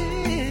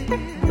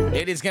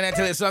 Ladies, can I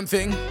tell you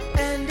something?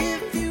 And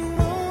if you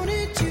want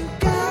it, you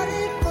got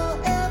it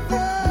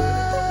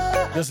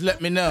forever. Just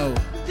let me know.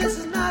 This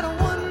is not a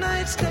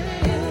one-night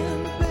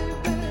stand,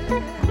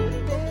 baby.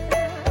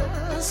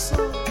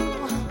 So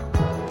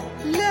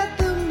let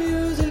the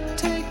music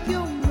take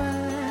your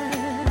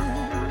mind.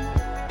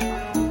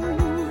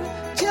 Ooh,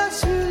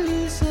 just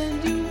release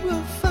and you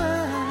will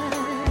find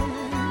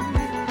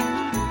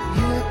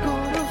you're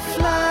gonna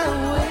fly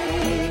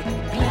away.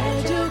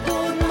 Glad you're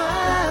going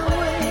my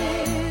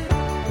way.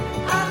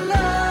 I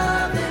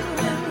love it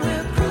when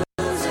we're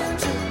cruising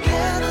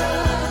together.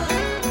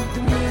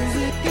 The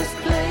music is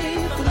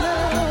played for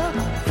love.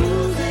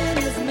 Cruising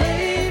is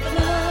made for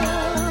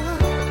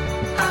love.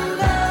 I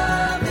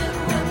love it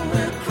when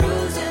we're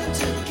cruising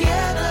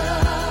together.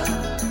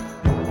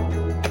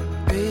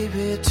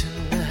 Baby,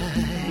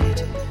 tonight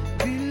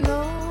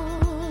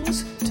belongs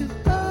to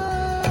us.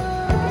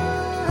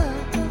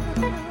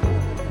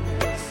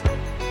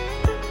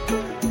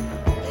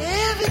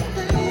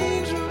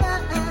 Everything's right.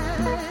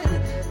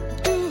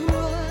 Do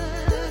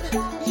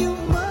what you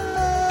must.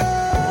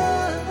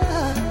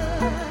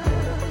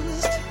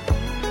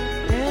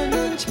 And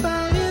inch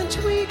by inch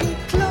we get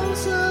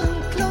closer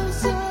and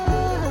closer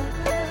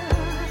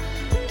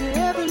to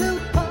every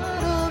little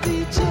part of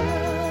each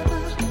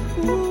other.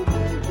 Ooh,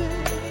 baby,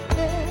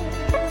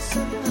 yes.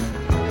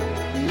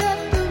 Let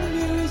the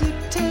music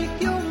take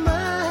your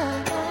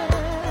mind.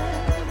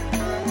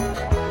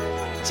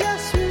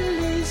 Just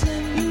release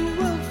and you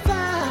will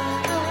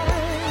find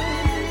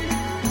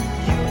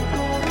you're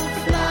gonna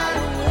fly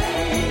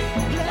away.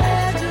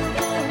 Glad you're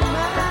going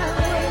my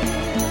way.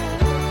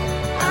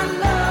 I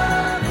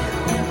love it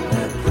when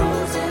we're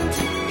cruising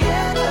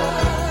together.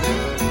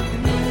 The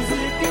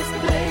music is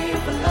played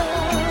for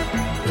love.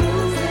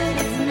 Cruising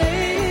is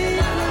made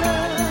for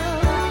love.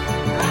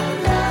 I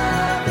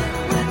love it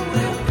when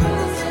we're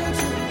cruising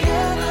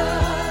together.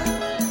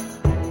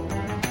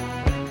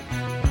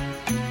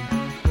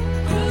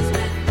 Cruise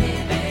with me,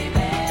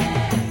 baby.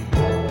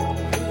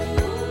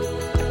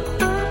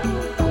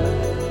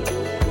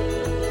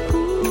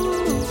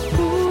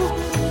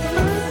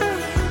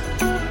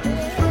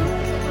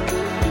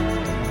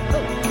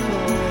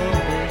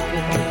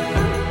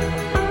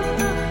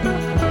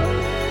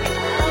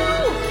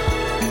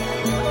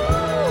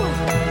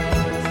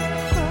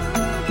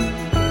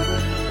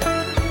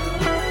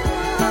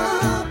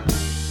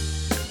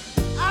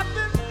 I've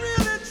been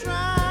really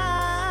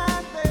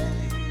trying,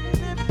 baby,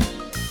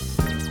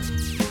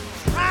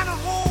 trying to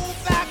hold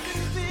back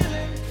this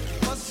feeling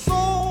for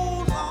so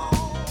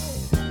long.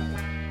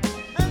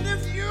 And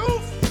if you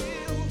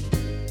feel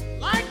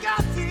like I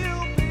feel,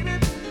 baby,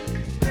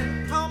 then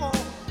come on.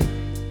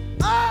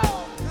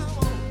 Oh, come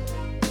on.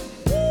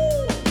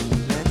 Woo.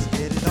 Let's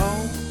get it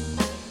on.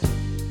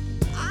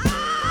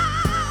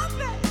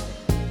 Baby.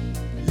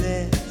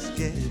 Let's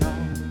get it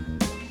on.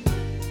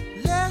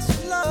 Let's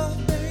love,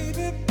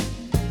 baby.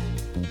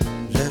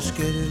 Let's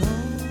get it on.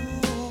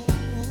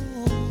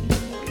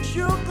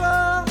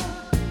 Sugar,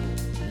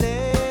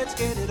 let's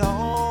get it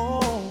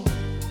on.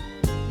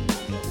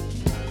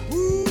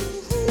 Ooh,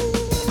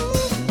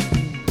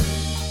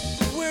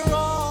 we're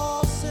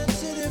all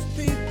sensitive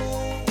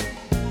people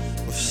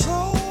with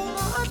so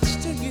much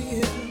to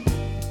give.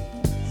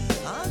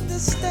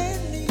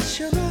 Understand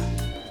each other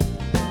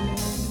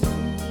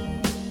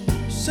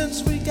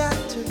since we got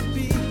to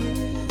be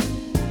here.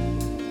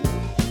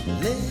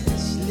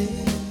 Let's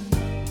live.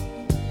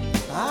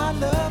 I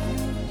love you.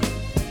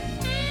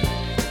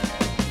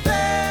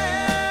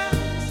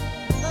 There's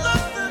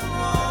nothing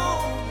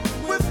wrong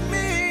with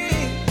me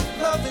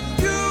loving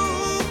you,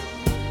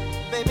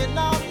 baby.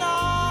 No, no.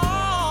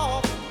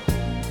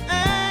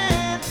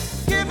 And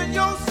giving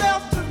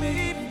yourself to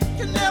me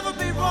can never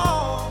be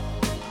wrong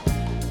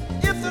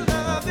if the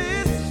love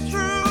is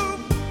true.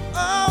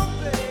 Oh,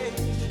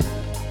 baby.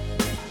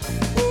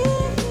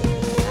 Ooh,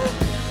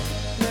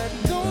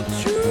 don't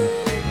you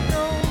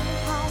know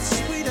how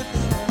sweet and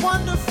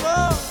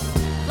wonderful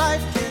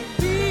life can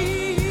be?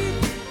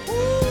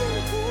 Ooh,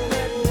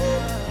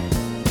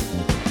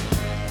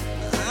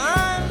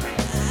 I'm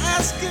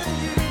asking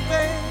you,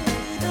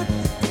 baby, to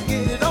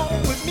get it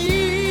on with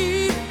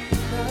me.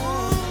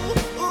 Ooh,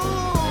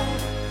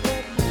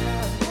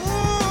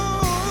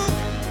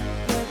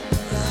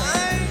 I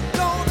ain't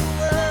gonna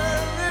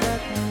worry,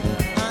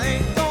 I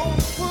ain't gonna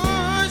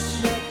push,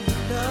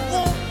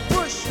 won't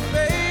push you,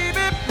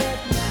 baby.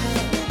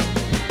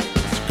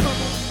 Come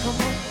on, come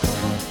on,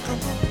 come on,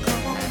 come on,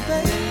 come on,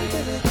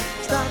 baby.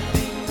 Stop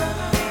being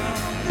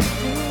around the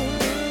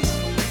bush.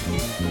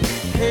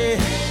 Hey,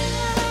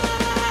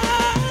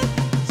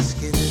 let's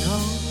get it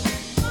on.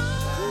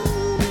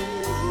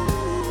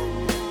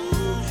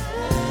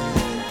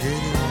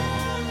 Get it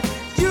on.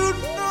 You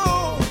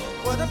know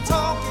what I'm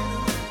talking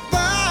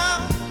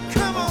about.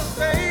 Come on,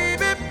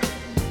 baby.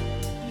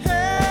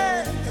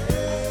 Hey,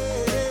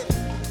 hey,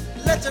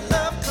 let your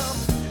love come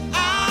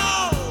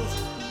out.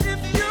 If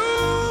you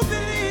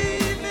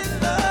believe in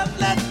love,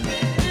 let's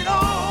get it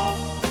on.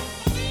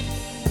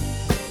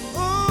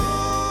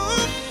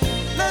 Ooh,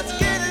 let's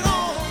get it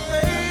on,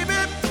 baby.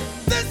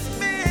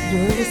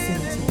 You're listening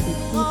to Big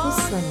People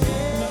Sunday.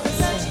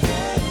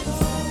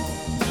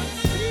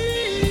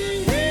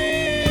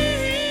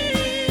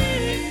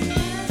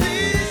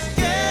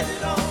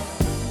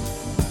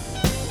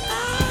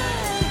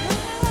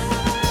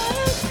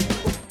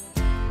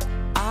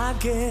 I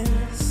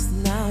guess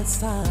now it's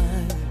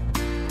time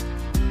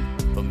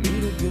for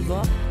me to give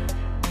up.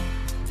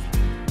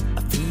 I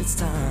feel it's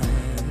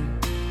time.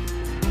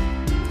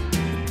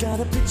 Got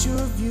a picture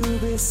of you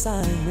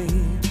beside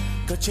me.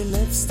 Got your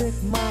lipstick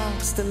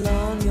mark still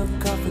on your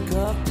coffee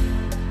cup.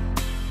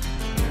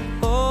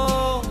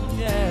 Oh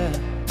yeah.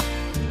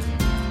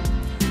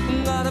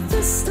 Got a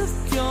fist of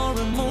pure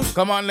emotion.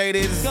 Come on,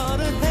 ladies. Got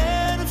a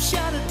head of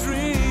shattered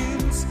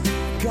dreams.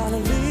 Gotta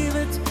leave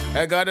it.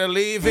 I gotta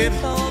leave it.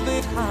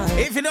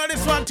 If you know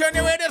this one, turn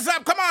your radios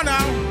up. Come on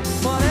now.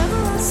 Whatever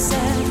I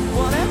said,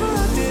 whatever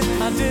I did,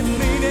 I didn't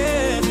mean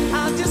it.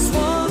 I just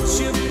want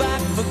you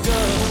back for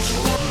good.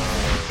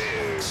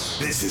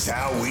 This is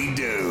how we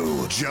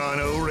do. John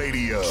O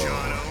Radio.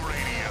 John O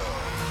Radio.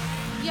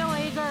 Yo,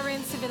 when you go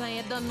around civil and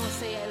you don't know,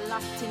 say you're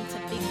locked into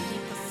Big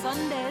People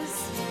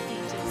Sundays.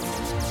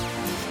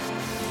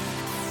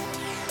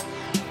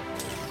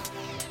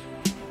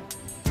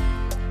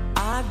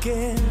 I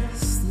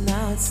guess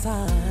now it's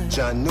time,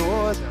 John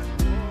knows,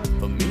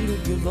 for me to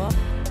give up.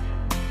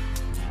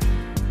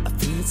 I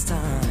feel it's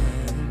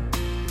time.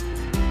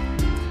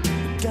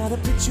 Got a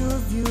picture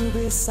of you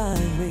beside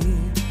me.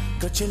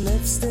 Got your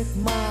lipstick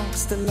mark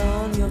still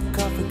on your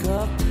coffee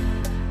cup.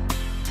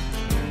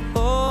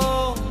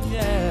 Oh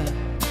yeah.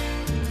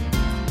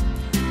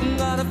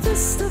 Got a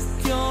fist of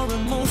pure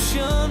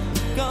emotion.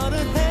 Got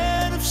a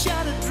head of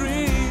shattered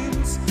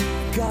dreams.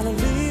 Gotta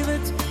leave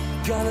it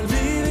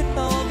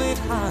all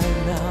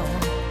behind now.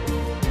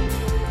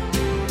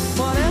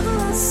 Whatever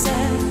I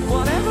said,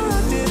 whatever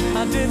I did,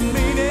 I didn't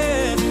mean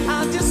it.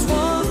 I just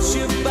want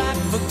you back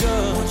for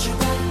good. Want you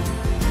back,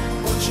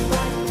 want you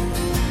back,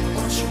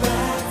 want you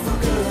back for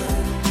good.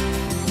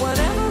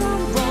 Whenever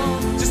I'm wrong,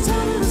 just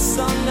tell me the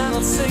song and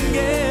I'll sing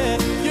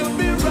it. You'll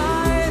be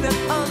right and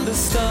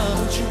understood.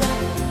 Want you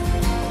back,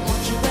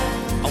 want you back,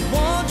 I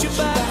want you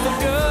back for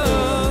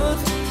good.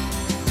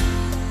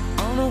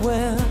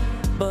 Unaware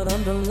but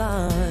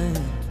underlined,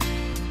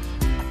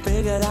 I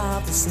figured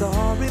out the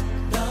story.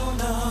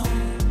 No,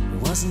 it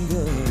wasn't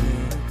good.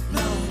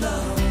 No,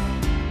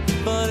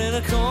 but in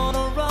a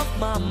corner of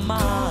my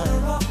mind,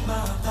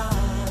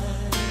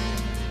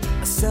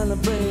 I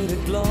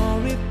celebrated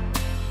glory.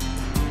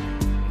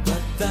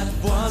 But that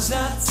was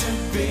not to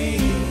be.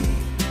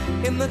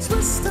 In the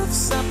twist of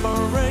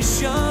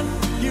separation,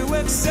 you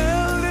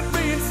excelled at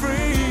being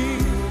free.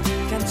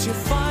 Can't you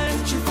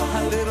find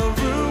a little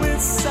room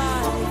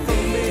inside for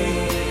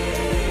me?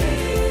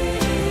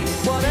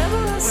 Whatever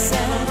I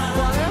said,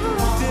 whatever I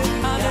did,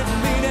 I didn't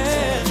mean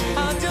it. I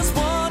just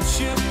want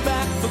you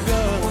back for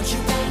good. Want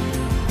you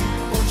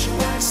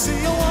back,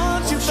 see, I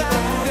want you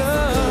back for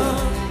good.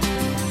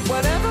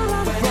 Whatever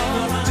I'm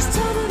wrong, just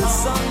tell me the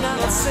song and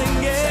I'll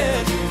sing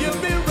it.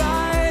 You'll be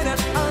right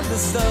and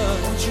understood.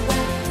 Want you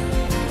back,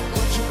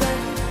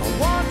 I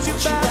want you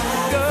back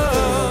for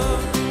good.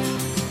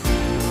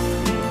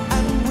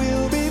 And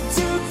we'll be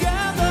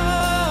together.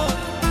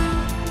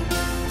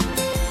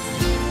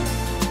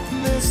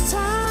 This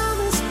time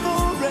is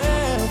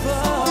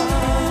forever.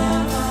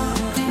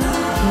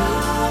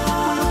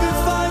 We'll be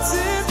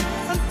fighting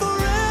and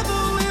forever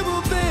we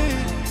will be.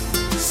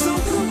 So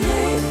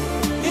complete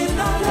in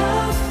our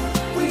love,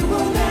 we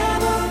will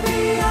never be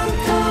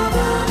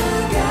uncovered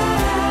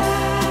again.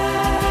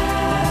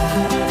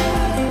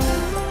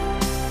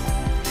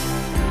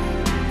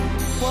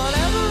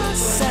 Whatever I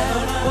said,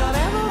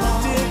 whatever I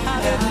did, I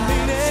didn't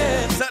mean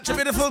it. Such a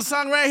beautiful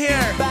song right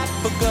here. Back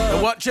for good.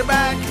 I want you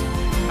back.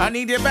 I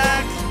need you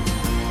back.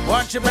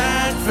 Want you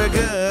back for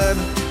good.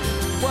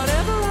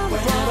 Whatever I'm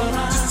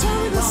wrong, just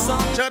tell me the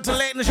song. Shout out to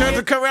Leighton, shout out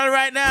to Carell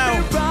right now.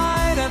 Be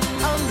right and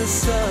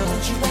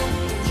understood.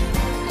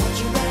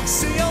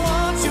 See, I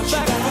want you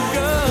back for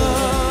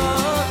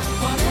good.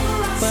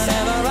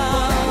 Whenever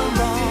I'm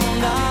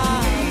wrong,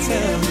 I'll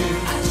tell you.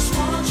 I just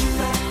want you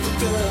back for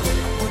good.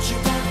 Want you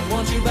back,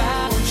 want you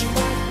back, want you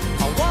back.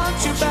 I want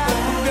you back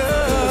for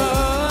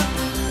good.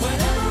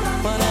 Whenever I'm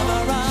wrong,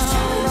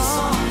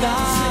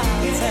 I'll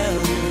tell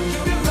you.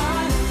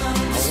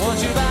 I want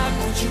you back,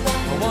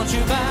 I want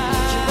you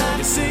back.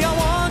 You see, I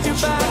want you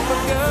back for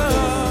good.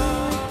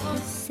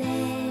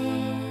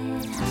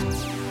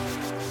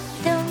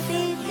 Don't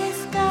be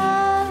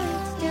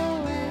discouraged, do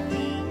I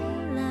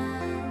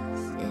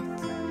realize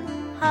it's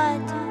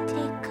hard to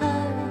take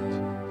courage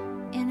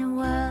in a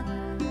world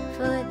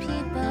full of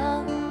people.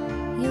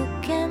 You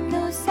can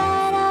lose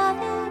sight of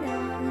it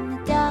all when the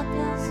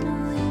darkness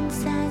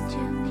inside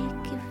you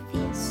make you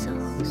feel so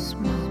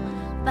small.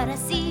 But I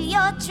see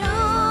your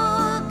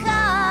true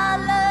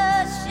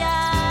colors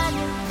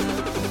shining.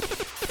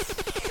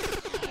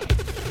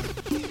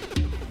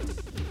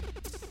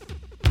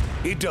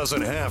 It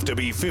doesn't have to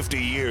be 50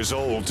 years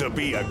old to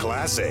be a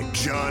classic.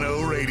 John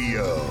O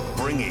Radio,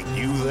 bringing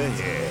you the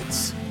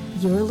hits.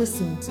 You're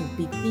listening to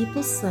Big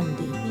People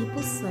Sunday.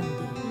 People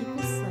Sunday.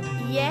 People Sunday.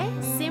 Yeah,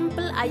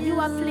 simple. Are you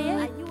a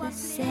player?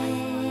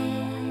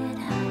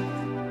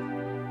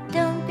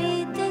 Don't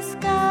be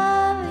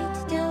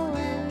discouraged, do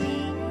I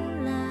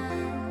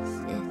realize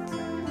it's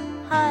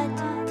hard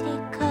to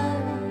take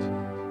courage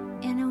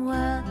in a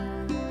world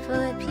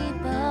full of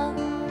people.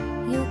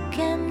 You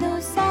can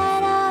lose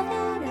sight of it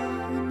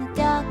all in the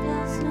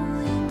darkness, no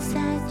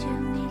inside you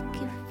make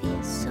you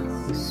feel so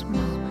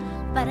small.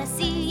 But I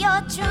see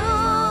your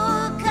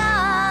true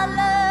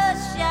colors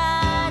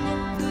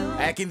shining through.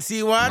 I can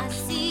see what? I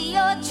see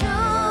your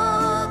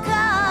true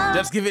colors.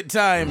 Just give it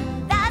time.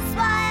 That's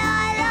why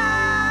I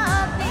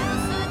love you,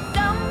 so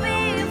don't be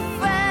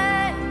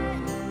afraid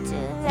to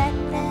let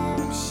them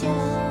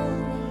show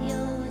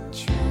your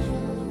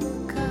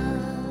true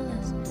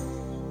colors.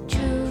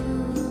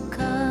 True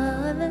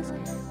colors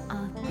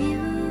are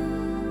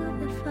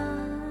beautiful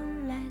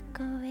like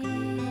a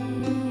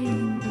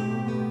rainbow.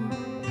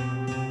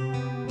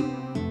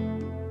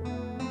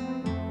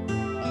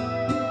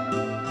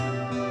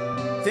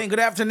 Saying good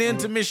afternoon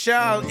to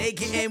Michelle,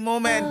 aka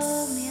Moments.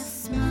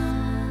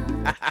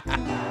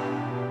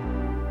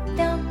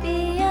 Don't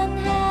be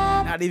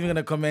unhappy. Not even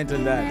gonna comment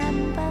on that.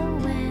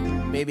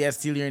 Maybe I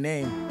steal your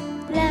name.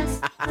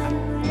 Last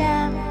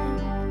love.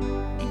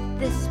 If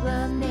this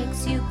world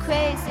makes you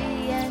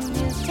crazy and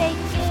you take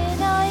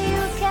it all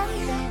you can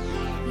get,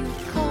 you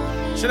call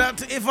me. Shout out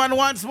to Ivan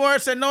once more.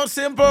 Said no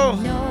simple.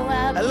 No,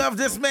 I love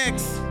this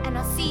mix. and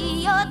I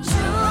see your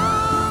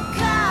true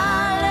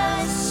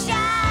colors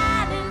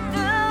shining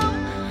through.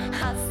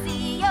 I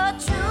see your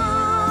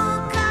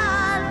true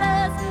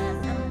colors,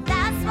 and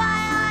that's why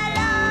I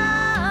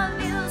love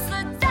you. So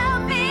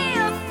don't be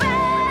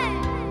afraid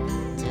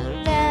to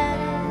let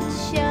it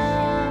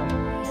show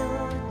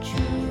your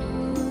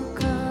true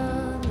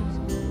colors.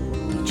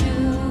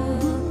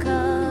 True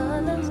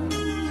colors.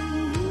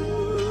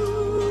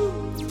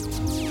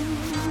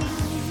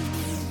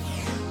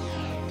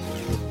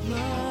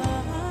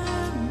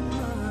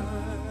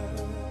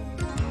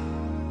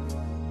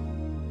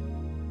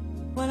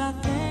 When I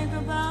think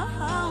about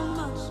how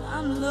much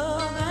I'm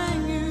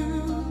loving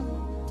you,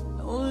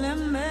 no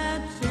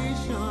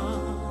limitation,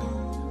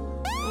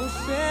 no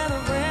set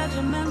of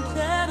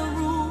regimented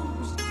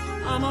rules.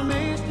 I'm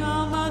amazed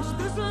how much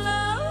this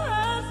love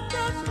has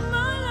touched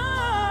my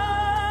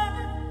life,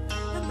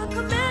 and the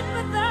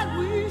commitment that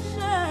we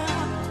share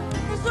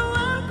is a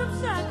welcome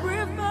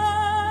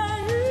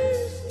sacrifice.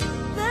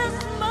 This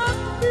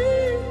must be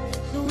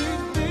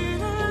sweet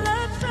fatal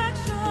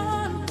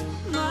attraction.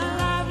 My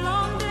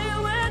lifelong day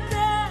we're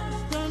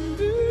destined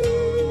to.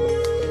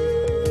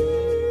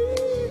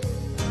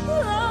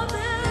 Love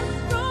is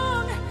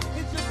strong,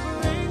 it just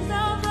brings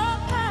out the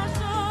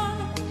passion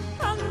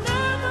I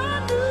never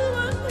knew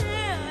was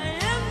here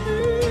in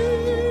me.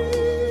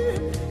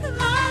 And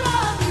I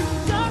love you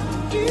just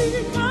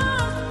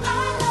because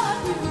I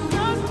love you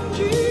just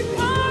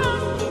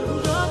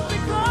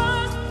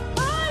because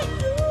I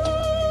do.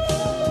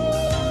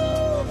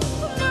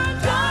 My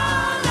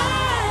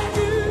darling,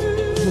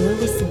 You're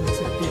listening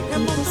to Big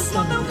and People most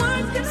of the Sunday.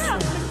 words can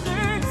help me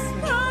sing.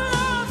 I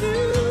love you.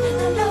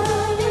 I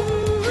love you.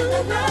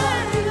 I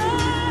love you.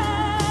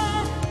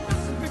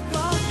 Just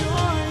because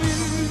you're you.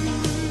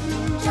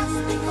 Just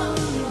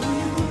because you're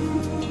you.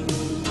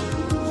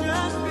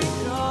 Just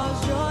because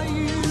you're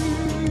you.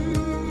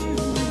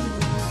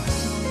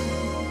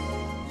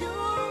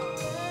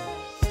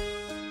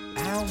 I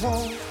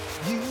want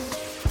you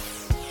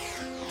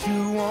to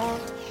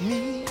want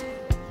me.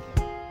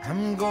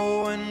 I'm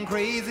going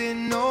crazy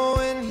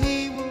knowing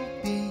he will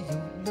be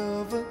your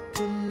lover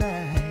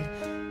tonight.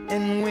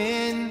 And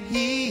when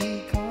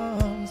he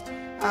comes,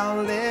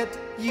 I'll let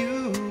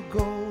you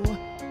go.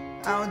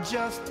 I'll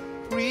just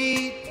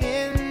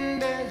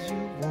pretend as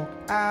you walk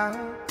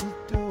out the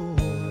door.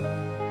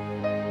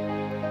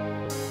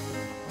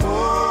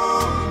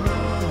 Oh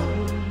no,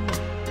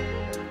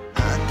 I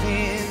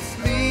can't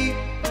sleep.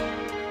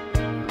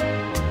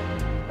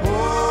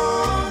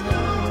 Oh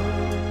no,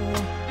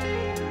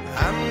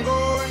 I'm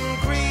going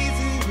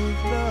crazy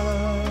with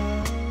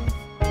love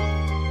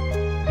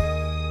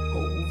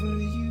over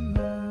you.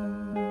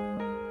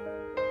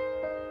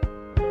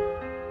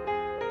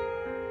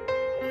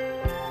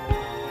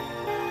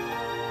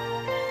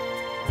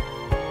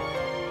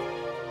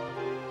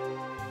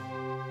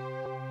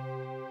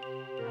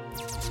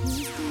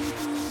 Used to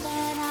be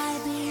that I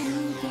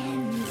believed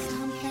in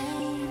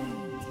something.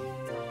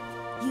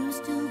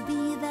 Used to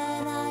be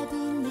that I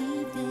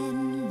believed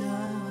in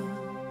love.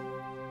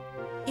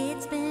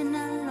 It's been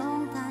a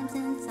long time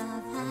since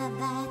I've had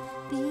that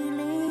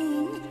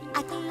feeling.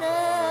 I could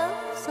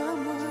love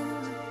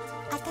someone,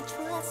 I could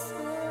trust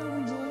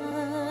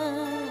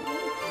someone.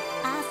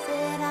 I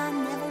said I'd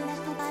never let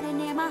nobody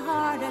near my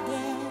heart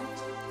again,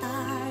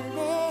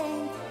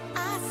 darling. I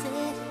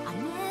said I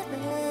never.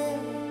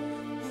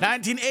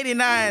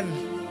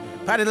 1989.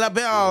 Patti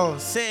LaBelle.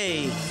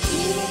 Say.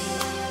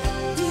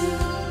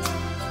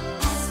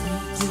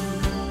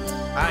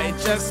 I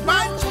just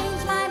might.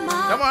 Change my mind.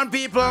 Come on,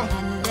 people.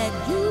 And let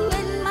you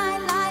in my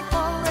life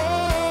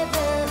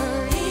forever.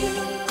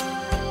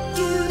 If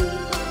you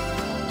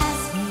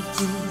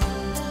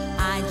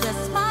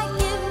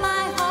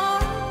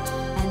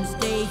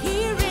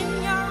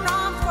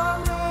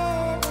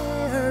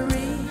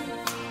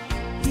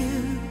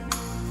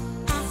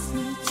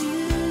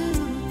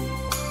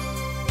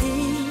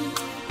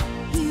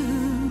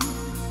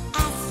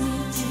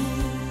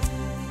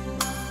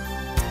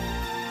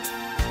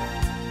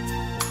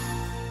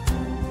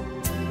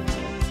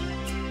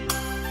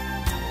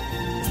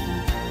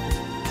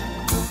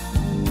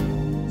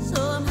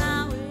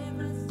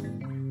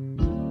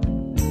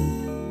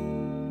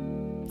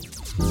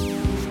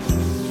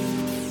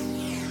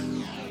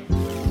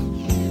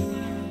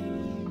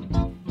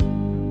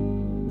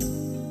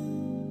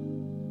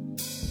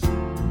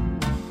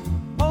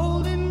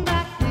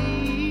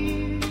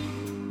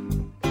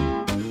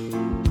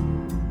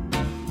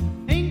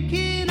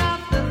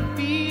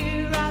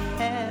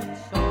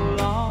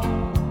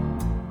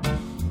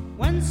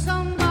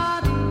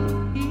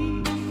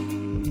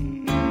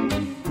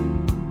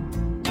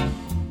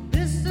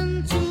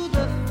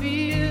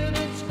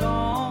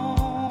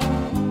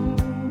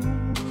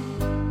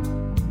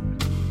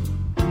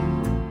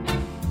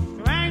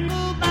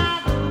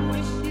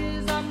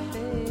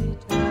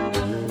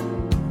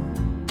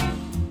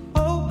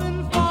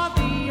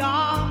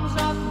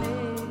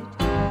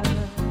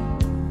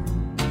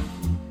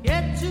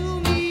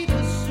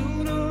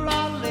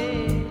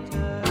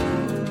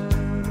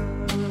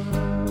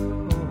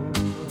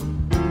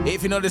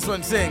If you know this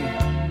one, sing.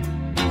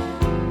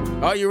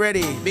 Are you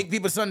ready? Big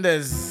People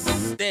Sundays.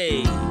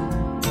 Stay.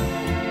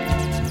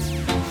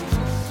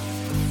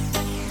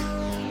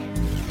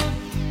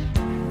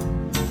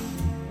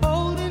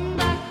 Holding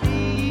back the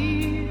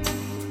years,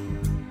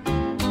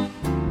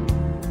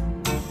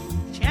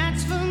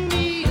 chance for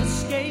me to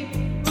escape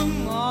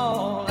from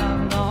all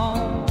I've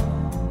known.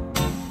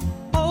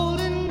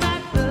 Holding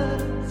back the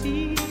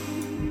tears,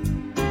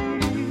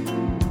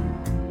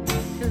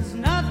 'cause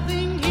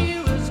nothing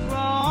here is grown.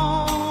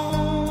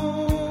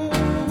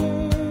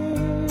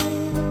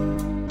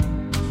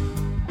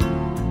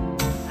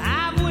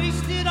 I've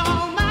wasted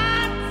all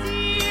my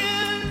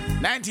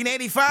tears,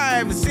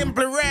 1985,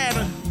 Simply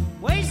Red.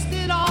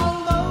 wasted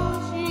all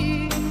those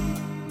years.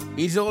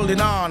 He's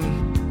holding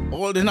on,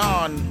 holding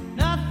on.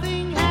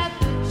 Nothing had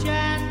the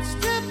chance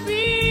to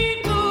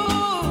be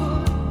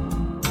good.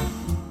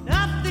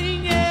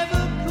 Nothing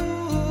ever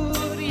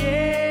could,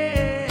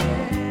 yeah.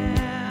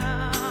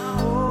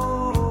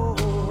 Oh,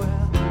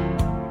 well,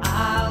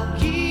 I'll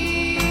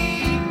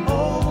keep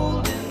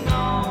holding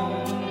on.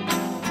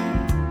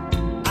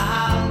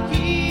 I'll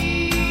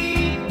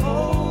keep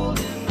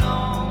holding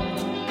on.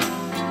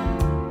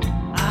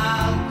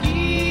 I'll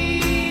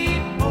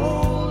keep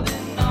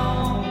holding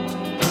on.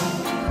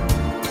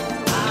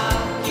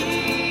 I'll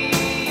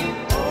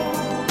keep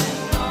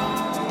holding on.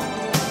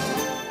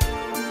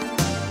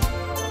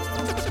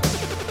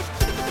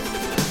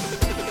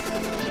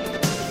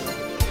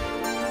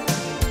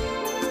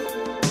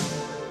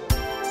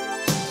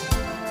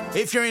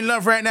 If you're in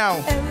love right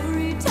now,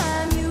 Every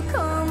time you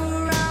come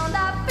around,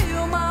 I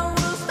feel my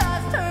world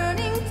starts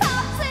turning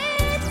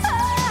topsy-turvy,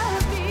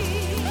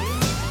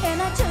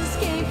 and I just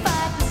can't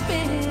fight the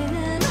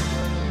spinning.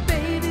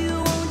 Baby,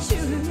 won't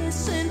you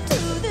listen to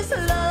this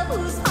love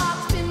whose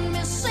heart's been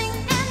missing,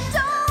 and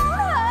don't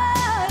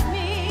hurt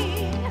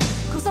me,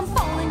 'cause I'm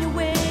falling your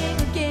way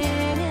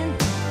again. And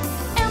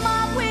am I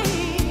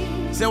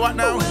weak? say what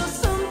now? Well,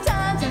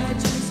 sometimes I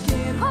just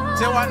can't hold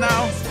Say what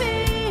now? this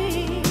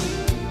feeling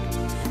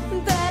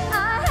that I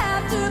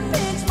have to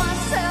pinch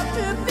myself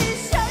to be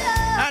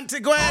sure. Auntie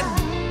Gwen,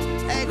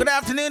 hey, good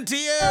afternoon to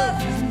you.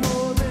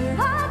 More than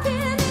I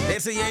can They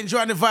say you're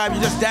enjoying the vibe,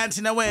 you're just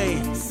dancing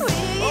away.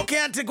 sweet. Okay,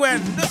 Auntie Gwen,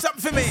 do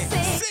something for me.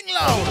 Sing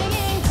loud.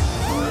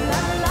 Ooh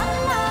la la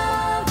la,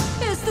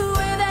 it's the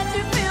way that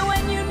you feel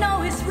when you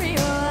know it's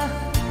real.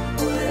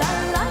 Ooh la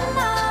la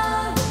la,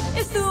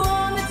 it's the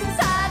one that's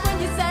inside when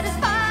you're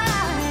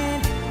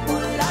satisfied.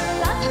 Ooh la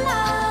la la,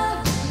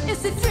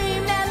 it's a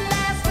dream that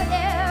lasts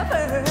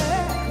forever.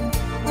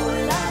 Ooh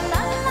la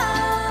la la,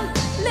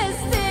 let's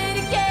stay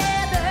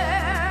together.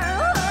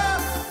 Oh,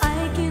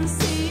 I can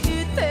see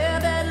it there,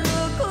 that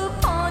look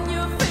upon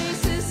your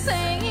face is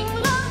saying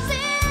love's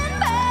in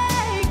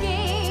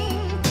begging.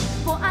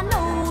 For I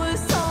know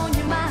what's on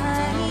your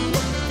mind.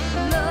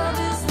 Love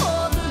is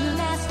for the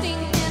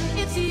lasting, and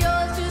it's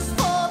yours just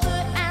for the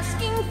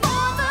asking,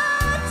 for the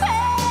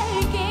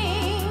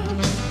taking.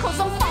 'Cause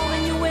I'm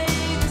falling your way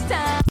this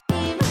time.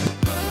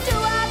 Do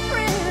I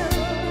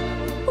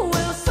thrill?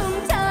 Well,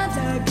 sometimes I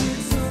get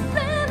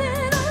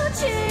subliminal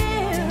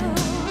chill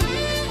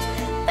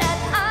that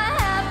I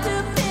have to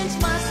pinch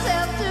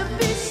myself to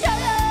be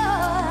sure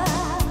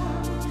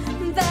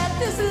that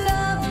this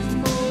love is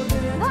more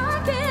than I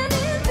can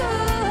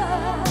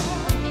endure.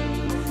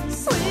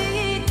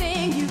 Sweet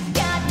thing, you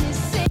got me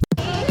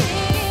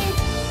singing.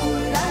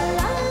 Ooh la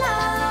la la,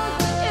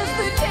 it's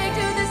the take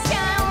to the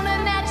sky on a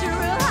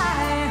natural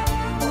high.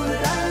 Ooh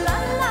la la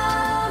la,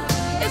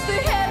 it's the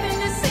heaven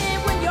to see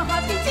when your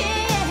heart's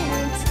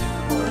content.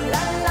 Ooh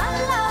la la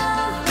la,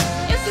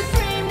 it's a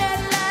dream that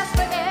lasts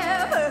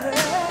forever.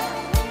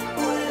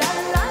 Ooh la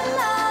la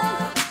la,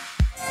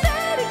 say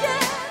it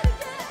again.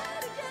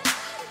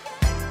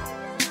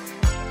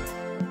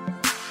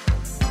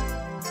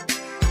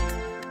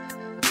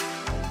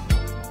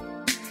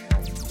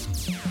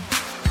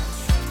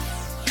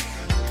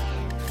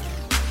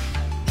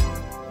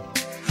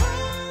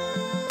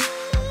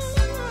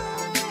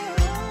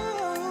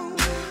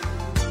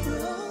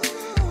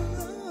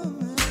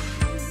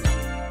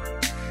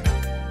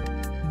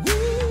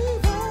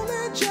 We've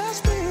only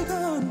just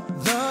begun.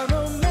 The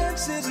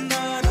romance is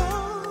not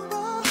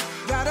over.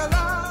 Got a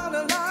lot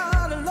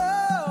of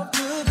love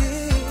to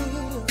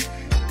give.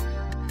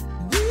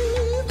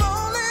 We've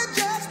only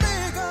just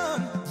begun.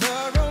 The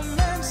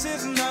romance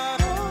is not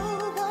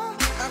over.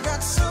 I've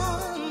got so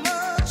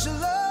much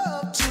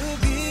love to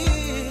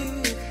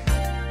give.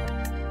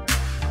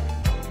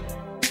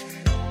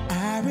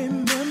 I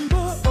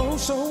remember oh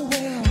so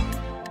well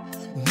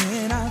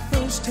when I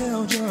first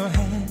held your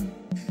hand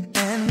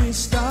and we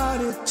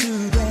started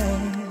to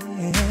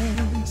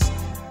dance.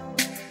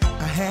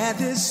 I had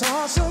this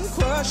awesome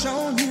crush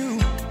on you,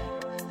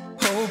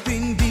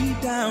 hoping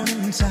deep down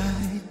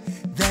inside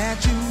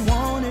that you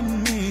wanted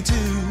me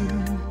to.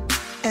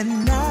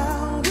 And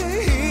now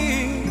we're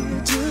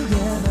here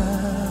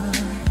together,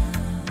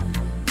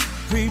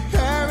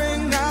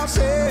 preparing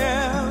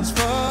ourselves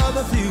for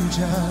the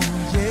future,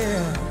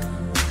 yeah.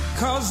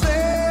 'Cause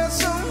there's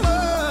so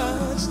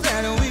much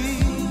that we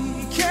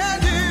can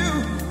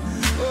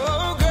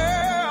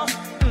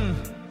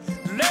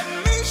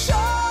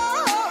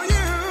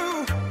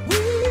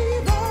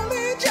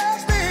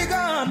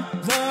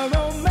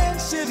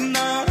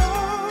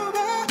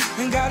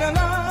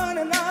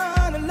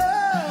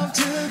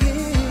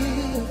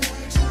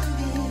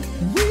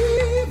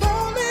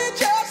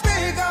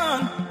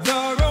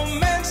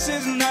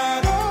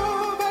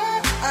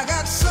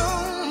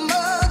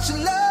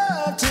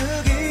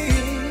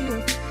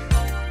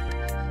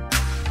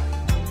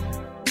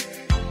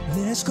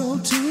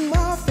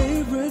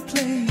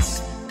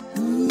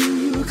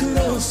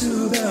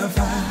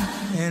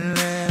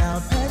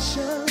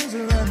passions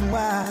run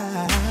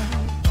wild.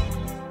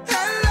 I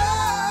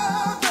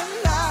love the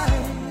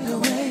light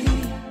away.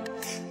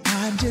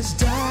 I'm just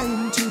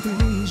dying to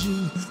please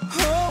you.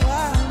 Oh,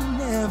 I'll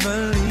never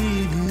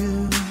leave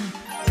you.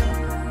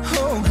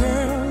 Oh,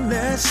 girl,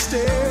 let's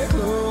stay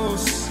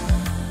close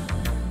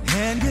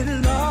and get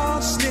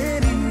lost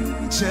in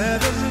each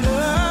other's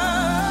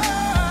love.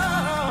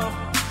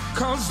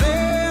 'Cause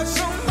there's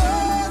so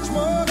much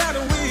more that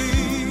we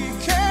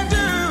can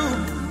do.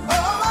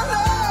 Oh, I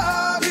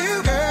love you,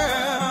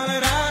 girl,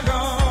 and I'm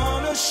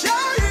gonna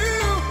show you.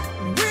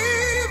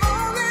 We've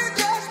only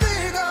just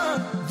begun.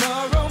 The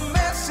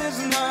romance is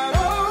not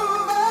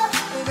over.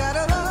 We got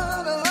a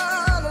lot of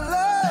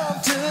love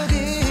to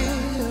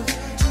give.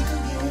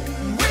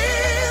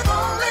 We've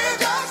only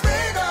just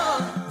begun.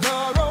 The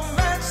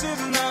romance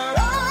is not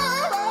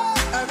over.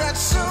 I got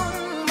so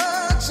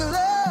much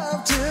love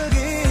to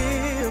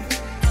give.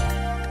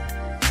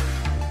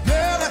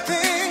 Girl, I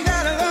think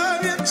that I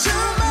love you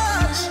too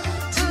much.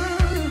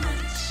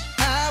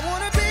 I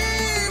wanna be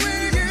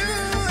with you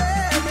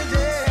every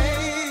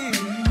day.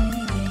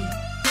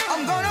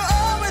 I'm gonna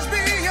always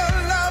be your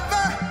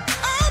lover.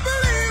 I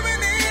believe we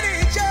need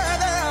each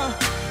other.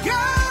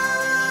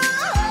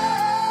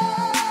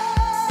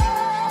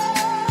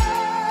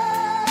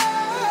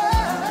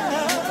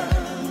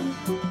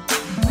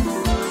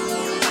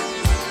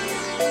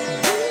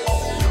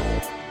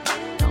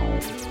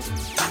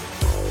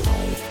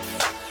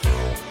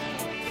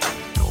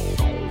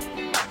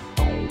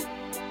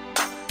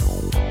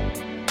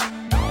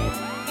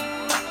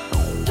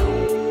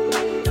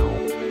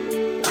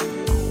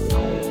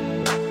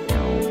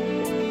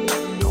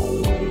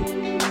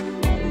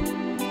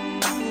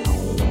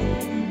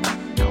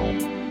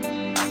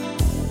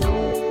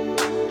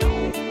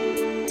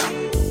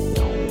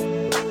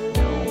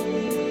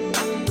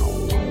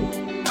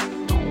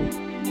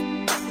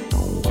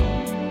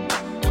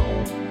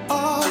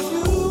 Are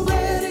you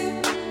ready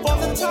for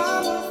the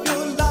time of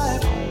your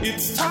life?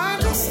 It's time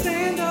to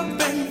stand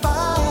up and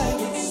fight.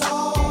 It's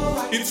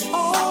alright. It's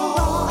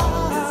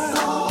alright.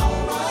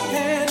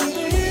 Hand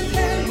in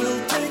hand,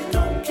 we'll take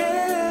a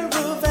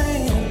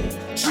caravan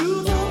to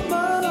the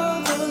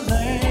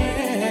motherland.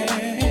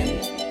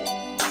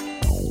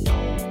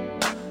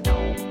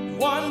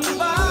 One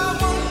by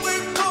one,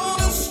 we're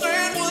gonna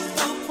stand with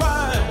the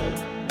pride,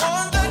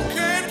 one that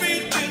can't be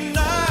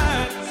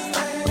denied.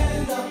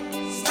 Stand up,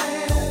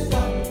 stand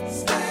up,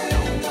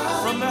 stand up.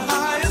 From the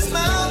highest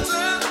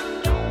mountain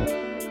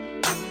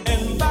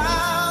and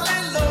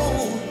valley low,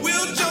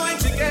 we'll join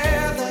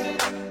together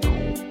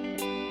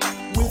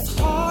with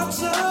hearts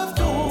of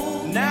gold.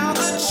 Now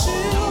the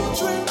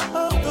children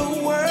of the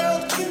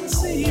world can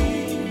see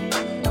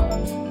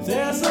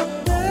there's a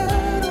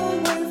better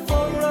way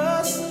for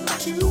us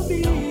to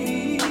be.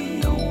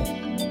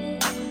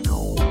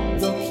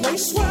 The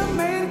place where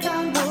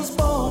mankind was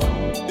born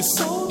is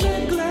so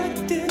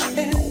neglected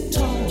and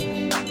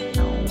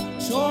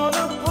torn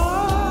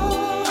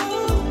apart.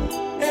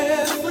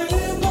 Every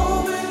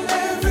moment,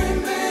 every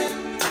minute,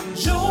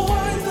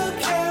 join the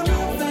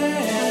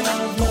caravan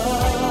of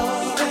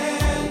love.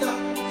 Stand up,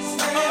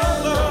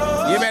 stand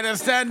up. You better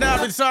stand up,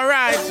 it's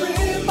alright.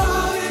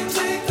 Everybody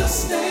take a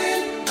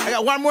stand. I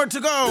got one more to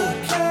go.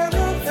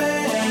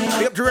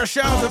 Big up to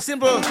Rochelle, so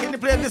simple. Can you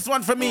play this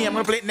one for me? I'm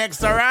gonna play it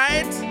next,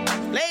 alright?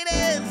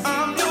 Ladies!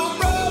 I'm your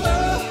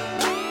brother.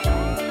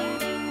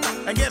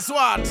 And guess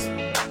what?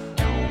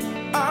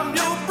 I'm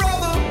your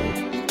brother.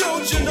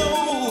 Don't you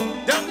know?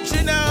 Don't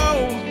you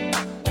know?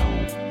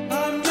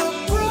 I'm your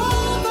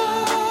brother.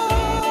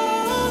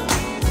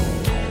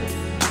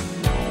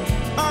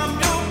 I'm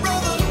your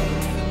brother.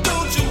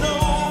 Don't you know?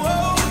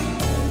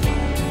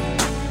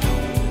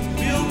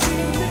 We'll be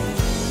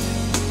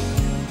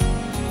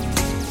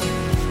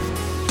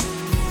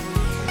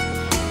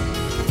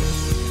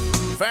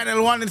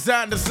Final one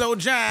inside the slow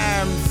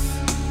jams.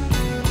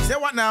 Say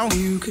what now?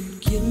 You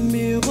could give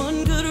me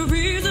one good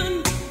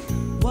reason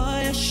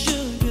why I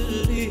should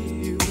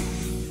believe you,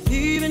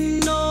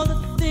 even all the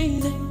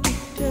things that you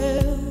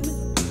tell me.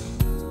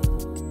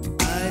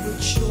 I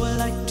would sure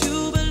like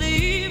to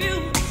believe you.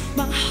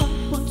 My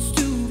heart wants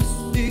to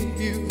receive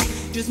you.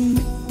 Just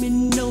make me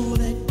know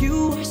that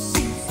you are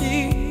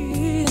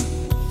sincere.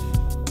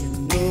 You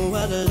know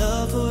I'd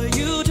love for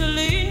you to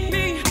lead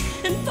me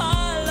and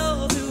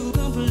follow you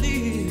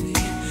completely.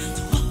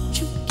 So won't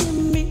you give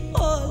me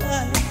all I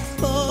ask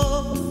for?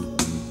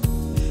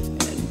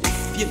 And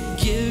if you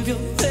give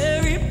your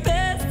very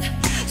best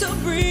to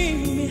bring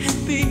me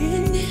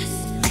happiness,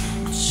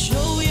 I'll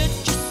show you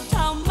just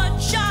how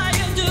much I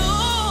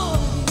adore.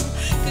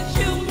 'Cause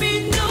you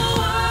mean the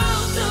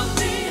world to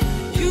me.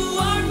 You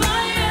are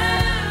my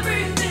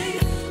everything.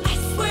 I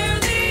swear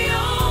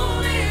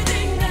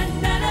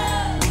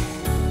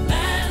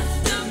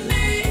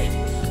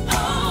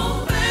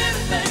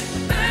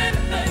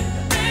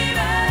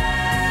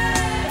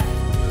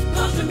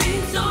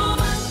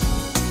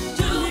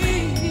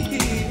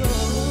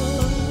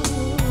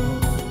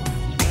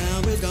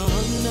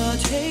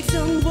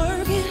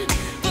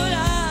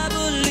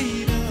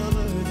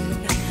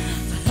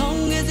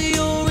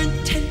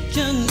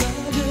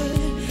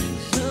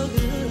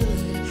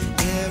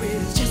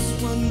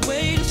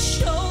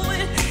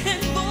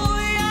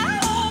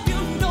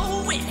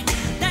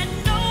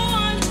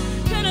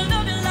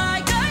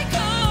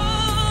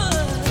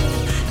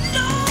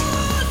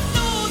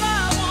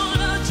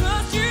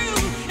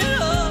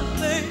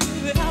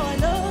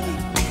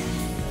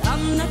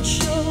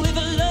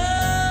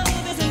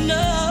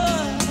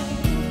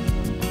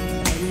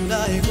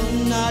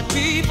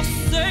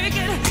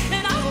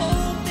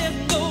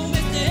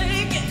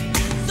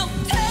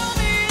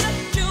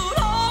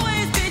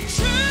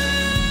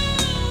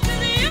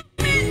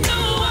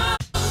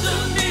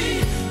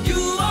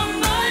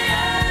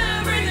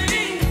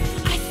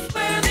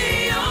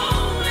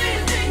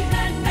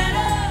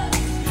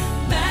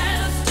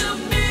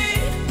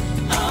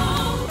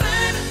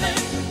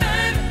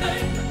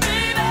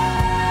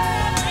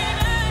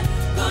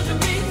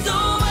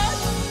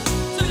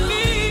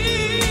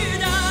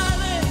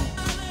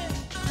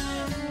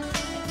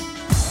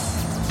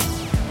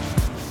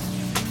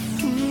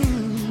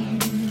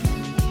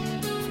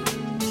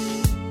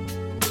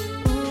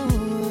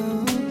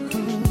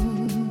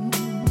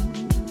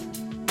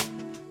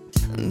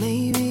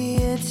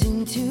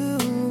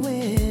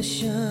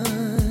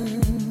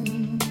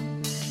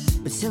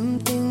some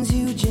things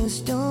you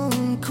just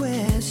don't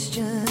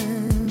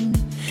question.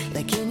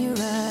 Like in your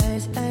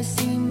eyes, I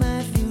see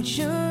my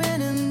future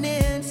in an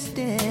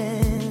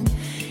instant.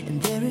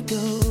 And there it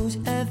goes,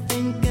 I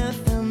think I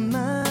found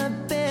my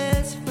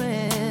best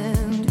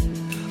friend.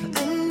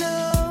 I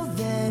know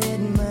that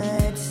it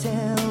might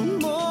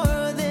sound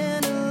more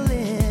than a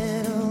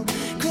little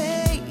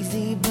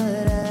crazy,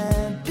 but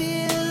I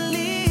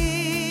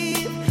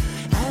believe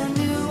I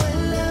knew I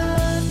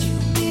loved you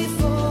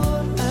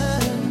before I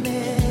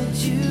met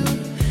you.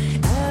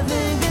 I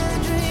think I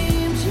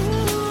dreamed you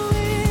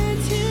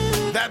into.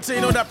 That's how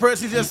you know that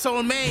person's your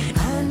soulmate.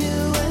 I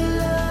knew I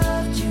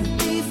loved you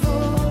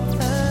before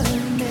I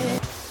met.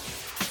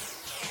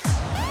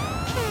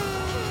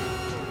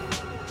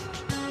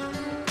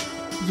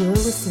 You're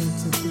listening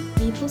to Big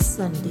People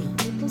Sunday.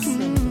 People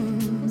Sunday.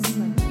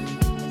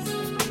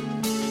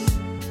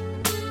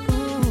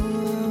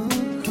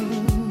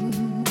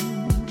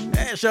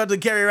 Hey, shout out to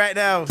Kerry right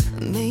now.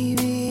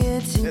 Maybe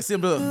it's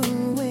simple.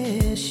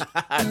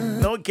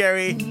 No,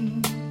 Kerry.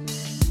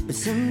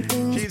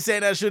 She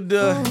said I should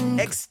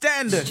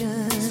extend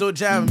Slow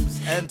Jams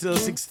until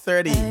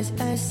 6:30.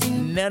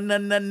 No.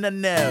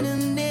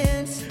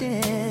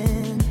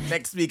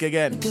 Next week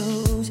again.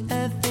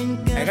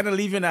 I'm gonna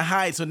leave you in a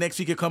high, so next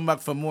week you come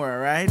back for more,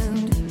 alright?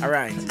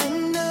 Alright.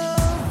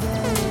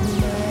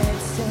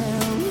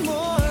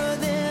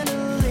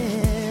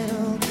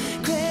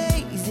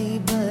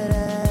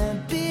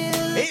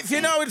 If you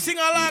know it, sing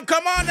along,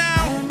 come on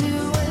now.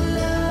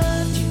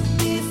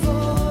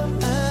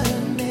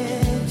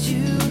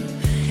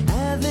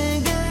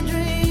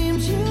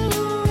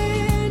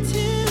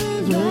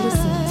 You're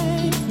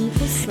listening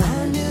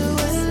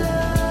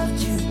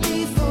to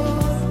Big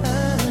People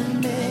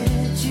Sunday.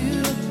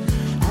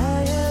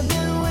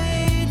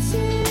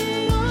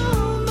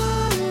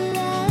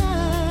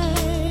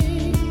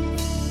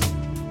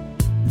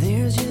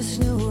 There's just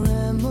no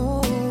rhyme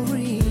or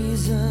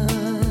reason,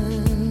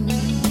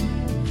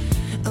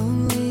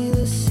 only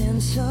the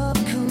sense of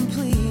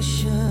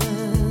completion.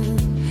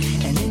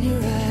 And in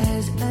your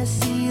eyes, I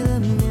see the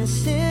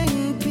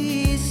missing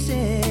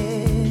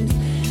pieces.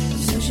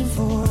 Searching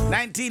for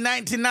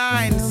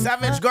 1999,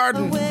 Savage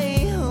Garden.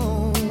 way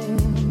home.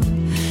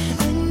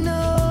 I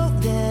know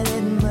that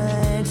it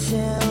might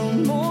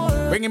sound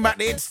more. Bringing back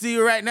the hits to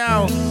you right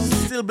now.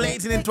 Still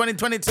blazing in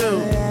 2022.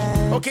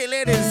 Okay,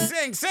 ladies,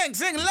 sing,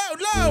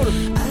 loud.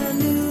 I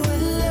knew I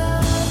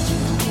loved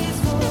you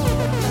before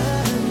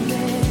I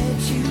met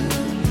you.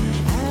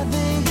 I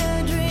think I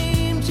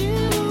dreamed you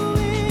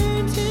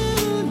into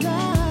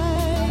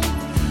life.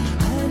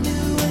 I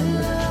knew I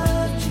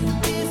loved you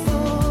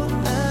before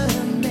I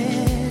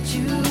met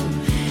you.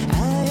 I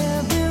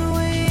have been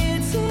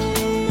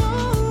waiting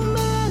all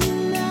my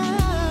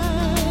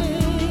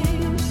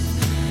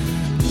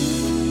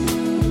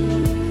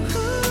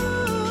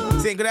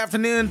life. Saying good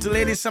afternoon to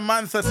Lady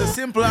Samantha. So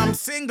simple, I'm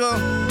single,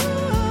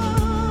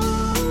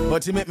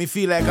 but you make me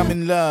feel like I'm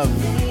in love.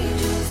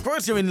 Of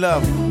course you're in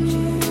love.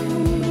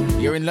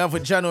 You're in love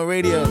with Jano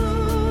Radio.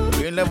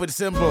 You're in love with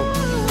Simple.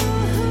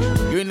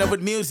 You're in love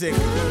with music.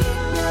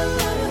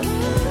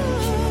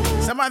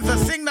 Samantha,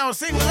 sing now,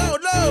 sing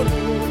loud.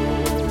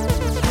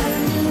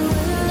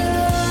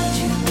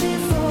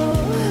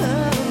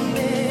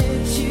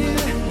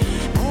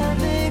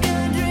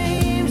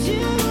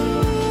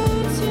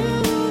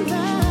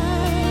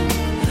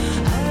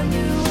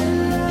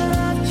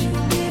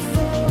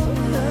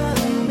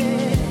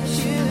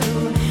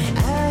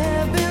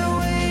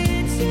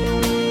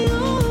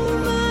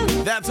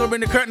 That's what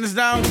bring the curtains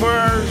down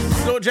for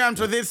Slow Jams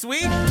for this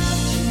week.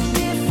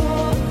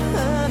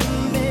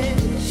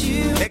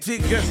 Next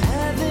week,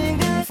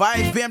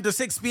 5 p.m. to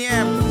 6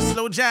 p.m.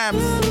 Slow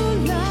Jams.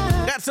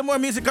 Got some more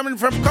music coming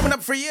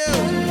up for you.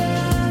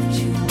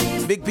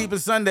 Big People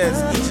Sundays,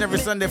 each and every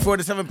Sunday, 4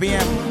 to 7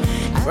 p.m.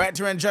 Right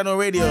here on Jano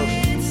Radio.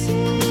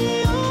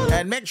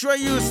 And make sure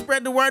you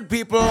spread the word,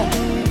 people.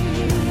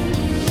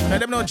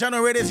 Let them know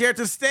Jano Radio is here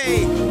to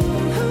stay.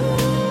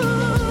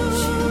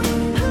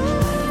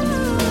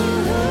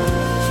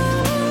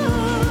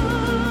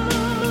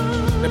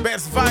 The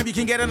best vibe you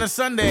can get on a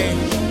Sunday.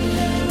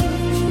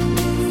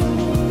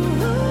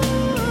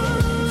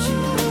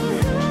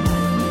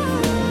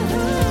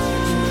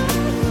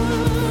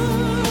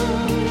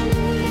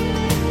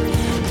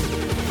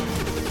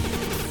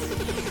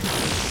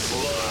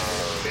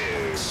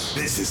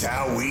 This is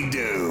how we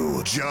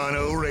do.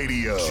 Jano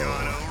Radio.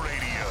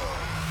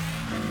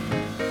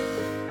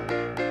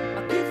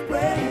 Give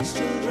praise,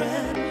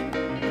 children.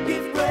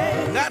 Give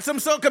praise. Got some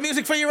soca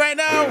music for you right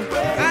now.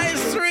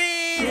 Ice 3.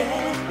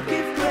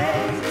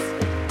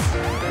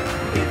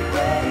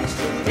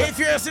 If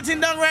you're sitting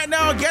down right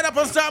now, get up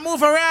and start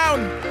moving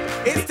around.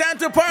 It's time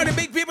to party,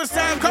 Big People's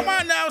time. Come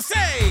on now,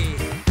 say.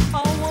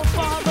 Our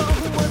Father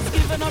who has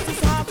given us his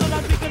heart so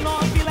that we can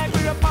all feel like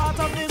we're a part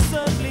of this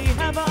earthly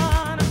heaven.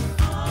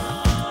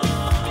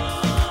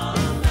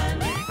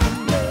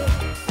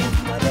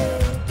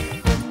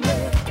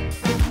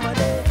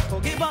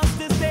 Forgive us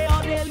this day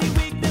our daily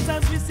weakness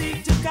as we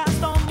seek to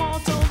cast our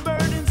mortal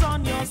burdens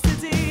on your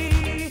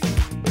city.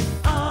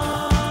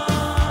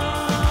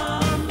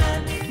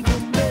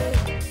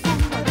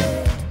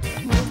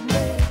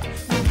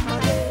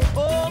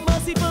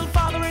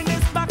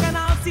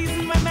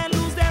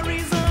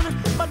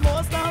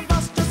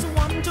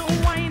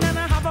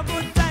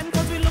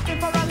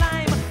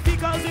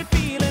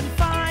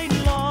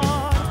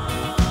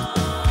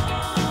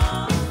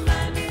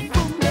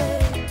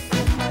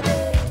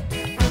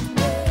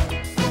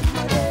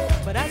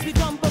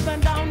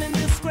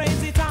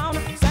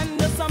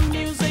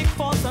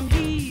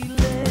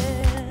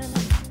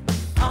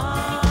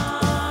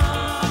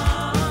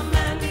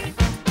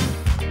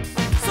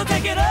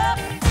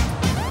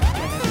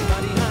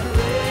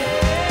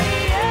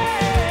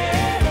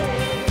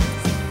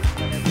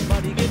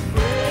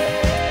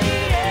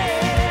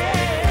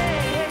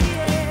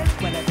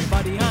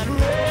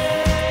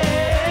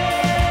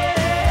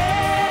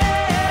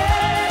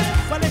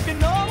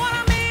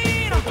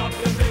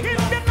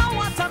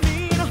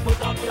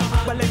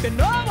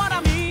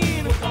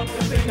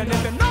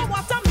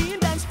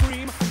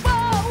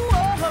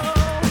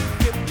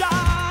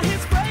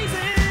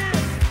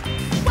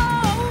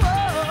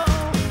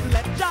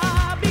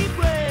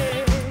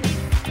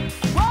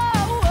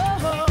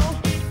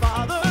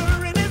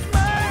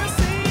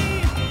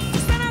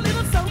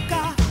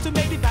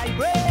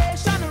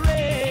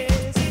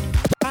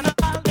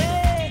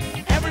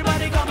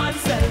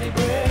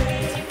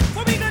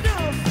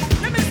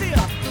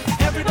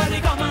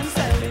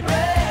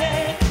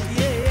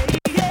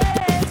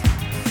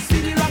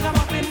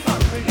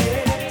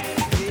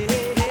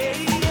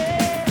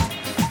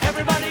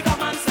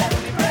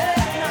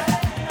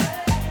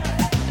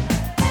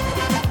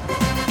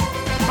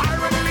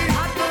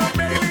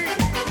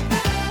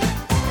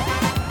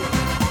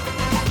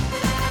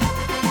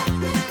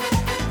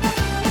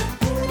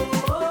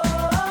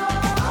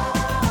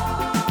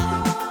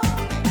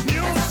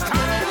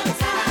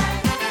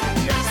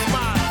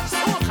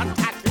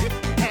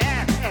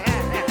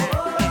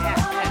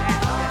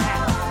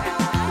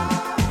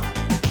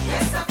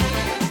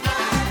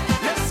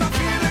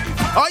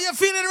 How you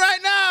feeling right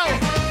now?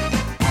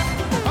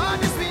 All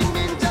this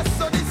swinging just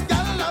so this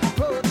girl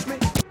approach me,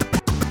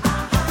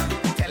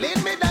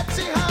 telling me that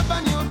she have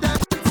a new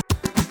dance.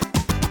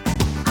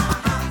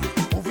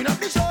 Moving up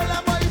the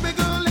shoulder, boy, big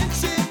girl in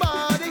she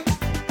body.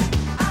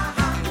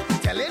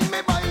 Telling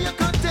me, boy, you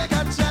could take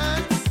a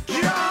chance.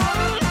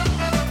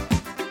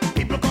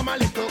 People come a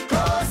little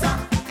closer.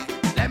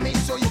 Let me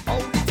show you how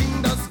the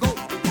thing does go.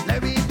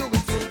 Let me do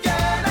it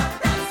together.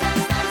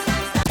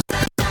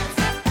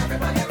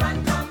 Everybody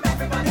run, come,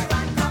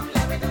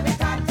 let me do the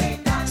party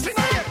dance. Sing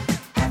it.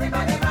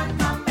 Everybody run,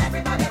 come, let me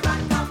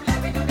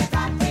do the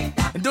party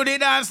dance. Do the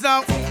dance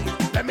now.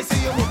 Let me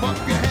see you move up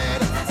your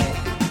head.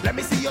 Let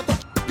me see you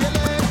touch your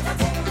leg.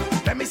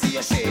 Let me see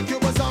you shake your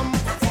bosom.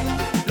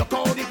 Look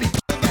how the beat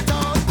get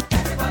on.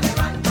 Everybody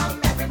run, come,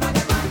 let me do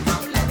the party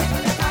dance.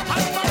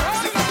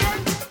 Sing again.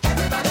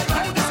 Everybody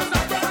run, come,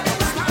 let me do the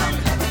party dance.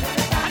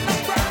 And a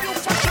brand new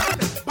fashion.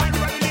 Band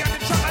ready and the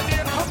track and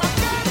then come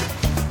again.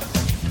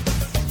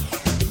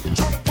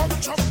 Jump up,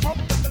 jump up.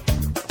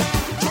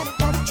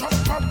 Jump up,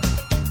 jump up.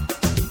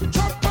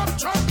 Jump up,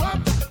 jump up.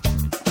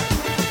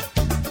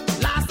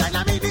 Last time I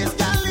meet this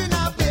girl in a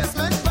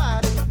basement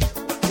party.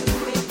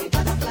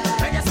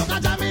 When you suck a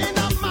jam in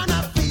a man,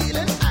 I'm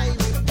feeling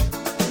irie.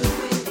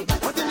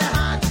 Putting your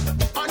hand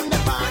on the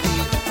body,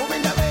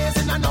 moving the waist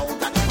in and out of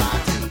the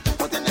party.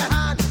 Putting your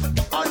hand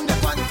on the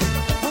front,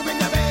 moving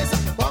the waist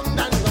round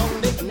and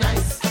round.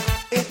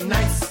 It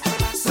nice,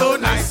 So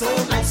nice, so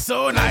nice,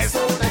 so nice.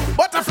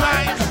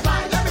 Butterfly,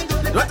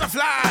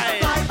 butterfly.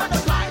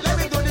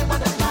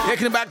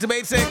 Taking it back to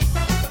basic.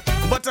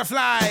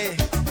 Butterfly.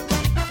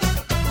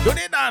 Do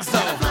the dance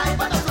now.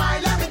 Butterfly,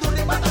 let me do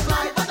the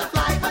butterfly,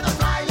 butterfly,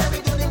 butterfly, let me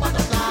do the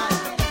butterfly.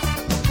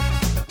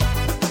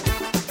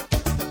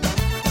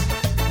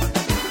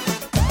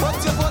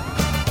 Put your foot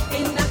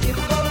in the hip,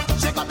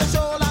 shake up the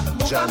shoulder,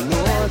 move up your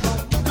leg,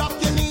 drop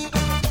your knee,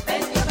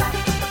 bend your back,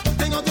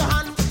 fling out your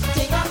hand,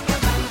 take up your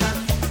bam,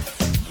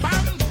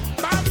 bam,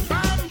 bam, bam,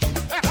 bam.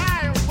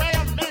 Wait a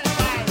minute,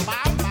 bam,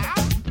 bam,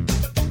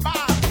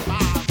 bam,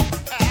 bam.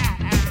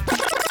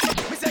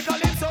 Me say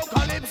calypso,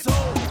 calypso.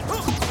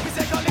 Me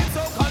say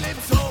calypso,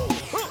 calypso.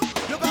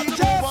 You got to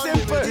move on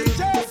with it.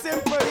 DJ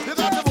Simple. You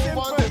got to move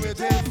on with it.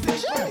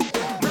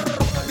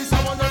 This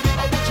one on the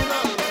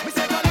original. Me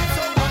say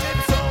calypso,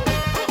 calypso.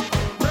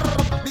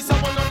 This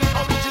one on the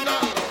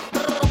original.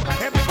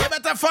 You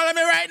better follow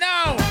me right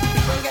now.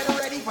 People get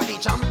ready for the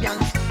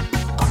champions.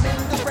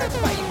 Coming to spread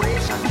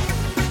vibration.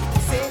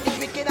 Say it's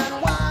wicked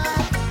and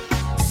wild.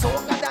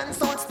 Soca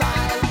dance on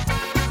style.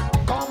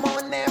 Come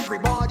on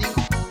everybody.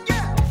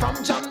 From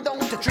jam down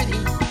to Trinity.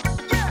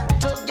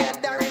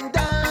 Together in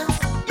dance.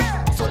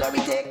 So let me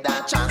take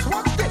that chance.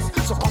 Watch this.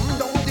 So come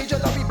down, DJ,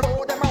 let me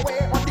blow them away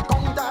on the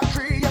count of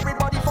three.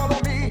 Everybody follow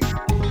me.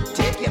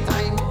 Take your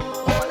time,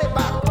 hold it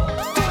back.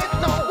 Do it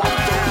now. 1, 2,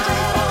 3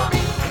 for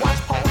me. Watch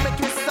how me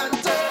twist and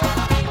turn.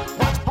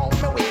 Watch how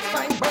me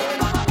waistline burn.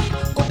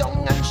 Go down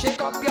and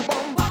shake up your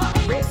bum.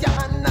 Raise your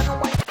hand and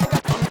wind like a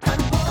pump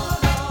and follow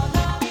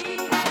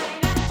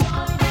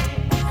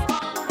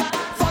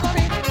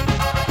me.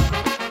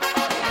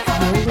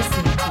 You're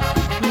listening to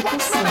People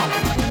Sunday.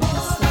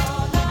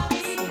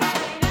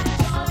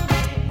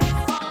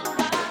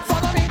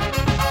 Follow me.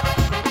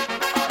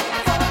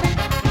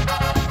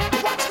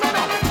 Watch me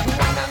now.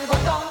 Wind and go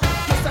down,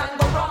 twist and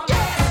go round.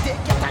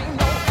 Take your time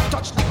now,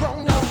 touch the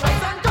ground now.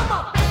 Rise and come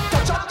up,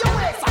 touch up your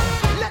waist.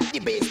 Let the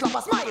bass slap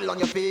a smile on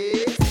your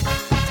face.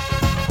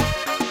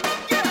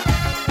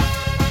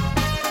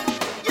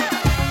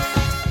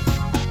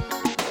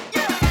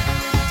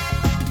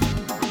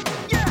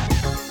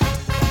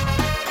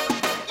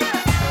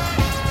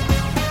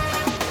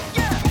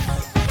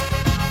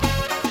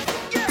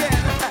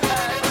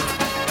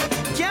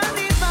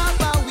 Candy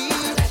Papa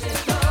weed,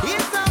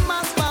 it's a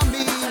must for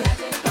me.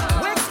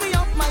 Wakes me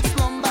up my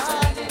slumber,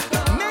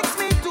 makes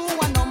me do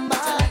a number.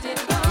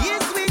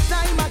 It's sweet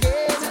time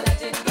again,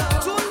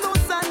 to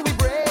loose and we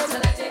break.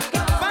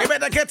 You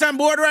better get on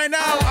board right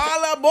now.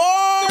 All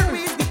aboard.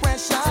 Release the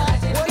pressure.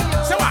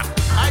 So what?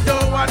 I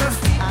don't wanna.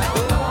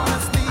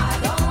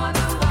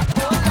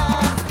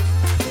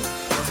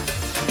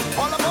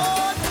 All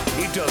aboard.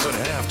 He doesn't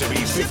have to be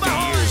 50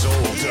 years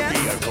old to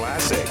be a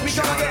classic.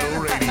 Shadow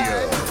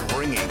Radio,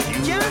 bringing you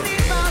the Candy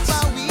hits.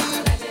 Papa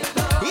weed,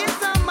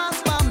 it's a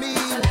must for me.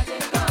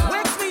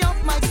 Wakes me up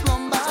my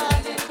slumber,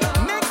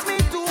 makes me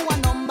do a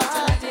number.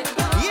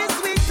 It's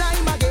sweet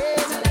time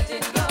again,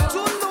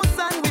 to loose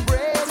and we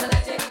break.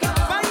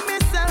 Find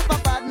myself a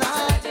partner,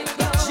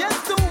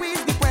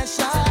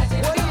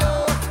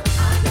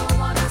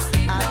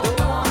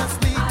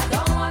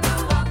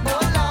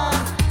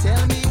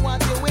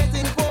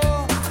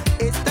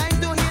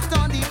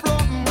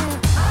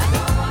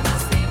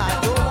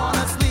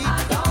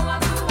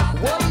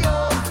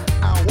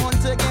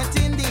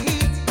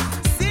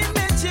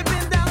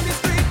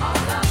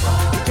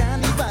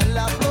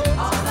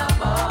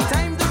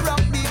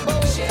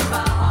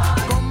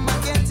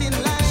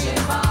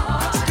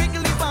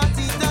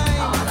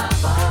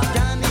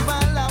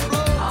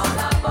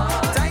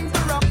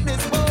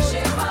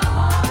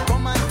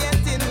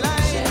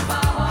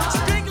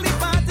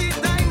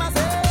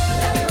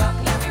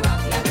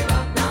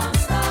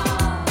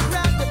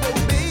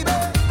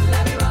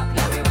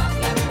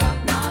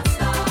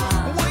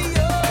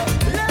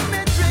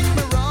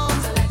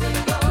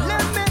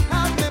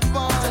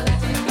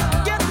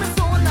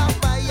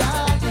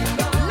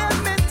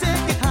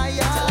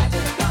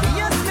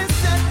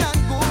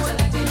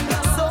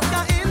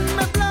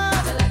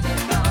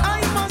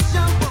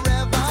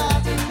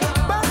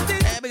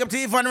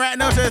 fun right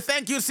now, so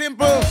thank you,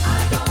 Simple.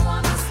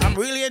 I'm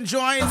really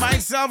enjoying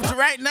myself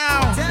right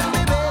now.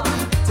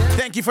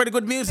 Thank you for the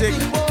good music.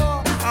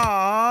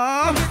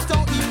 Aww.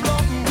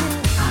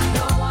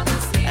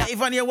 Hey,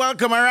 Yvonne, you're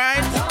welcome,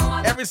 alright?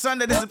 Every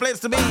Sunday, this is the place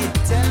to be.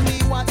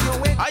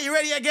 Are you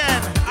ready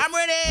again? I'm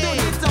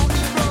ready.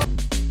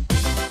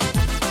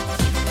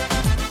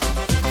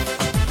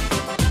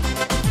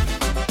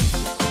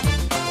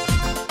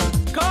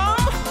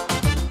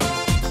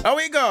 Here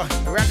we go.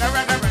 Ragga,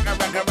 ragga, ragga,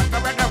 ragga, ragga,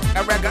 ragga,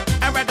 ragga,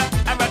 ragga,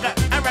 ragga,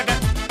 ragga.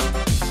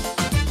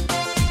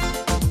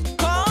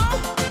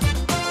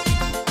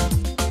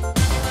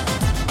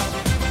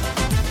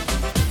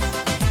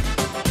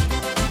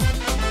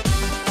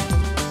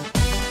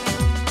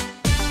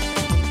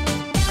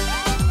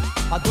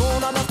 I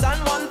don't understand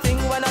one thing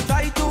when I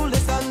try to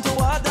listen to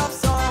a dub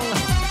song.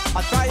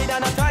 I tried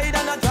and I tried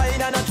and I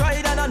tried and I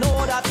tried and I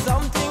know that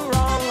something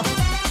wrong.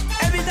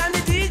 Every time the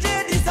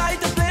DJ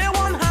decide to play,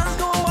 one hands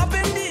go up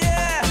in the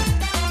air.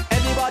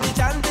 Everybody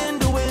chanting,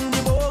 doing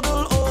the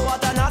bogle, oh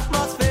what an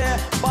atmosphere.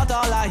 But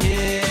all I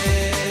hear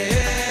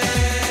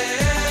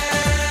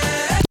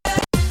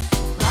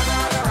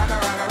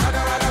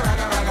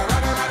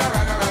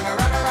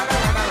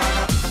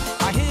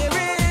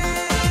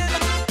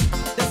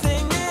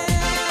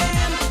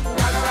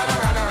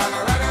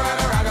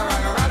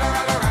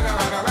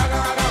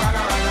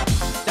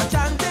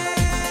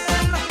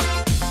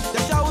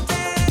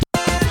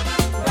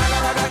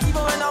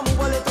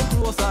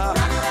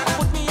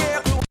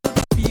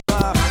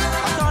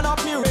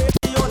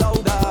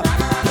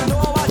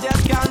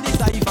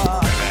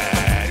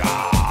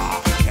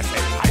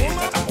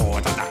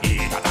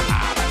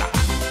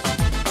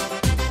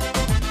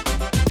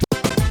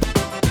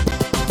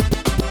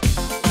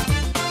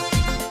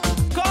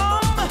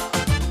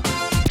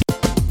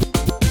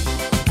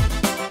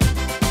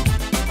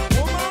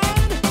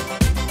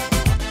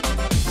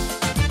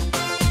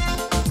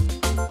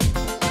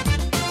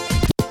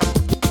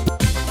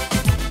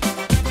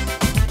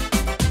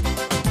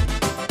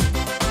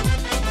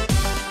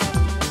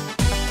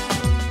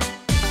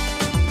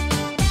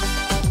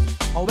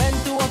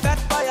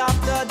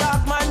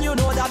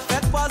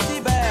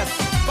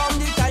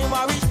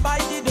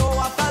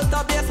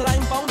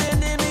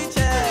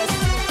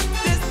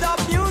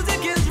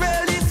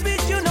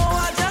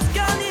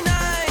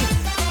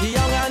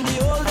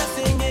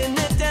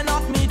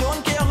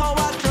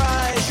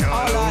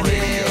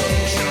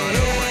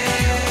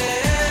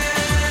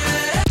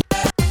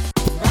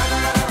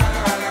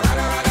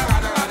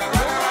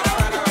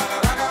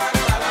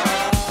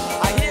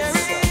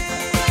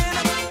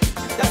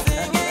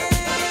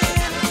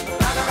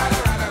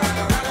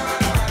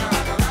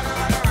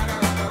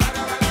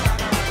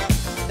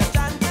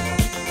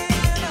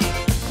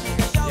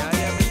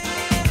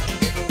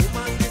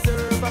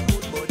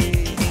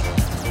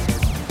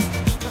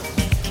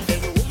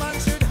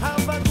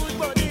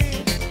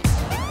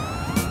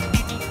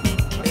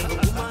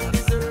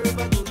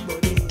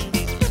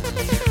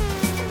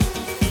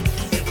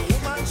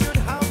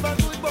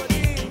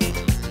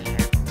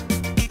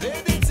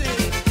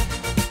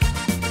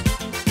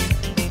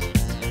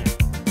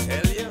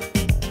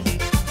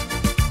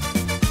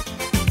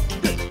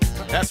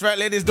That's right,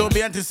 ladies, don't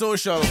be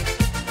antisocial.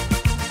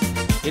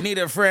 You need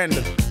a friend.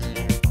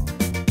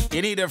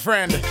 You need a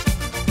friend.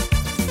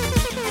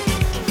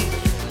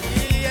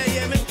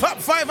 Top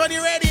 5 on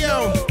your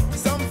radio.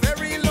 Some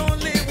very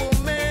lonely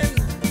women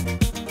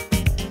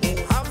who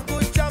have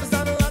good jobs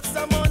and lots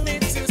of money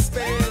to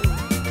spend.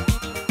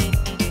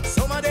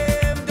 Some of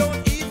them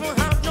don't even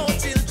have no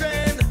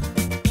children.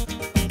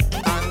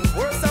 And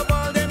worst of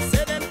all, them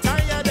say them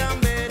tired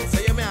of men.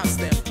 So you may ask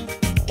them,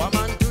 what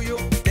man do you?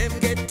 Them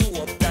get too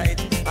uptight.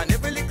 And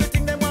every little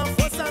thing them want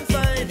fuss and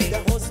fight.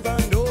 The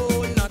husband, no,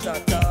 not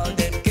at all.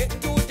 Them get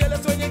too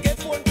jealous when you get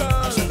phone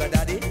call. Sugar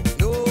daddy,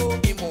 no,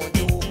 he won't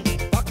do.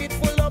 Pocket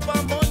full up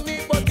of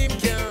money, but him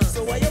can't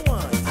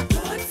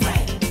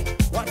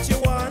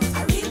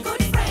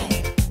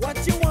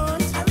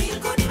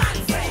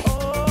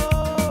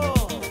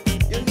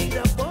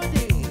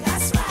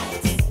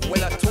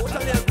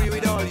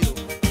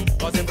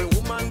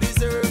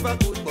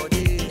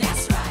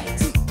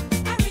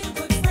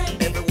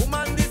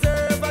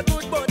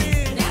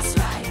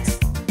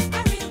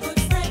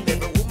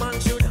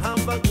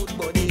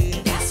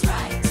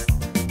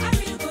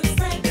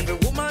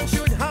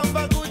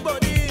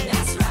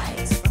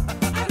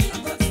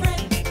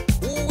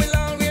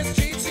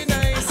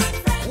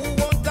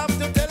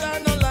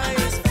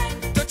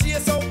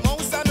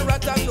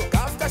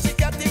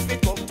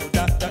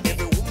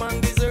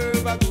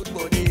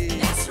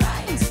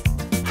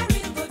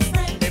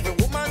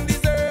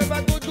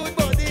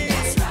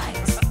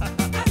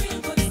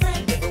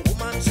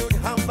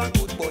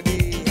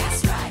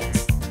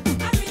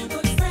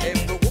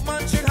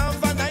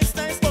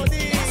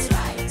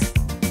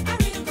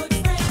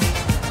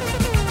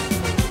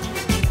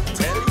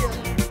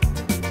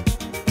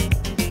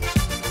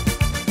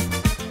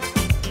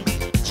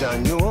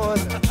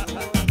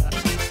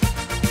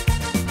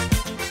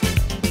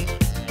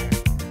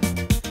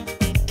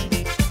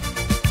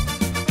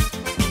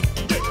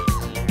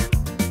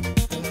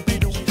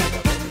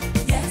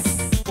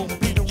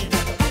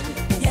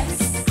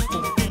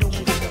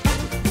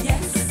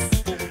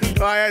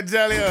I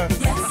tell you.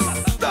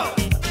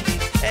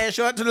 Hey,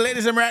 shout out to the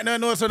ladies I'm right now.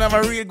 Know some of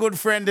a real good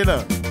friend, you know.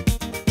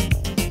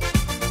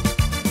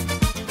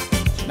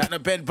 Not the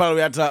pen pal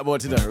we are talking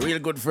about, you know. Real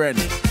good friend.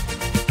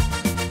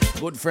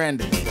 Good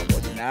friend. You know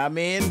what I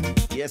mean?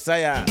 Yes, I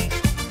am.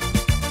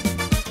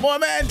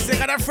 Moment, you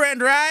got a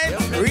friend, right?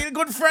 Real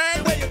good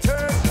friend. Where you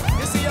turn,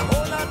 you see a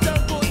whole lot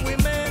of good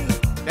women.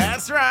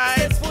 That's right.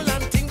 Faithful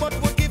and thing, but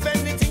would give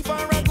anything for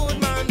a good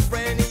man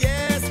friend.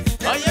 Yes.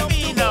 How you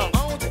mean now?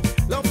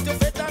 Love to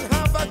fit and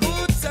have a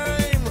good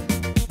time.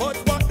 But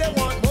what they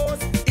want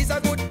most is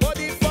a good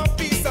body for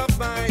peace of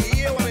mind.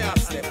 Here what I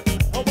have said.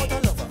 How about a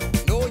lover?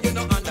 No, you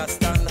don't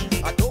understand.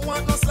 I don't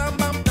want no slam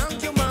bam.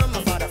 Thank you, ma'am.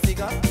 A father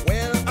figure.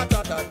 Well, I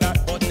thought of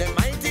that, but they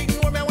might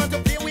ignore me. I want to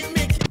play with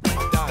me.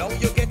 Now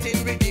you're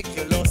getting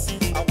ridiculous.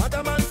 I want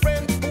a man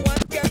friend who I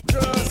can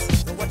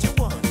trust. Know what you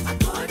want? A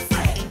good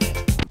friend.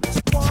 What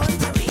you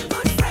want? A real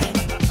good friend.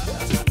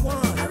 What you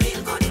want? A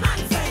real good man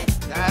friend.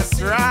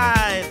 That's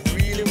right.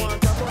 Really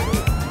want a buddy?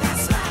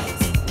 That's right.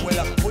 Well,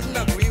 I couldn't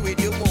agree with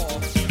you more.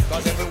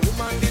 Cause every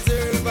woman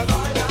deserves a good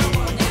buddy.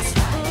 That's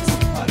right.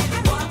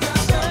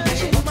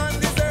 Every woman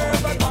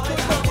deserves a good buddy.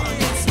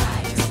 That's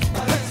right.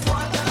 But it's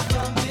water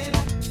coming.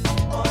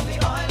 Only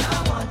oil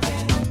I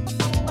wanted.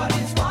 But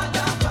it's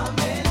water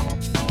coming.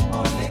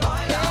 Only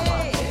oil I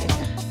wanted.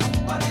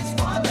 But it's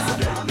water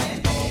coming.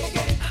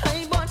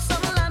 I bought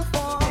some land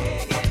for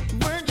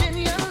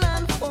Virginia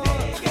land for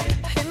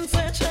in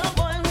search of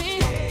oil me,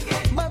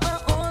 but I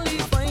only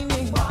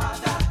finding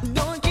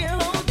don't care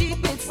how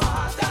deep it's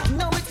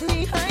now it's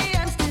knee high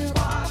and still.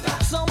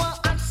 So I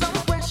add some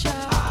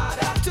pressure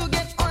to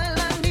get oil.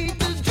 I need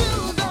to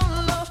drill down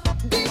low,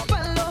 deep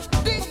and low,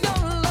 dig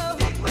down low,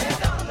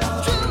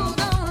 drill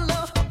down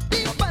low,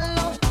 deep and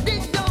low,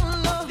 dig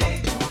down low.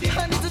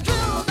 I need to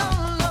drill down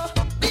low,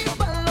 deep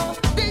and low,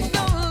 dig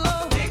down low,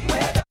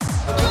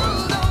 drill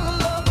down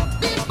low,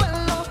 deep and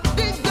low,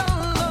 dig down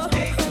low.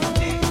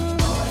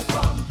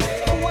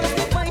 What's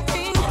the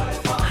fighting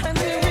and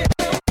the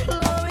river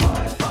flowing?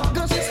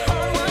 'Cause it's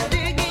hard work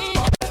digging,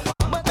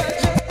 but I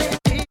just ain't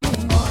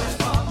digging.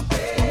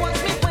 What's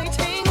me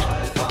fighting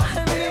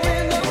and the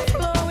river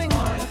flowing?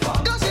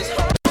 'Cause it's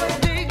hard work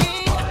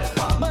digging,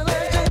 but I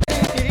just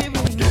ain't digging.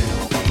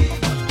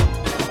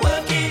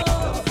 Work it,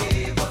 work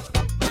it,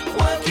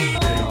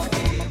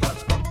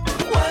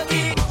 work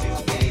it,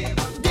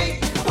 dig,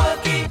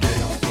 work it.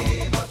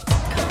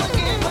 Come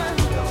again, man.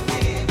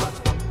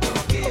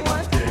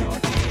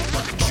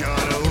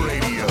 Jono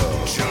Radio.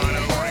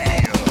 Jono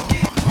Radio.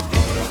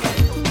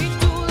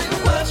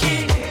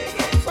 Working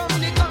from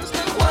the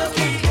constant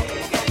working,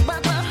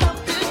 but I have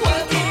to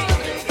work it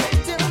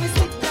till we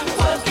sit down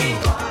working.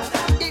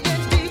 It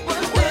gets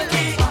deeper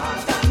working.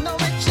 Now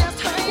it's just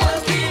high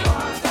working.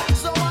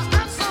 So I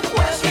add some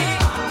working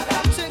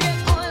to get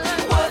oil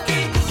and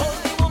working.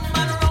 Holy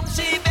woman wrong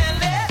she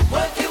belly.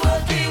 Work it,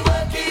 work it,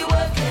 work it,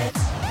 work it.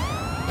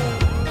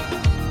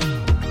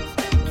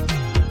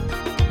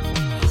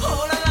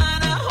 Hold a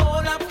line,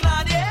 hold up,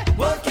 Claudia.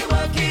 Work it,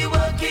 work it,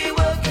 work it,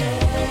 work it.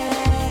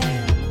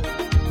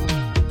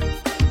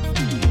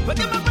 Work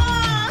it, my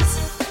boss.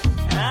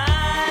 Ay,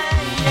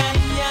 ay,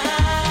 ay.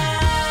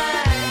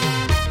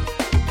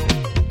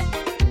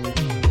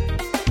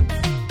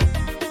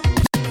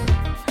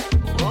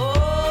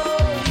 Oh,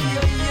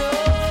 yo, yo.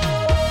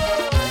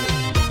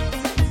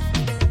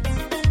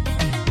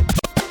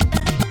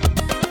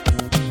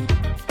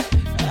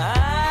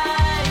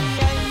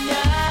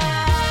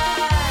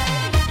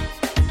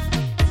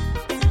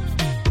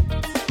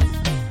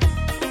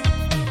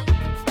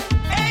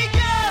 Hey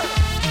girl,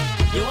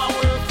 you want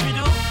work to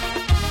do?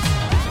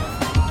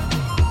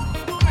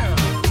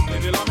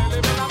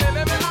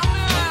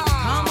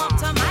 Come up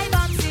to my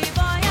bumsy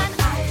boy and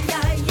ay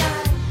ay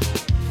ay.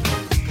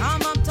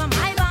 Come up to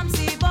my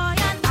bumsy boy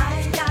and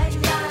ay ay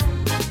ay.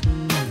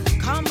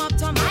 Come up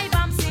to my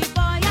bumsy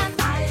boy and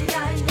ay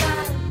ay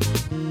ay.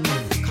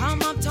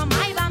 Come up to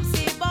my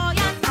bumsy boy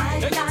and ay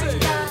ay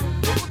ay.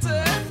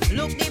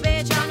 Look the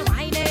Bajan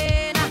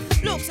whining,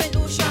 look St.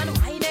 Lucian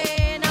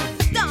whining,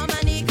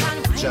 Dominican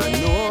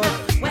whining,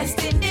 West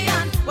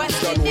Indian,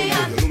 West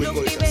Indian. Look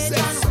the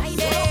Bajan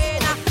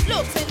whining,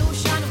 look St.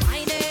 Lucian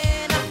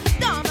whining,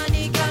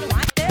 Dominican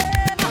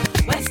whining,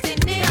 West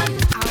Indian.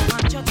 I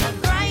want you to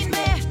grind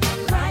me,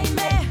 grind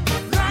me,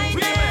 grind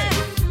me.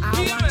 I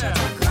want you to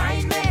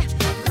grind me,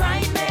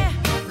 grind me,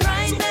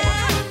 grind me.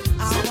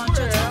 I want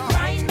you to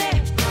grind me,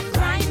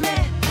 grind me,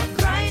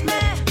 grind me.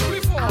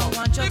 I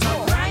want you to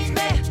grind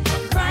me,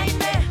 grind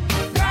me,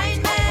 grind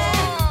me.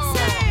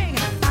 Sing,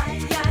 ay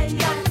ay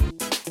ay,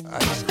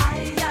 ay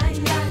ay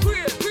ay,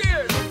 Weird,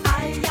 weird.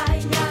 ay ay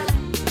ay,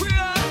 ay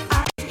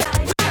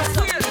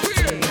ay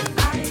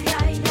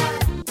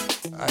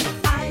ay,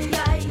 ay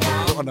ay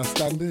ay, don't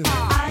understand this.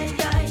 ay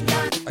ay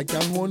ay. I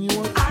can warn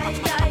you. Ay,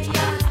 ay,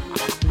 ay.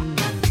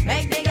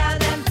 Make the girl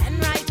them bend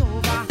right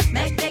over.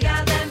 Make the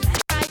girl them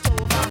bend right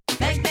over.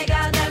 Make the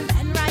girl them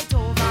bend right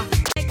over.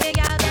 Make the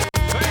girl them.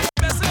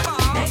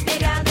 Make the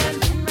girl them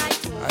bend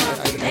right over.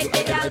 Make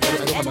the girl them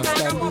bend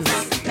right over.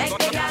 Make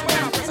the girl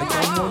them bend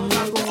right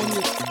over.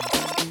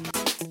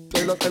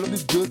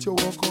 that you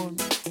walk on.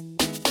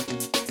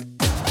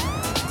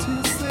 You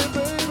say,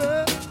 baby,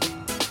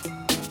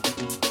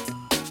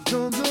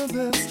 don't do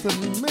this to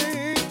me.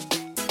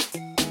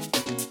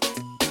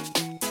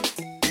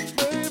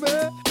 Baby,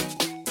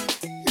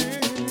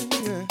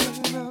 yeah,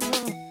 no.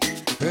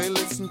 Hey,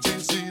 listen,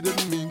 TC,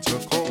 didn't mean to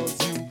cause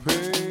you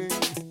pain.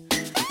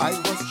 I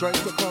was trying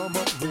to come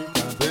up with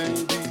a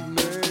baby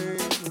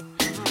name,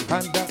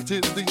 and that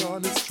is the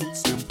honest truth,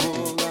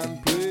 simple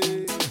and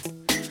plain.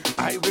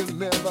 I will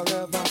never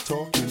ever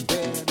talk in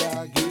bed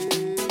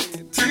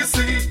again.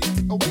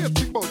 TC, what you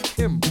think about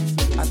him?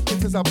 And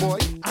if it's a boy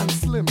and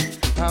slim,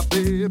 a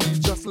baby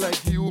just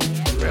like you,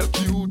 real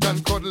cute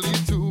and cuddly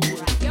too.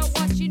 You're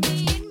watching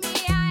me in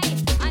me eye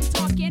and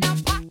talking a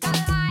pack of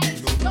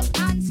lies. Look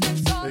and slim,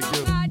 so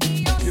long,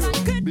 adios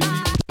and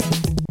goodbye.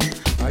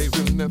 I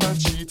will never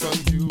cheat on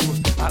you.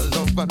 I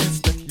love and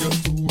respect you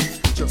too,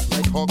 just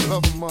like hog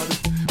love mud,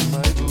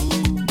 my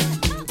boo.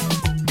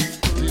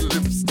 The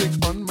lipstick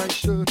on my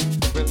shirt,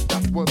 well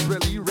that was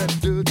really red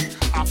dirt.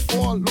 I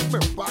fall, look my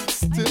back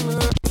still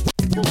hurt.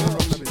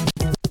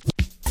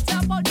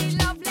 Talk about the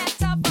love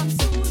letter from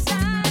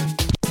Susan.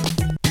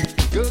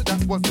 Girl,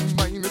 that wasn't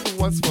mine, it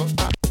was for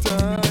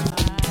actor.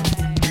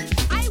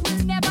 I will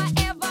never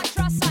ever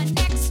trust a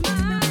next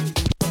man.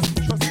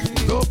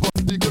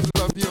 Nobody could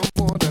love you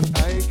more than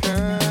I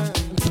can.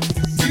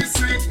 TC,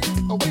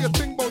 what you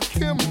think about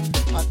Kim?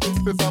 I think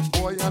there's a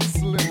boy and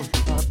slim,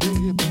 a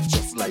baby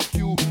just like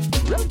you,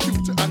 real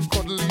cute and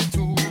cuddly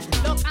too.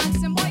 Look,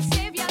 handsome boy,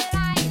 save your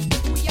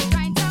life. Who you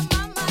trying to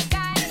mama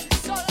guy?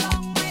 So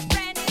long, my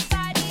friend, it's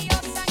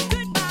adios and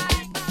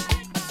goodbye.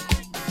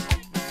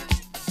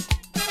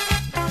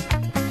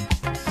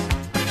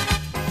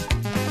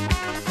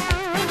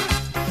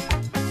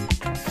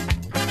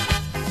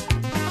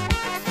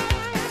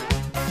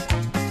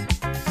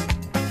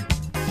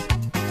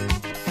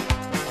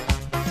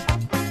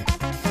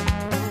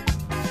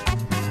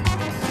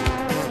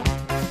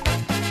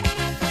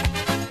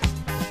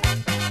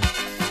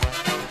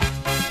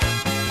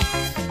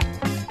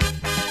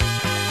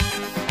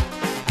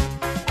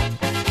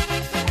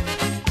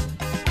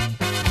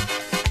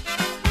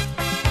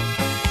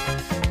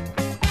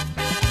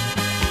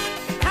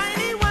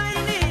 Tiny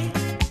whiny,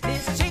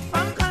 this chick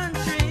from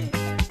country,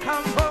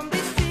 come home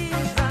this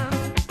season,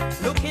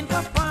 looking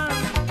for fun.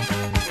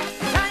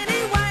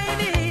 Tiny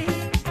whiny,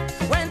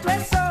 went away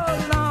so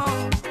long,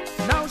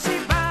 now she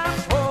back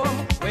home,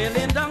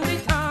 wailing down the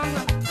tongue.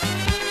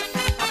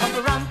 I come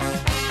to ramp,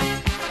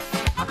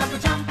 I come to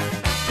jump,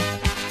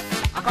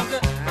 I come to.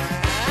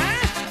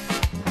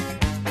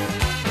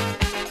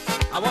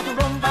 I want to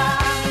rumba,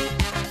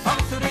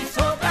 come to the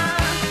soca.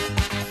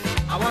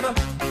 I want to.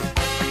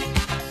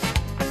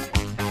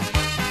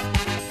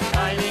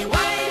 Tiny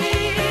whiny,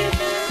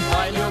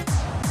 while you,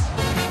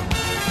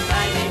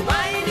 tiny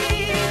whiny,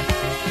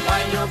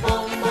 while you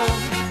boom boom.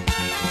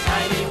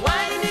 Tiny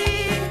whiny,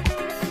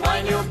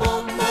 while you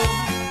boom boom.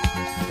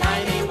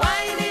 Tiny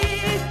whiny,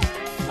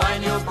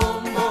 while you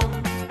boom boom.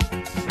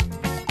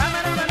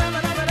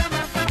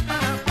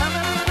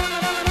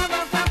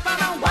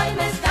 Why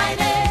Miss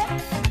Tiny,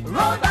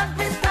 roll back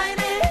Miss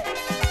Tiny.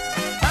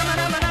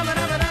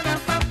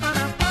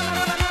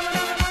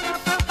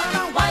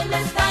 Why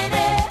Miss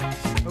Tiny,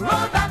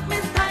 roll back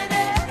Miss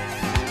Tiny.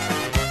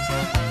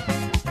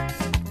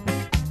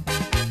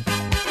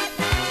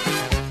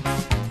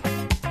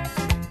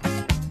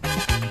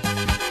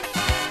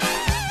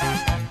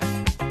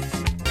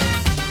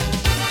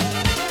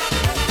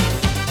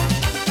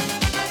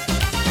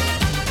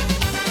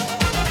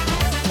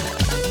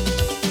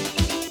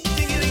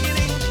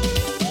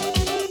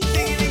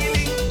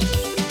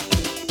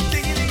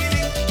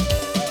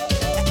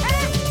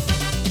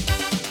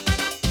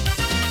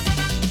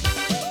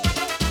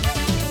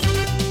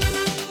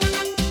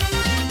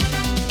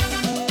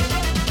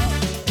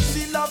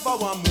 She love how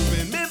I'm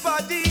moving me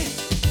body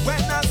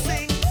when I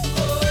sing.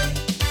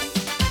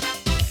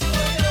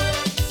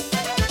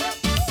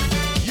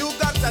 You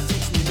got to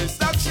teach me,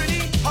 Mr.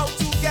 Trini, how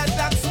to get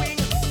that swing.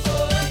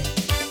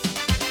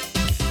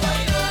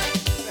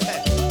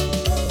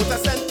 Put a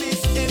cent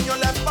piece in your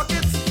left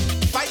pocket,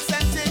 5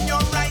 cents in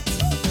your right,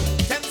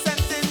 10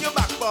 cents in your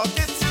back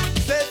pocket.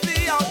 Save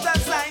the outer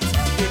side,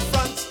 in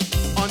front,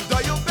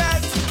 under your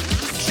bed.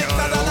 Shake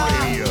that alarm.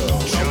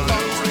 Jump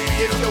out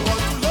if you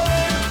want to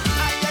learn.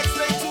 I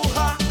explain to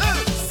her.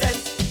 Cent,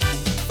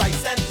 5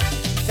 cents,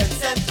 10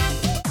 cents.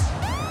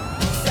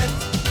 Cent,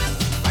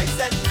 5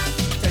 cents,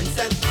 10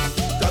 cents.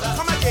 Dollar.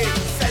 Come again.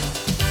 Cent,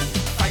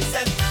 5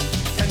 cents,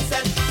 10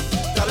 cents.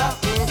 Dollar.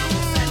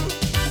 Cent,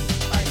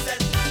 5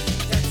 cents,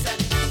 10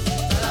 cents.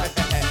 Dollar.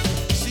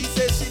 She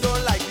says she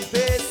don't like the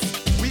pace.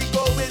 We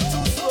going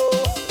too slow.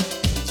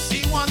 She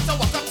wants to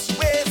walk up she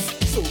waist.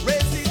 So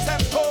raise the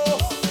tempo.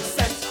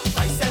 Cent,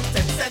 5 cents,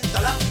 10 cents.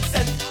 Dollar.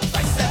 Cent,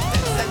 5 cents,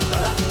 10 cents.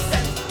 Dollar.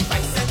 Cent,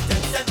 5 cents,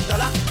 10 cents.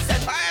 Dollar.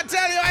 Cent.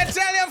 I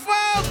tell you,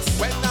 folks.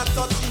 When I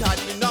thought she had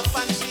enough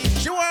and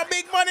she want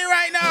big money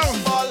right now.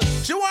 Ball.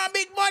 She want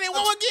big money.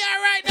 What we get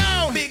her right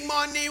now? Big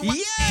money.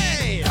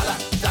 Yeah. Dollar,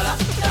 dollar,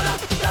 dollar,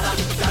 dollar,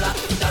 dollar,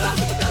 dollar,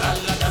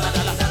 dollar, dollar,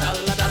 dollar, dollar.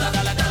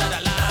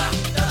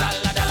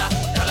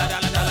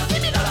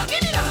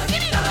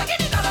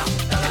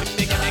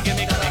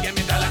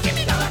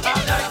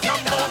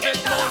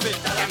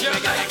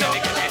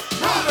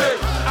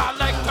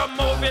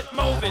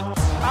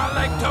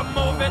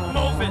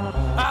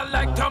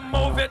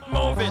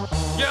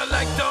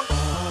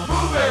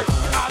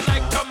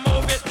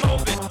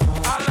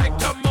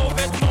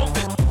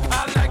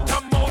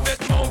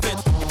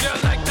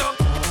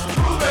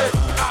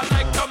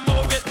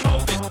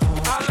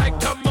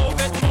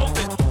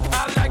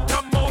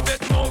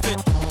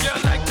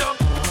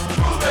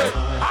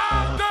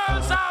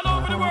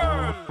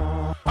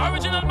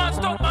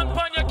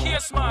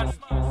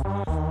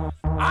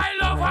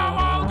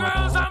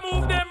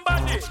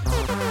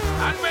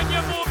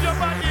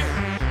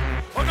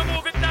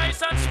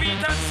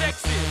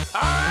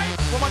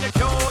 woman you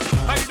cute.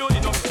 I don't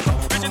need no makeup.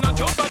 Original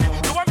cute body.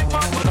 You want me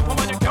fat, but the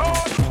woman you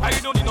cute. I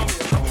don't need no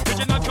makeup.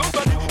 Original cute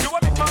body. You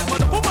want me fat, but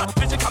the woman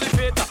physically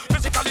fit,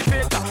 physically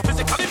fit,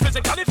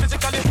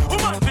 physically.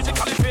 Woman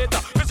physically fit,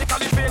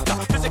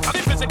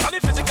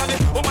 physically.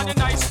 Woman you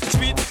nice,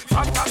 sweet,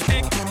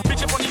 fantastic.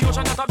 Bitch up on the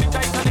ocean, not a big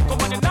Titanic.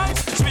 Woman you nice,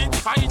 sweet,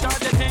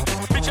 energetic.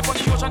 Bitch up on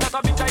the ocean, not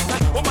a big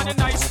Titanic. Woman you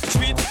nice,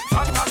 sweet,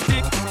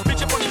 fantastic.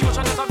 Bitch up on the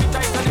ocean, not a big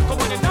Titanic.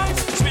 Woman you nice,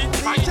 sweet,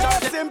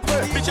 energetic.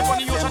 Bitch up on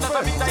the ocean, not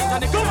a big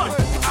Titanic. Woman,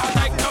 I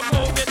like to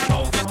move it.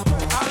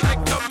 I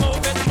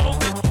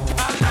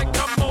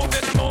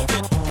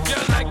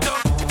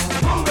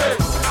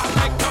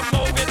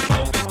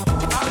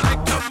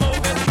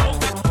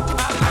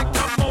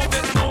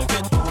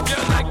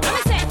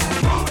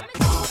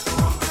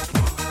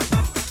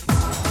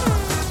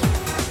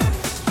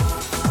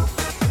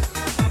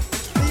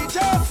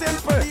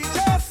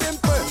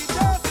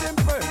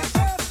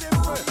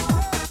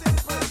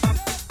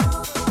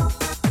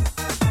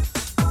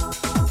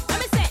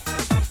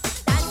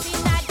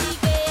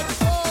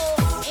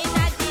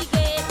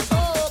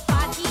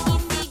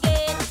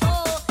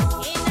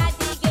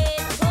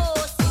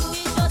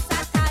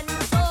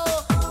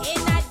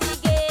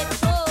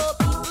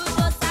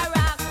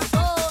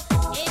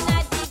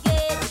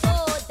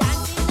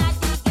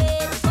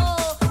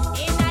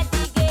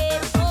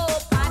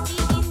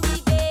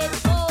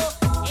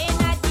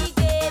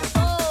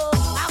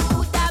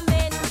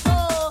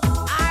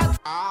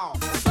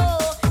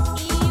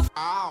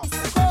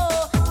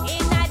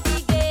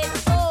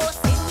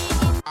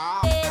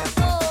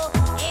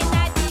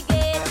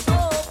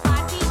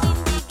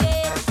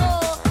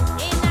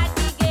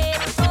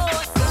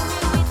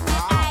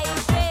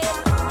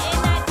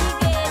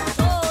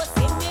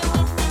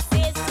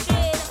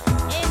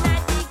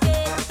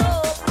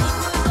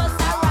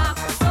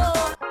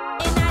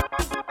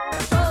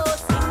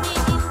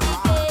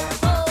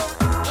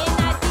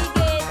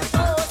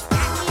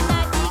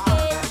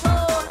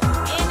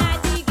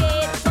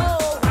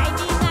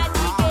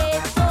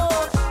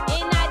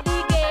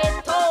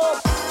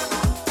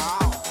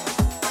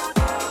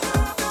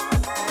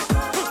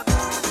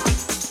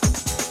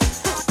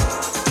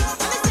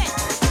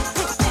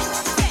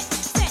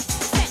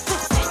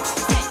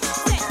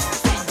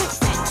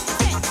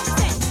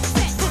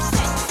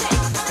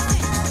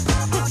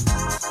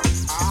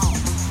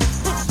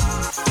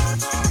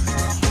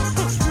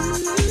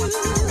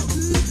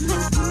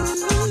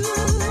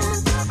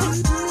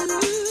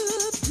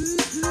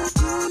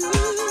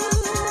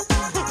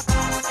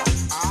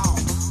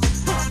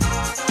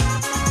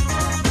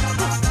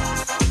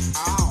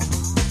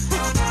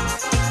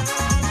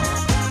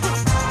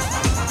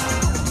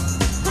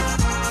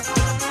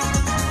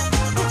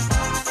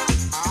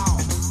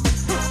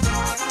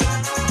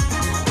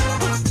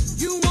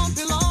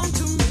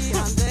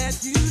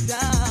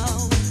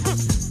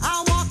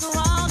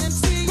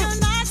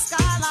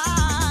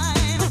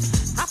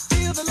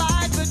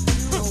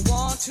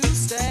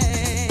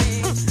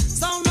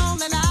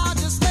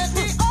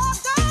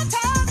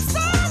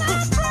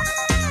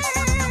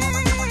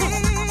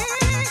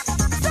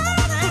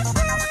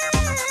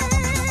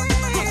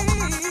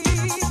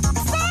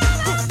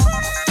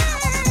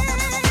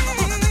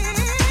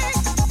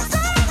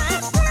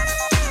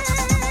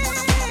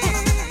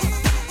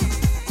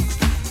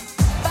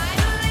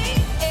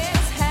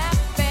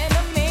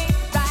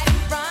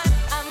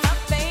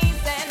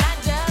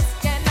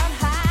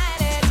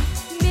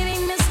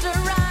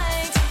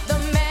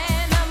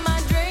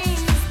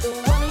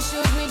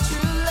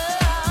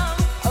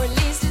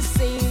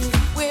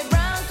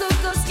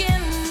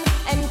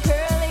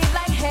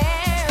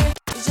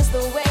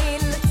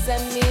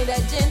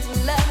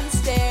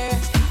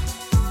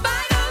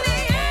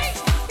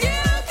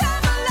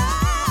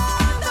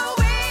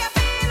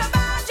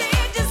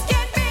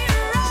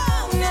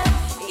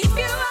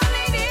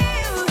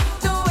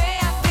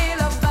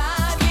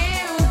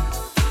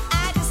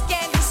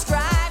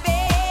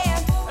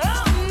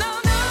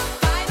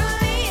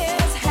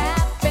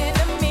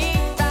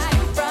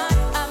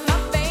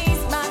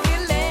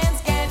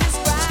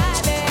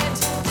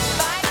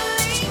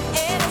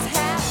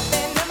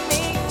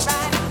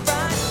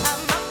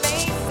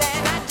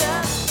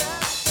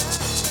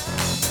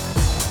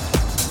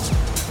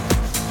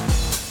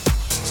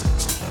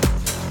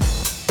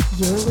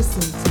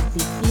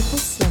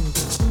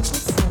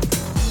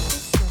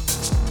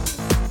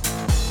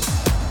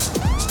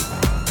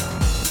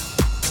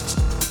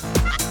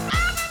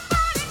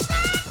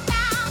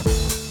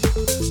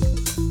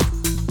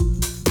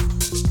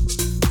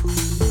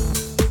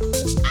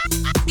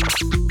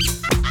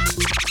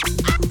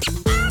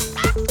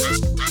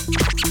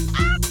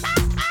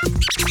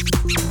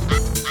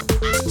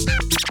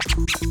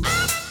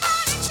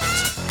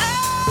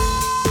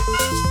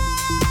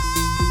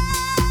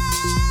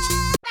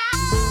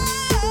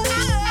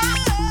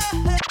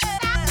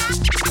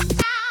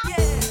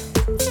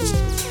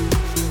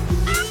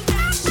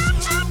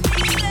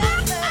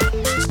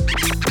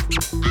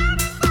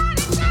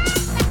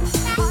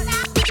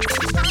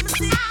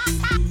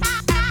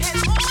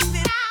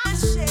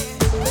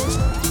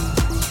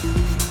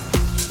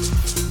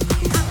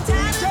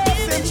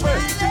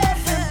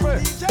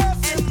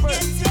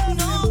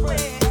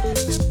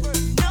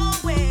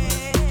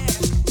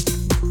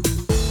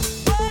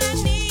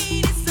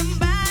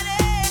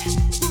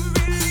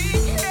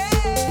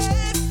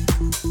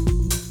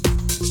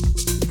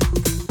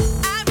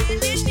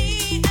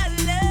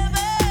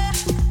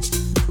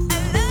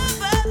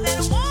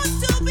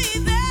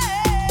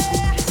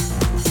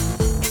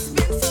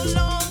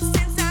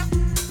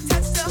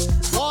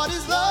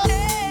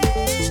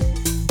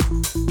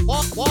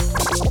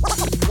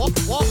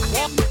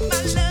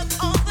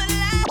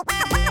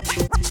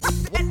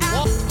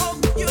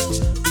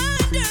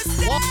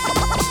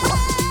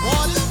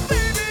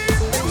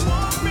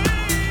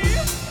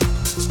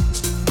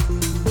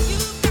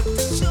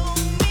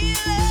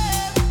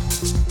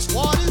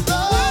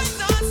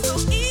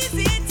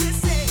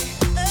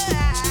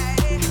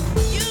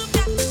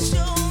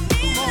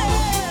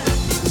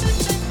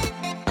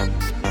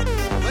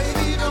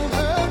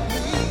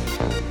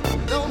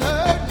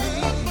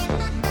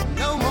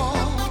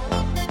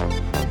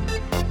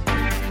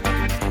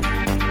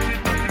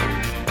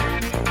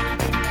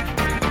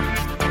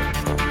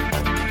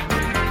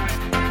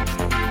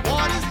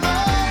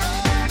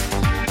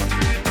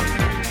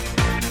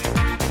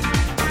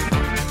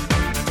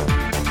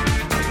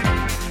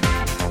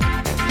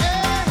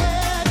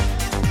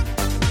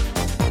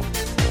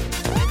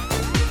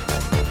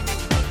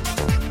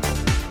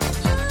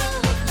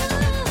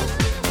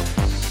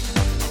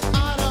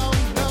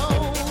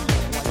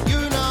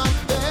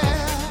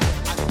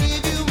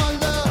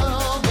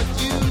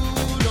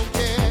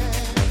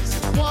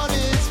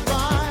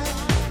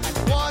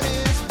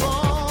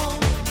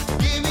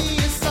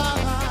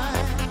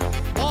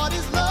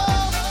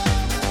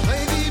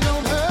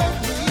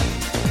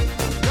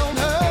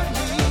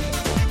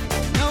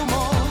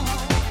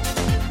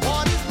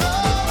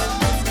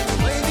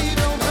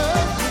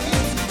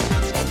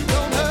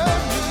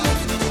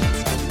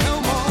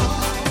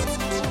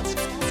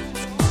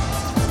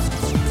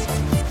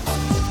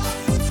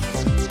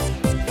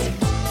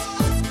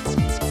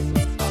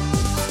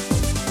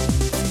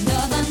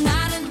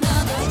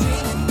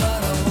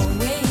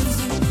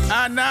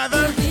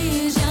Another.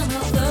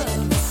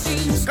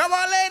 Come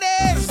on,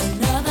 ladies.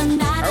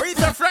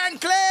 Aretha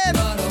Franklin.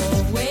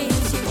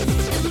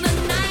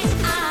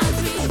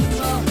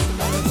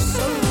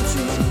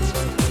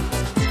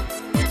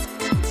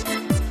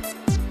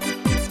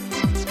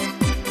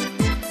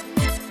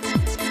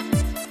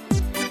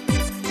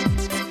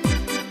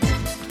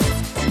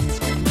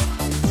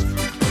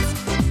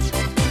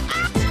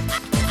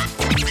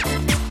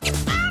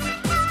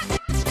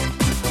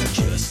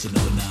 Just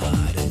another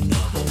night,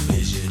 another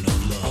vision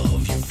of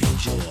love. You feel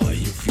joy,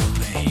 you feel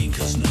pain,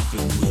 'cause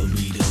nothing will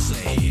be the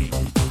same.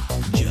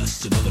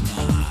 Just another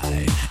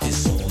night,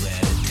 it's all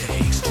that it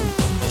takes to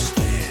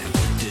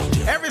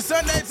understand. Every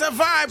Sunday it's a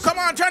vibe. Come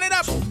on, turn it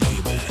up.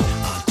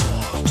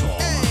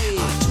 Hey.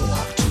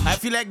 I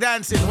feel like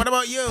dancing. What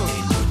about you?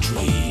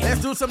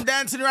 Let's do some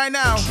dancing right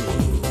now.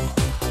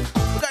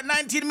 We got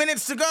 19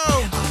 minutes to go.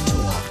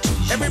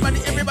 Everybody,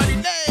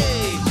 day.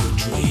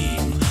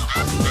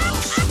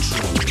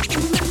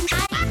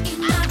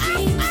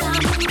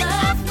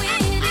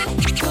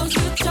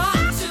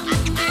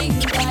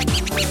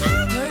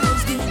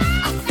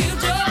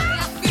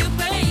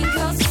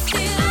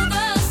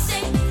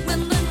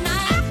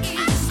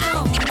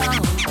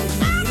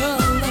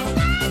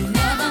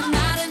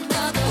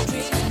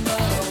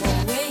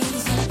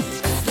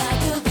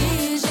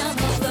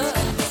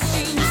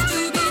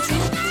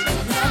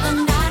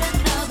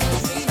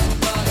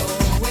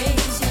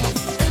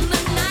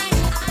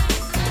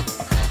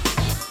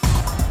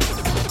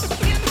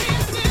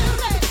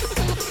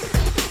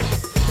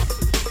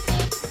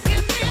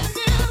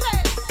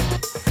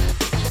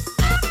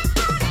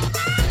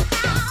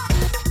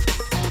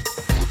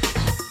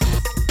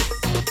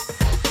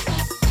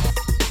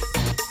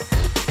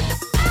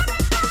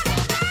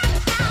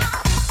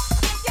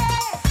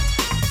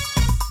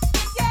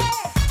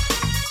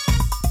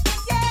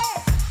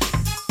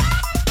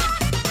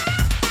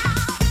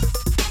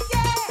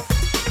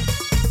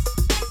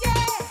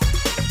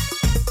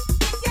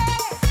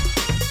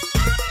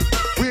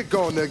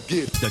 Gonna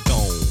get the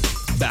dome,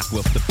 back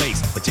with the bass,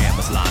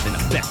 pajamas live in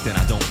effect, and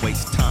I don't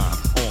waste time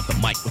on the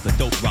mic with a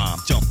dope rhyme.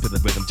 Jump to the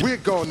rhythm, we're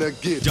gonna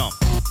get jump,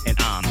 and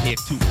I'm here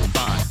to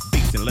combine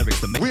beats and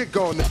lyrics to make. We're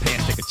gonna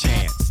pass, take a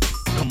chance.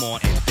 Come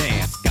on and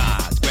dance,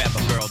 guys. Grab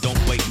a girl,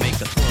 don't wait, make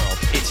a twirl.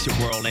 It's your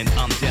world, and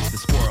I'm just a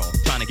squirrel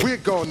trying to get. We're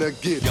gonna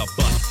get your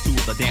butt to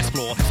the dance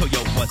floor. So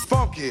yo, what's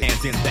funky?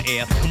 Hands in the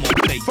air, come on,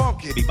 say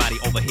funky. Everybody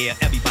over here,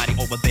 everybody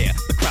over there.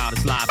 The crowd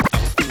is live.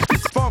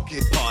 It's funky.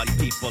 Party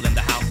people in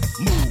the house,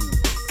 move.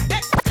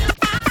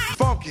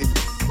 Funky.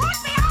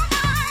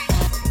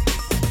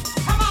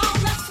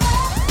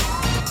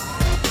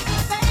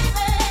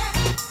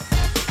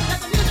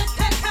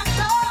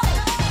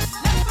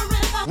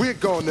 We're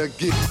gonna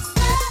get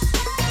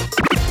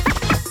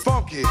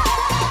funky.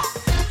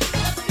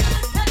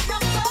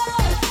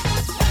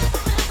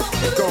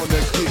 We're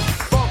gonna get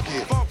funky.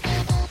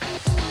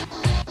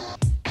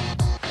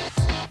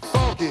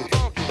 Funky.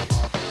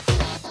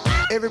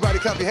 Everybody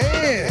clap your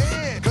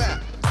hands.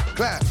 Clap,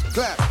 clap,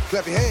 clap,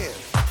 clap your hands.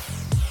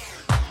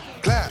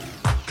 Clap,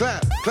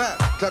 clap, clap,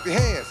 clap your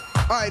hands.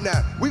 All right,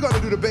 now, we're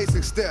gonna do the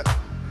basic step.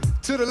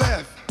 To the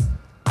left.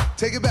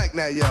 Take it back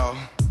now, y'all.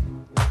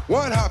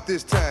 One hop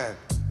this time.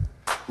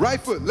 Right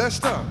foot, let's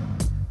stomp.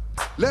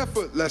 Left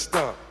foot, let's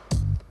stomp.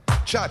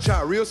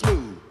 Cha-cha, real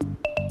smooth.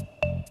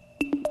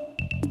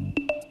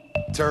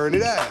 Turn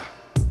it out.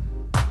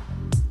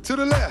 To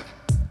the left.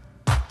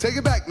 Take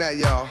it back now,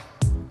 y'all.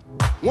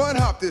 One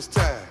hop this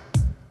time.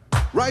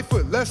 Right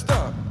foot, let's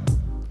stomp.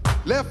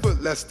 Left foot,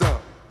 let's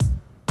stomp.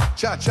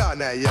 Cha-cha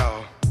now,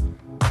 y'all.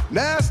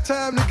 Now it's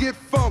time to get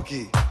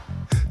funky.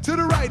 To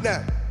the right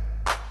now.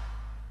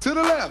 To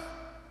the left.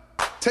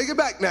 Take it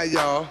back now,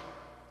 y'all.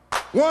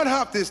 One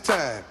hop this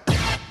time.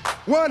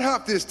 One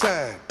hop this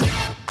time.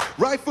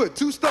 Right foot,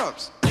 2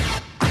 stumps.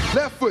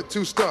 Left foot,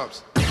 2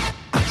 stumps.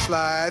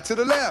 Slide to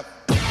the left.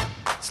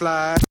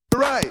 Slide to the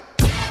right.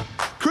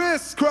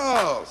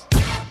 Crisscross.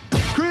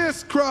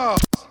 Crisscross.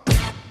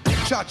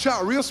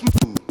 Cha-cha real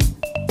smooth.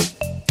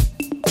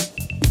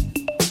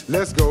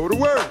 Let's go to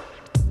work.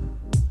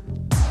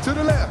 To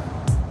the left.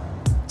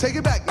 Take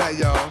it back now,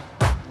 y'all.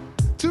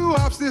 2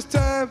 hops this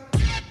time.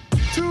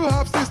 2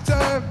 hops this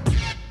time.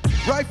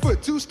 Right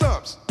foot, 2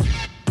 stumps.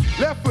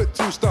 Left foot,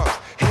 2 stumps.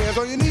 Hands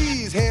on your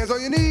knees, hands on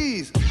your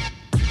knees.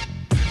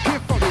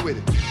 Get funky with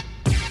it.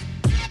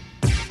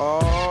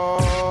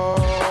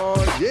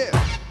 Oh, yeah.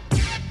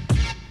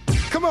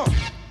 Come on.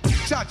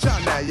 Cha-cha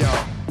now,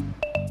 y'all.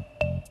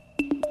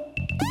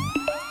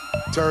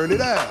 Turn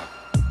it out.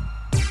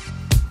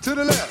 To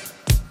the left.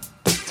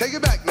 Take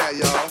it back now,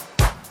 y'all.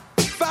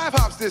 5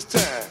 hops this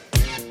time.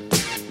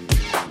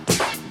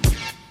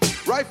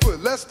 Right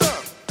foot, let's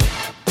stomp.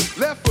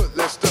 Left foot,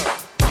 let's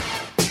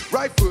stomp.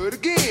 Right foot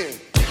again.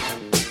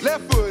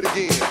 Left foot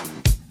again.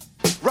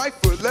 Right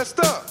foot, let's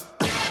stomp.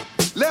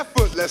 Left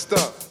foot, let's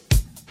stomp.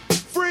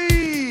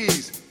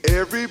 Freeze!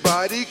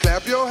 Everybody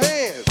clap your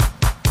hands.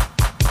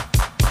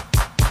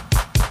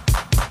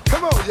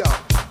 Come on, y'all.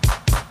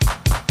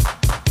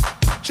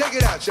 Check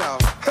it out, y'all.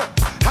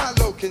 How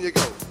low can you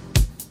go?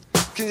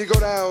 Can you go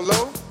down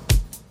low?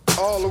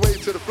 All the way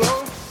to the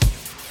floor?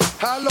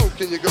 How low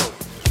can you go?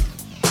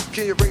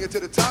 Can you bring it to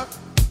the top?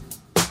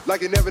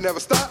 Like it never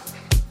stop?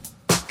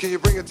 Can you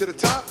bring it to the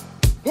top?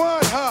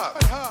 One hop.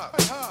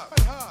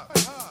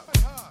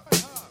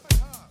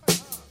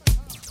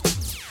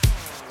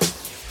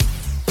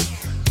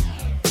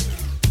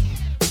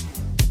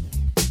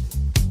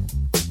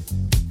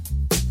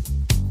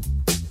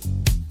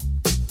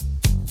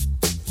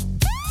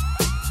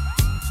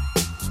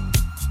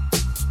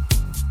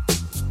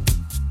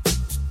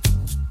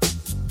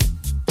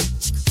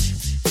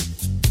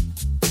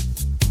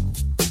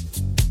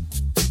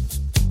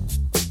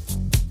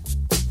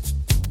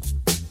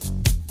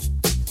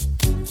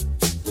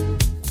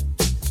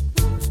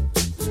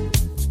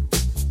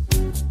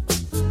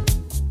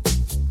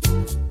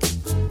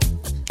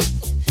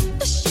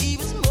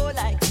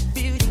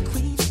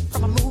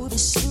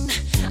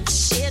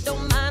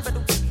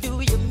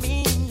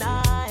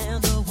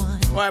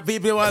 Why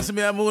people want to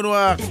me a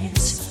moonwalk?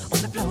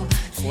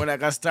 More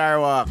like a star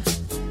walk.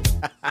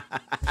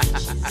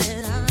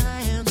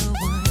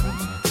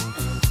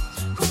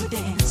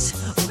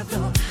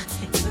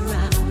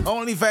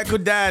 Only if I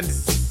could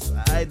dance,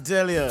 I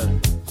tell you.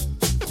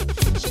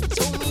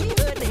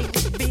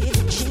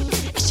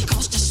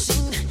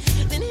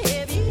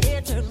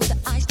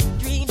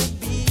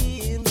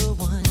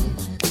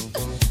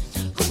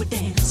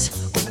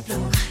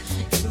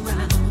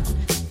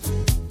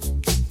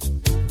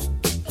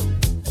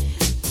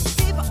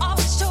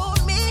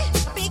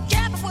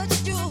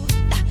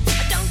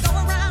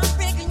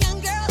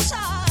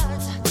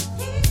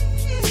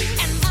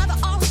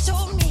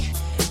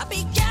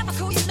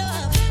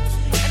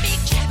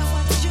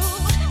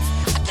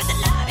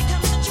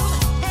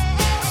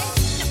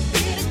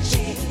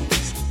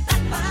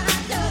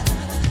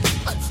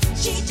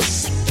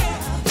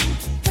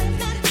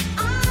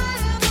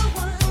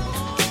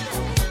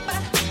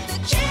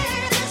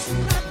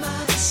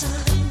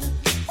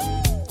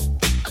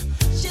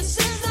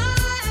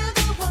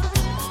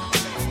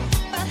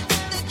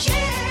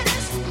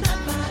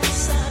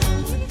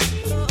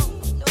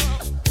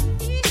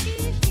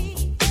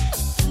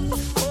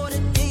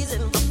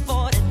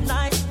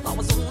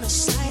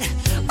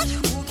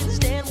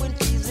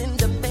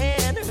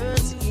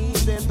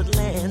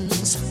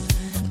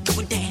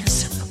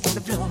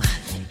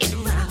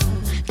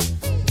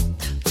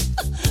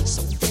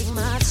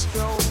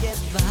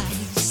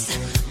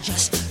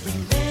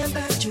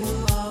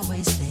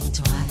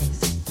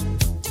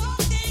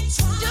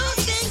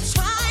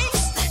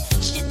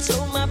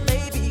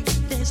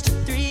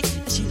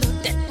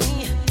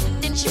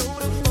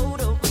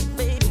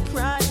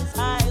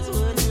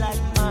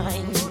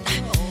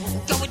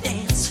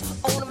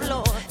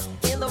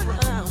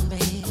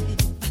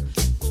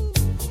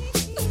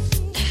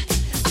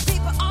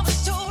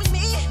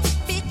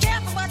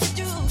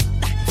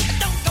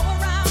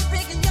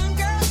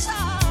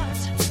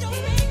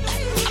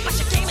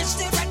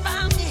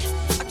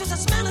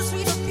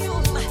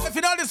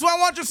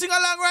 Sing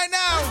along right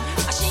now.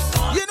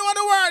 You know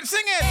the words,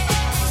 sing it.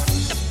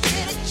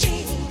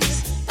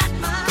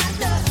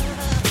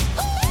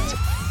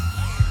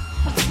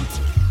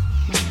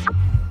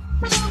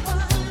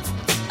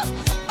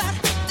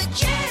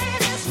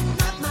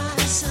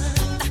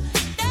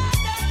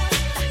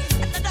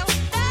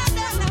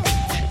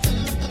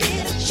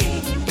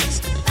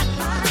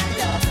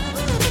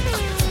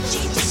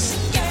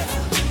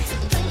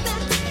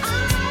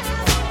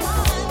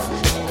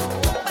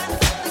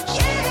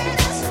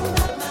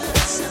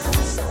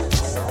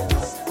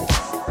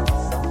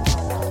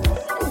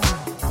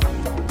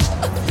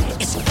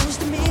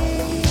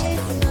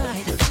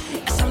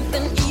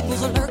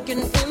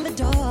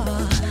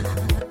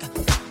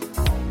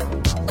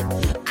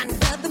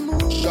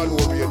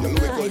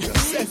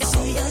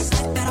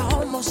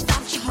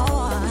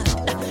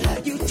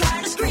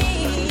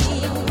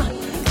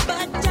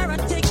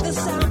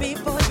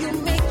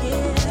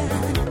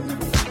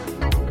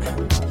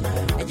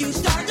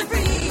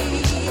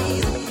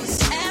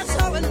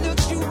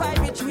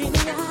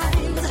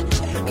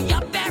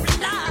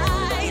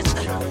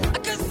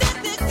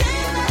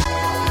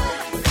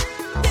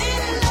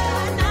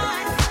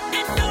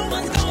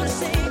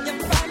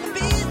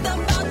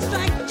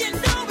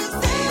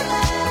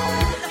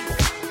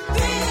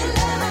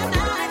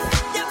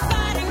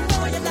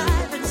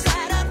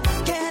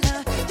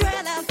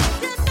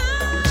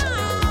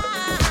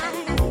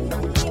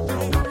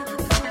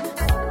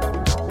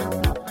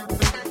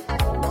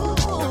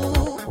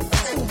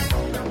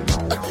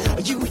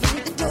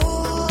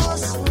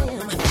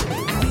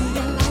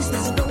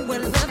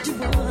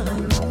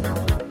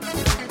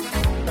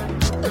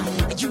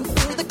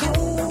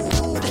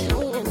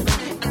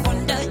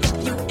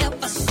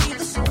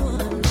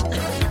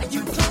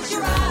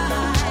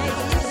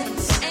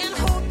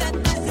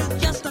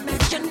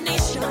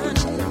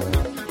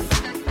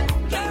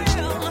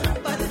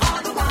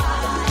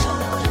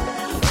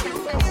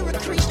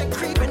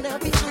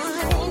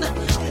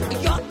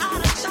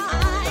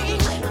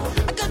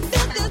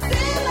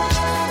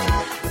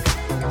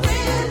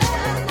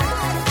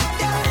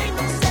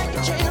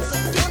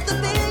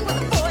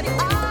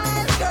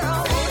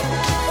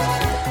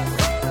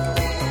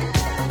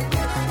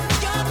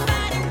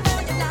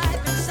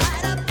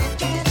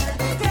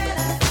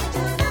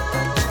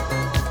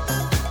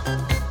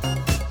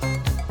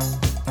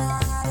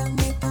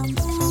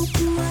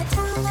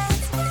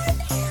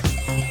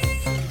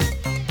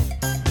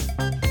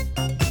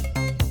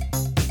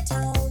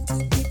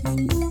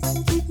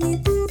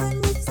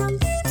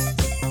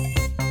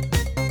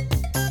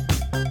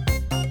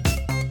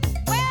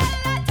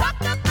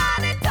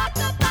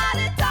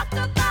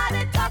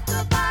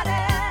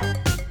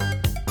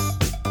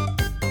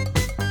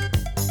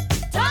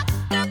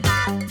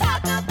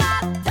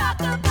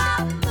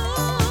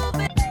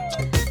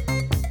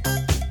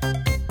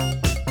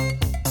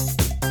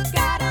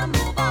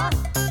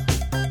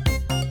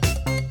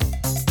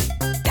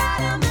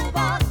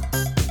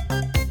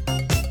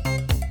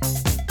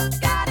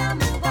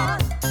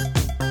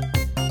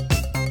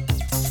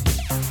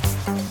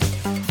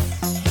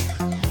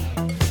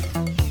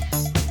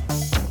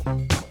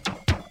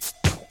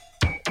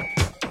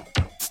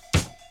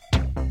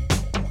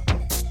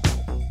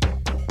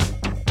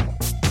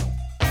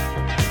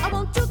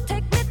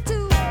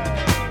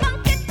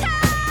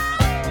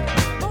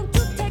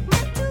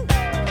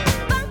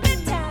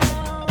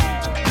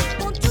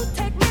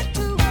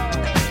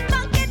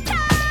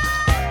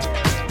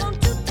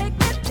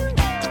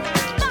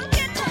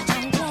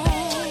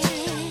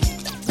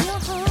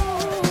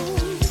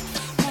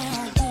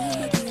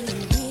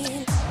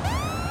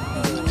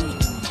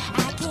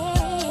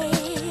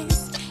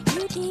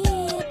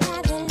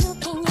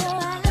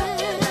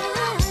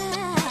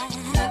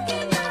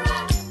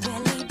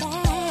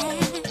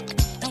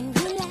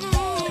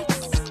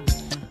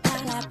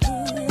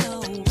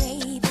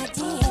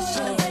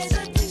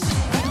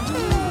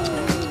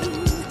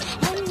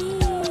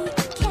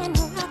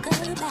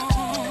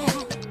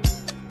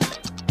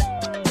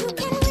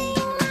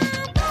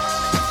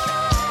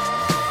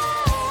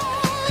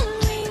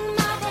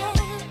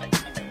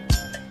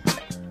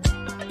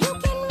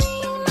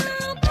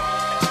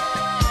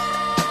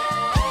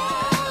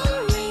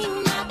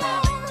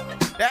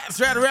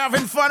 we're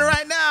having fun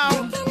right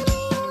now.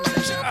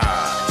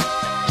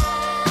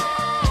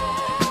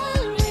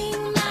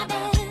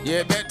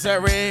 You better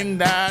ring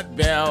that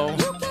bell.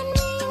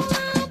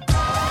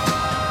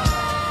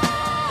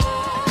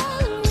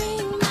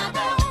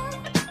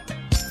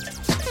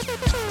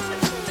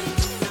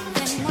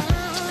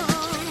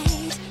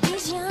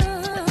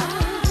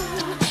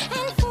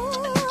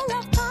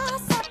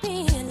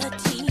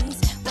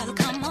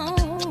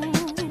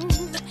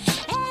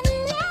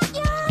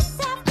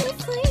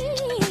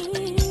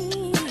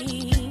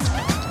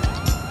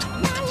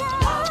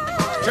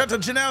 Shout to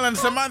Janelle and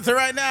Samantha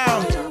right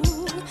now.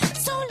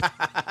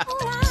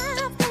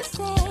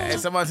 Hey,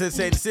 someone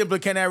said, simple,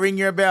 can I ring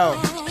your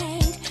bell?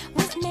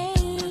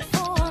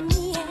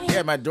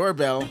 Yeah, my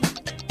doorbell.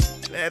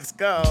 Let's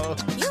go.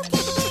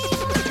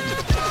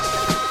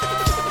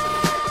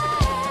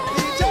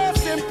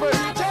 Just simple,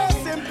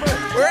 just simple.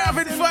 We're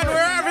having fun, we're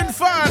having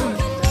fun.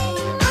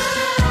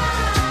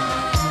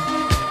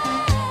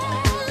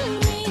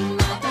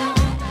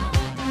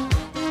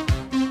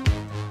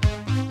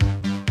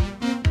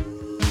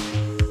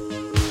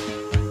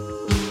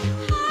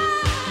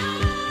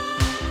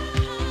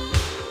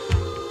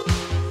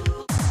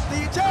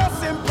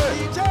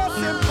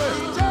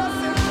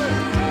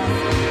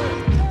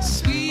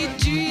 Sweet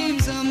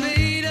dreams are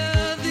made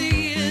of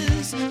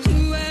these.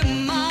 Who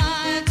am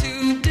I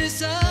to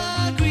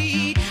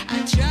disagree?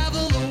 I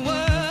travel the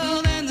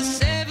world and the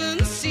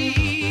seven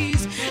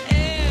seas.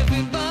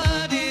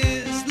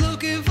 Everybody's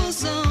looking for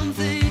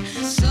something.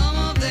 Some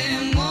of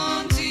them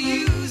want to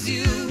use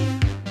you.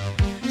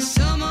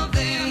 Some of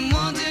them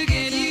want to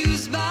get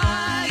used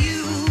by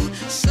you.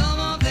 Some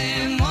of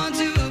them want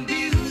to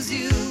abuse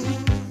you.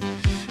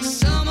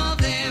 Some of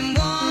them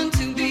want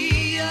to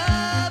be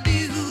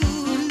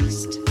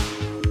abused.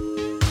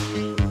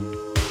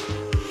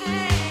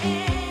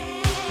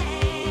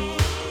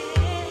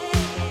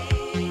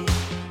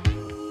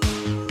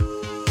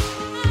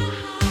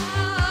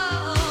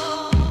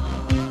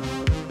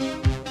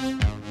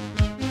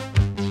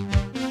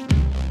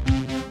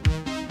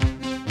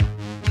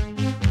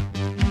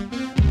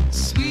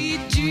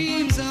 Sweet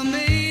dreams are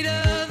made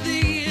of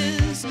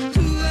these.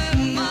 Who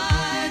am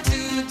I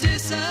to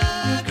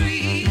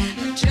disagree?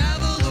 I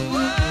travel the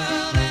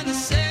world and the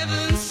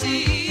seven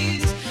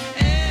seas.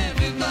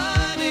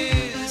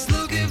 Everybody's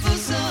looking for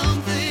something.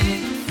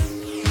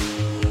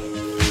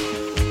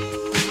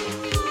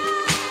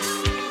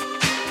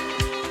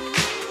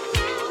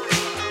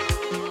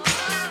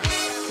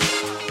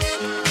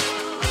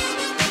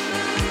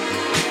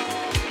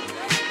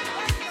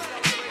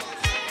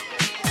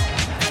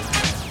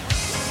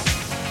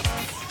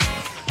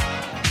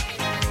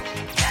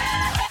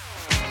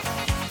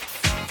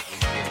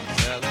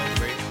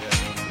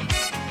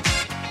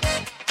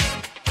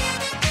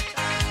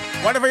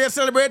 Whatever you're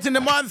celebrating the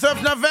month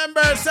of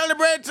November,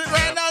 celebrate it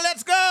right now.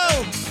 Let's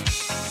go.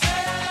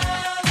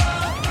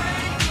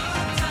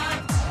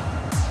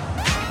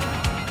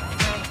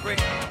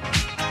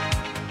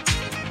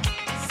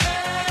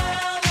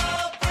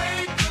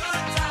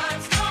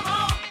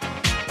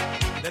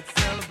 Let's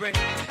celebrate.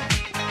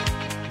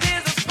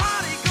 There's a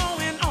party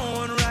going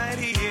on right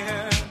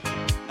here.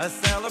 A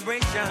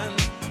celebration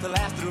to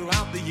last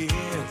throughout the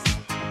years.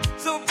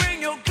 So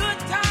bring your good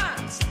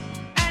times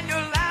and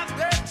your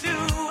laughter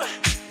too.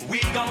 We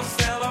gon'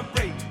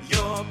 celebrate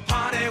your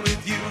party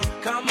with you.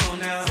 Come on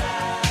now.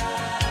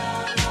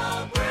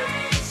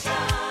 Celebration.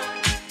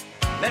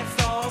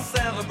 Let's all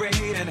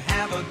celebrate and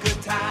have a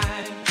good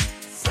time.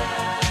 Celebration.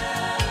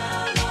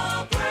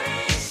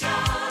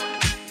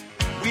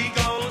 We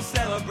gon'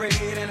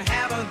 celebrate and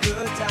have a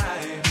good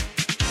time.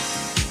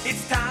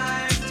 It's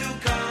time to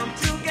come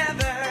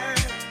together.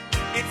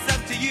 It's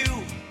up to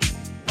you.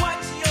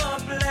 What's your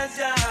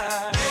pleasure?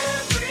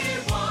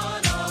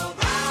 Everyone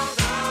around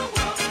the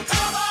world,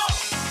 come on!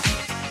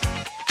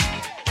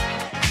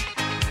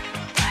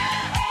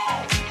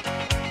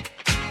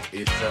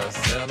 It's a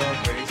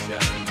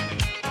celebration.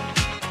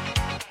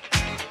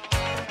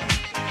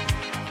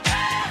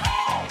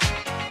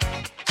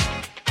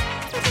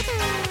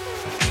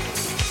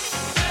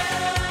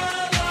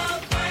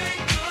 Celebrate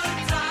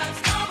good times,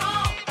 come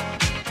on!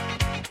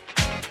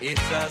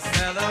 It's a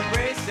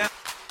celebration.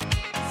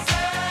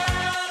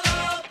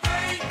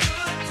 Celebrate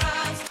good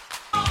times,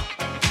 come on!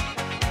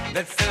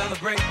 Let's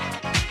celebrate.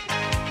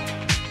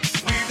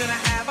 We're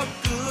gonna have a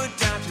good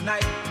time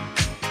tonight.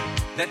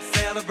 Let's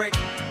celebrate.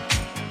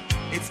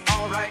 It's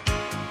alright.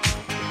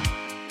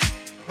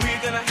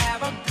 We're gonna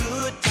have a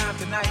good time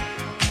tonight.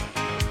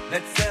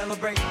 Let's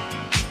celebrate.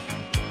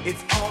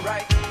 It's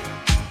alright,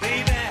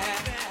 baby.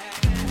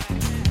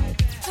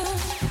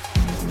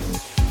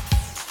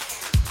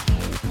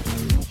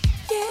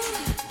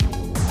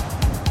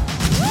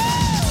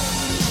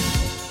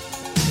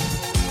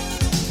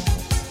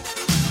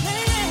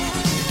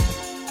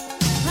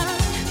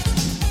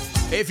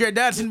 If you're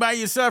dancing by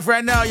yourself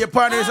right now, your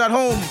partner's at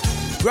home,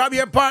 grab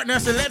your partner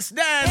and say, let's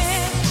dance.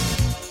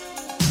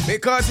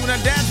 Because you're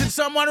gonna dance with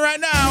someone right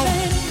now.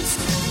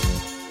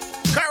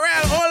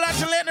 Carell, hold on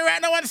to Lenny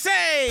right now and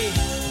say.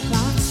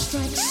 Clock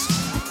strikes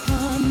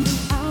upon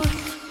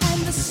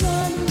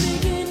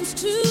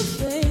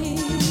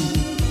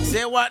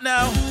what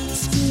now?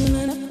 Still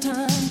enough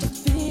time to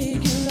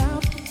figure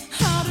out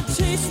how to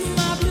chase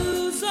my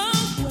blues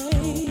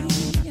away.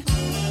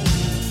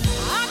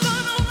 I'm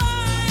gonna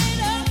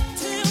ride up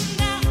till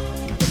now.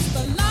 It's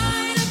the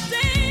light of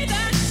day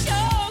that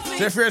shows me.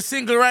 So if you're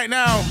single right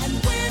now,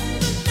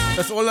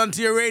 just hold on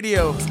to your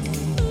radio,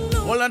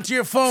 hold on to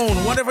your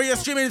phone, whatever you're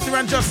streaming through,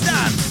 and just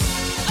dance.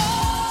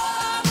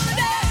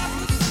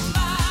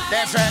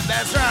 That's right,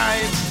 that's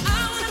right.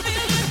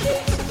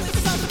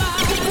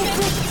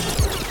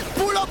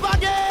 Pull up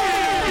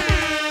again.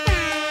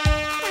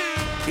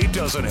 It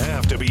doesn't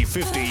have to be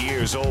 50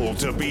 years old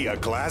to be a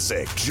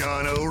classic.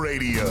 John O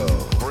Radio,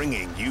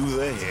 bringing you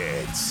the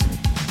hits.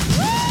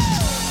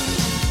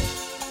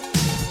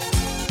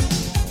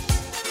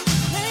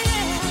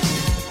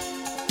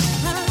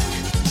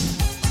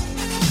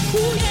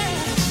 Ooh, yeah.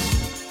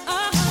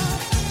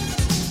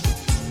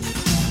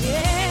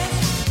 Yeah.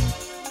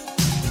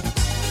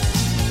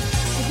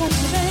 So won't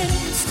you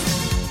dance?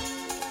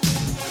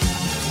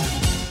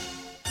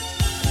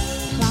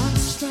 Clock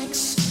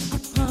strikes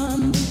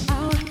upon the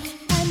hour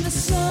and the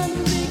sun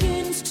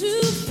begins to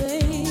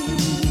fade.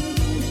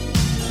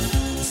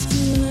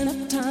 Still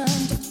enough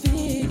time to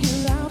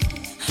figure out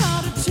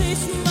how to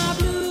chase my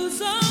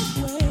blues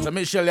away. So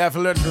Michelle, you have to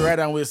learn to ride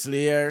and whistle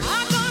here.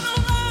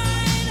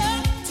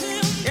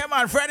 Yeah,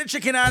 man, fry the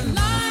chicken and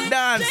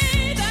dance.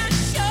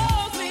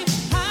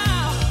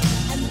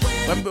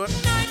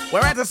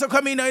 When right so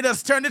come in now, you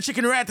just turn the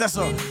chicken right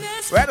so.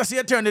 Right so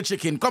you turn the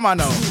chicken. Come on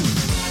now.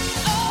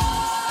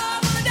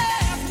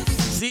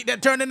 See, they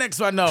turn the next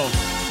one now.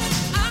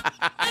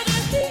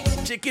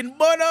 Chicken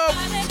bun up.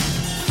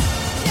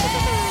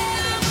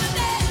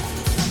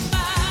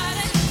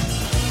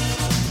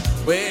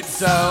 With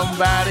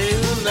somebody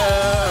who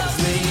loves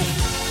me.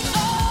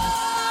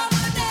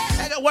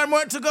 I got one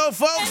more to go,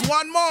 folks.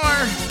 One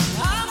more.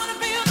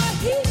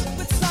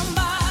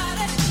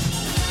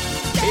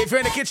 If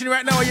you're in the kitchen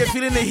right now and you're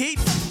feeling the heat,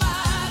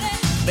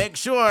 make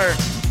sure.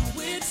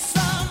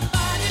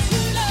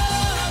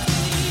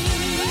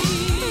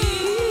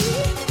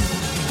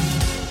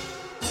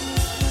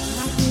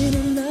 I've been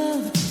in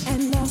love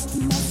and lost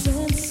my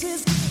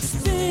senses,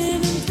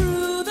 spinning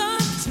through the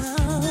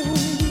town.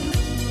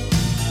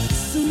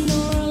 Sooner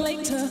or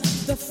later,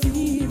 the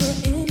fever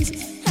ends,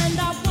 and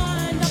I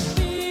wind up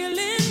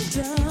feeling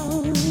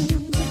down.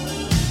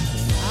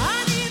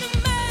 I need a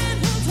man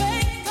who'll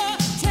take a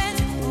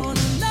chance on a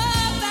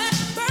love that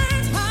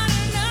burns hot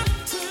enough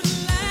to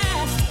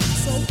last.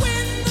 So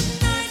when the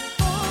night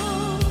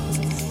falls,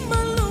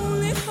 my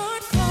lonely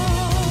heart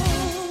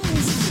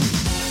calls.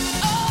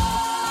 Oh,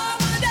 I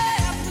wanna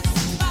dance with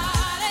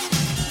somebody.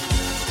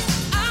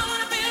 I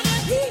wanna feel the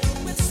heat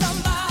with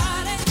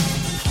somebody.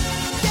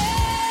 Yeah,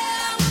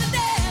 I wanna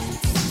dance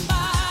with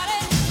somebody.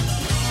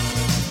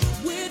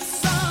 With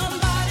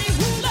somebody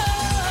who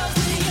loves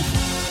me.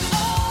 Oh,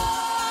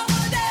 I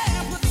wanna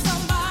dance with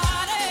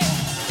somebody.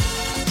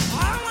 I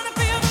wanna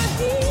feel the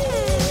heat.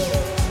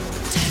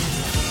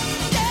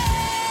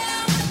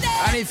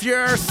 And if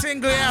you're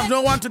single and have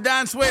no one to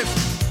dance with,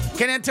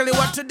 can I tell you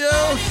what to do?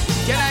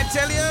 Can I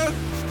tell you?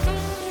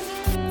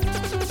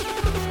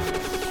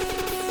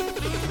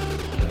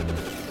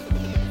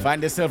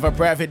 Find yourself a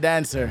private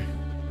dancer.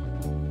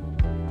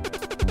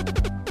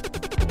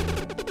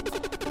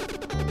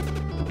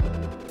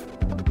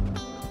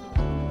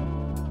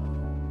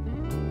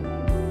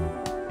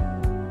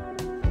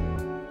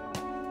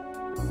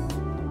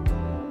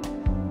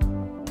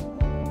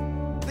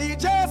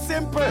 DJ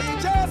Simple,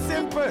 DJ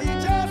Simple,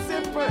 DJ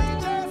Simple,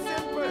 DJ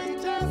Simple,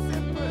 DJ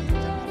Simple.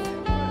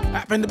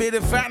 Happen to be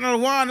the final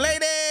one,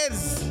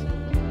 ladies.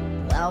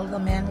 Well, the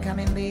men come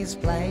in these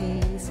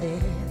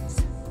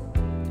places,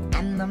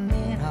 and the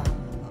men are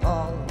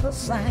all the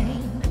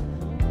same.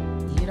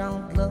 You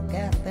don't look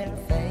at their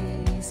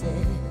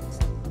faces,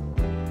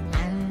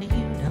 and you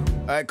don't.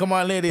 All right, come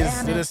on,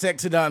 ladies, do the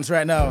sexy dance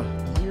right now.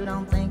 You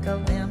don't think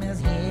of them as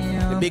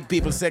him. The big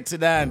people sexy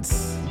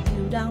dance.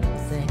 You don't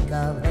think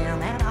of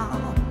them at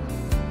all.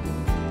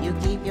 You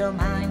keep your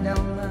mind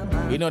on the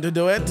money. You know to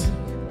do it?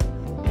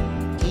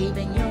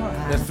 Keeping your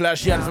eyes. Let's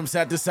flash your hand from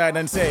side to side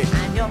and say,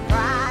 I'm your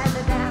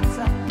private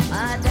dancer,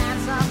 a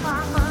dancer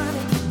for money.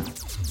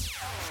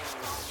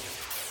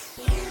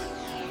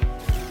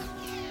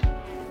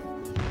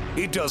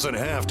 It doesn't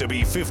have to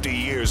be 50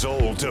 years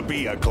old to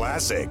be a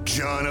classic.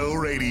 John O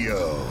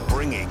Radio,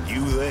 bringing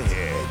you the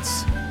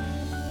hits.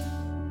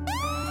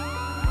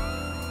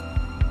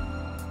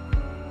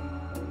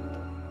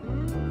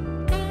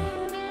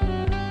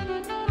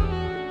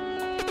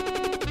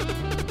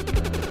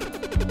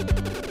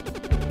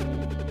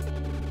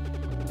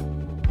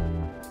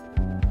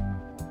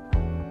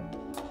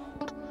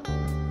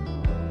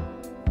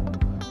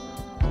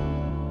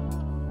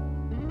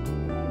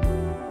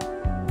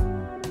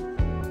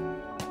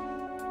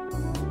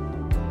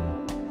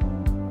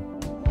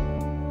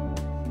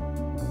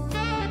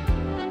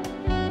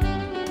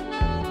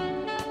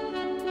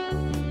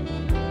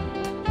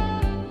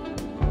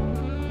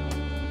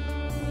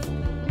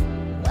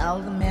 Well,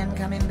 the men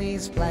come in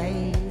these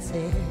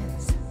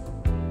places,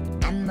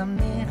 and the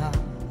men are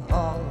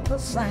all the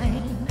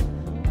same.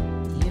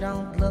 You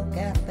don't look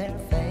at their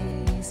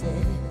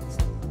faces,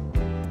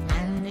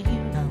 and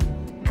you don't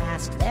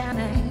ask their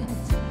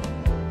names.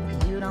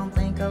 You don't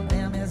think of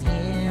them as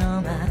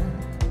human.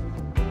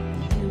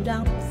 You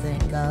don't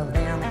think of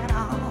them at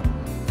all.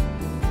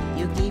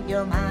 You keep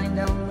your mind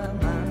on the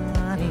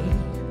money,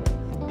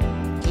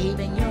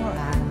 keeping your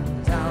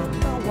eyes on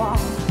the wall.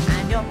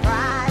 I'm your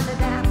private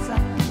dancer,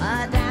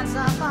 a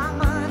dancer for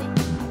money.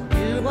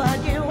 Do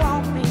what you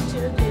want me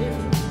to do.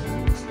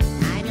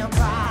 I'm your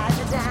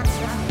private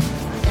dancer,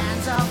 a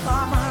dancer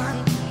for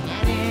money,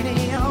 and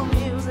any old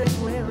music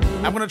will do.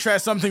 I'm gonna try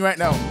something right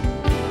now.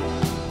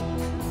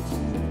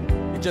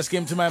 It just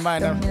came to my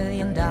mind. I'm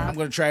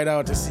gonna try it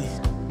out to see.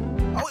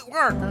 Oh, it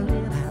worked.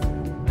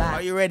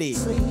 Are you ready?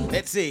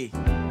 Let's see.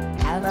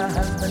 Have a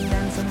husband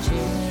and some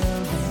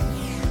children.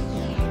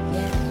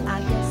 Yeah,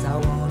 I guess I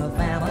want a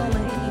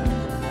family.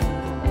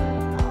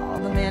 All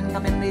the men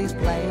come in these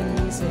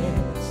places,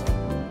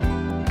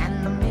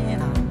 and the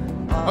men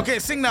are. Okay,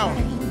 sing now.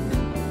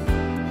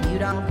 You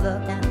don't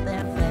look at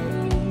their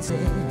faces,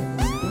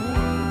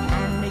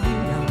 and you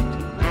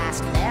don't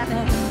ask their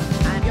name.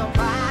 I'm your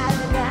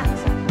private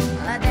dancer,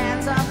 a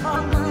dancer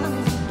for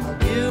money. I'll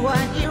do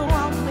what you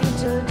want me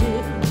to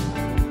do.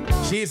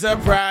 She's a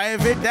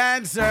private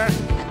dancer.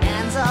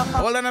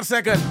 Hold on a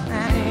second.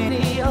 And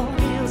any old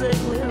music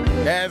will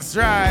do. That's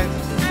right.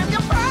 I'm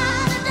your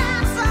private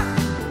dancer,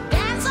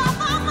 dancer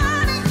for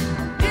money.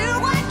 Do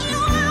what you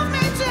want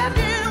me to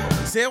do.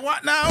 Say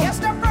what now?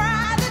 Just a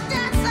private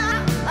dancer,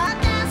 a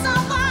dancer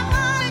for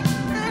money.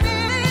 And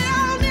any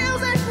old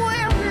music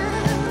will do.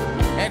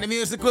 Any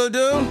music will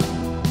do?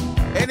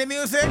 Any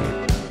music?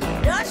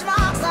 Dutch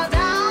marks are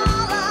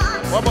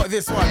dollars. What about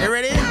this one? You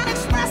ready?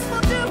 Express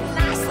will do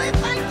nicely,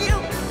 thank you.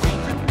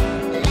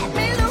 Let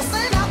me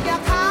loosen up your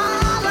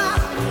collar.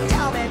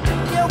 Tell me, do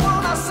you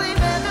wanna see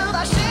me do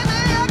the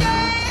shimmy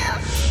again?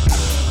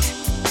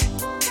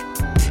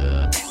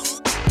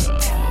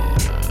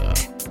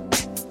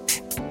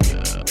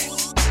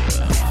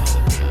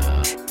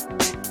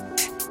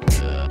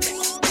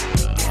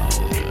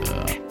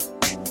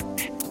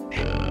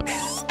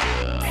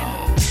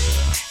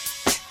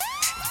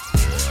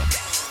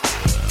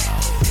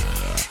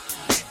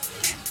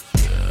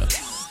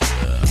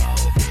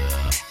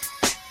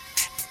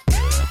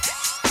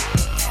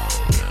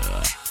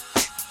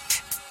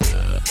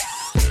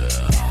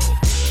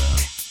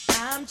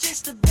 I'm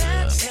just a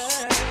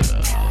dancer.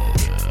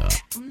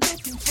 I'm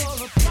looking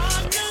for a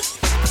partner.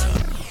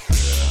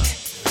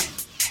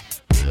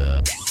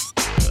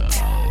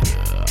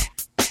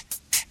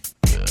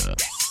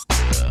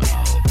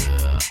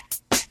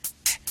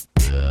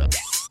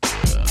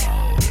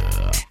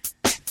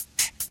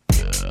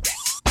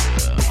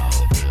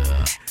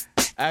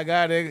 I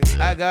gotta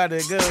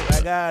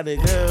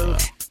go.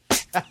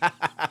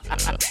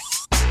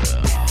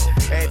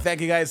 Hey,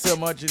 thank you guys so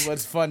much. It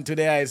was fun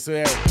today, I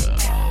swear.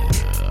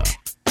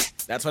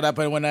 That's what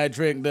happened when I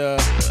drink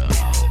the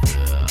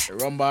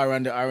rum bar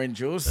and the orange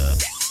juice.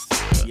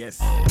 Yes.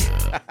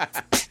 I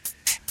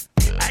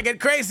get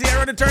crazy. I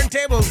run the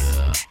turntables.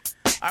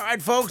 All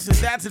right, folks,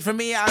 that's it for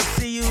me. I'll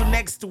see you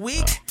next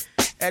week.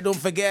 And don't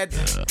forget,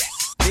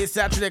 this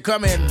Saturday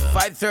coming,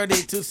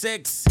 5:30 to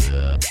 6.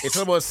 It's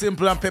all about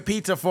Simple and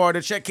Pepita for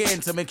the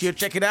check-in, so make sure you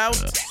check it out.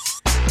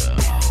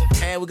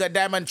 And we got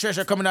Diamond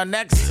Treasure coming on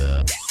next.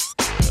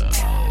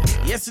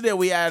 Yesterday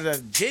we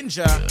had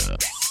Ginger.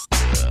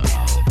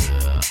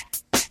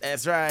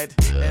 That's right.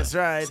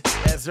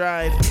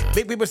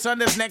 Big People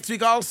Sundays next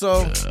week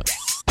also.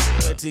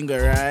 I think,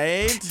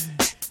 right?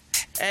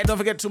 And don't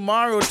forget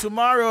tomorrow,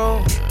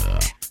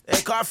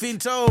 Coffee in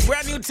Toe,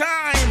 brand new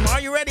time.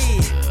 Are you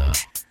ready?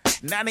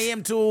 9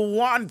 a.m. to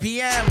 1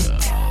 p.m.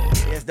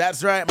 Yes,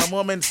 that's right. My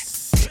woman's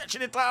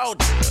stretching it out.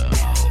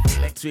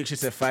 Next week she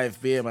said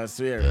 5 p.m. I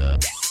swear.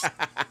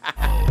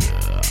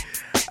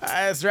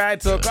 That's right.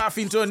 So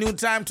Coffee in Toe, new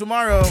time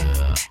tomorrow.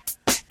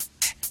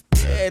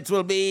 It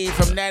will be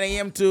from 9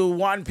 a.m. to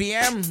 1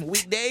 p.m.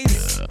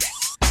 weekdays.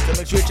 So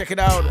make sure you check it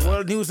out.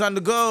 World News on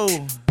the Go.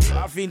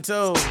 Coffee in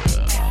Toe.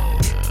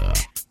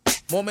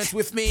 Moments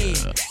with me.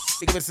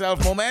 Think of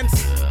yourself moments.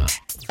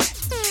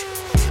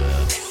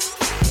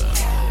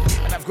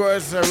 And of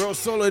course, Rose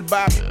Solo is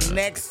back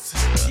next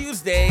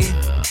Tuesday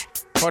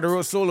for the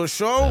Rose Solo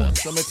show.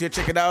 So make sure you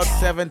check it out,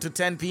 7 to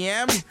 10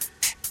 p.m.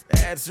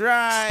 That's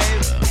right.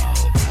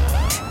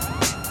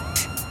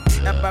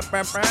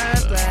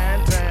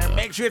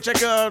 Make sure you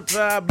check out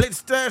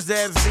Blitz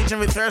Thursdays, each and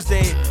every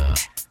Thursday,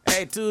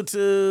 2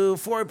 to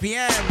 4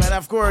 p.m. And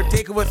of course,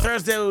 Takeover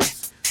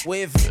Thursdays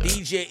with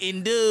DJ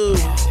Indu,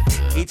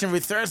 each and every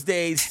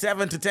Thursday,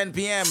 7 to 10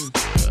 p.m.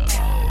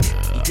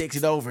 He takes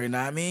it over, you know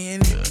what I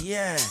mean?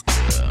 Yeah.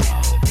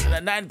 And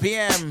at 9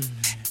 p.m.,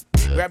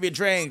 grab your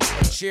drink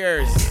and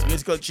cheers,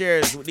 musical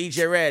cheers with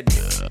DJ Red.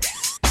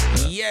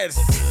 Yes.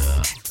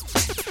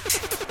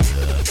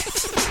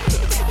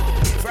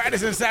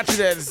 Fridays and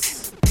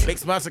Saturdays,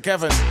 Mix Master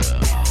Kevin.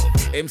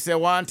 MC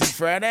Wanted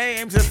Friday,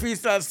 MC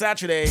Freestyle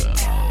Saturday.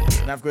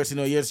 And of course, you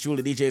know, yours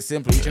truly, DJ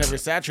Simple, each and every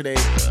Saturday.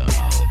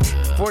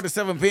 4 to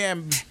 7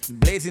 p.m.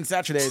 Blazing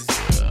Saturdays.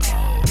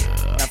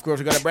 And of course,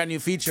 we got a brand new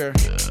feature.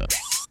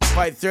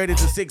 5:30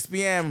 to 6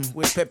 p.m.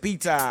 with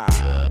Pepita.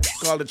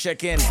 It's called the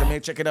Check-In, so maybe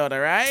check it out, all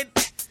right?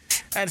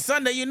 And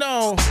Sunday, you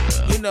know,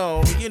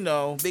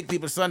 Big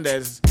People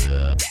Sundays.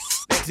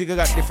 Next week I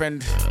got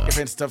different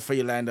stuff for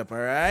you lined up, all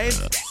right?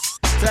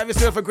 So have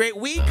yourself a great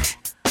week.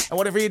 And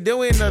whatever you're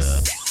doing,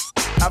 just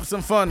have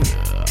some fun.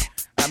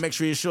 And make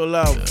sure you show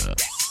love.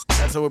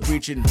 That's what we're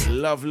preaching.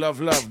 Love, love,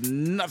 love.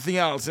 Nothing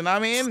else, you know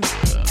what I mean?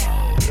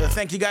 So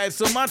thank you guys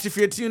so much. If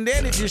you're tuned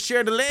in, if you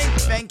share the link,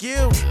 thank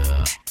you.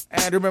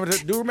 And remember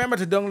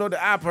to download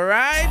the app, all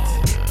right?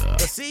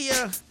 So see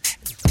ya.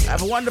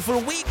 Have a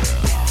wonderful week.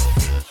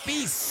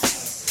 Peace.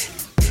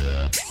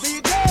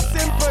 DJ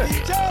Simple,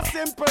 DJ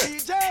Simple,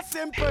 DJ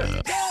Simple,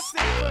 DJ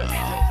Simple,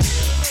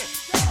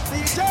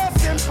 DJ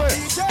Simple,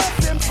 DJ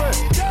Simple,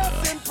 DJ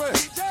Simple,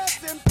 DJ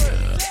Simple,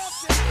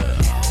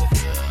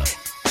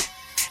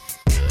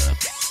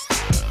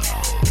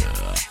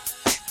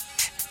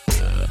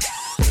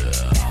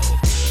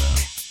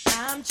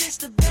 I'm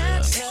just a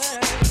dancer.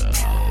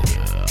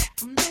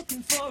 I'm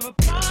looking for a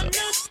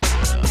partner,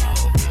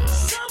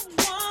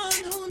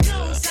 someone who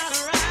knows how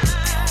to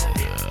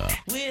ride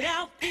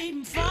without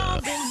even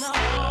falling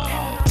off.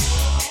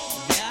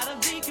 Gotta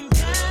be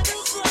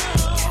compatible.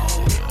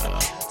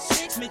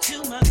 Takes me to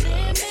my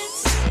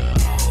limits.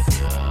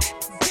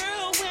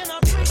 Girl, when I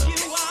break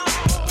you off,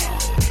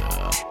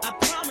 I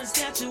promise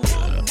that you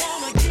won't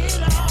wanna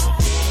get off.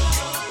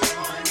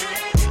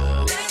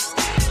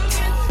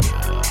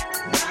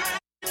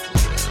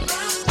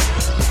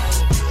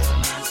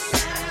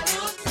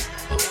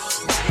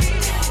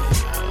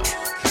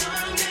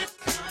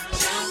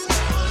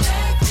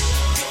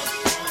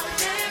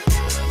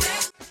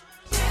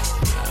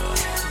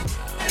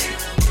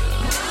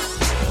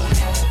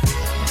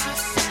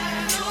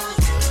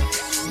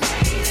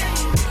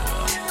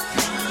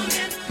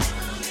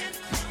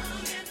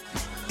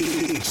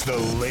 It's the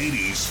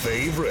ladies'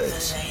 favorite.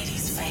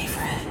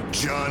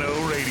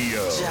 Jono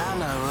Radio.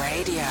 Jono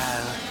Radio.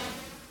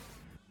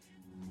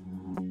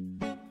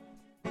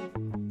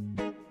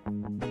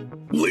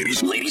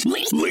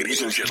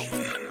 Ladies and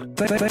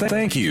gentlemen.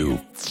 Thank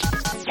you.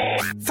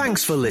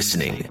 Thanks for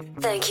listening.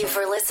 Thank you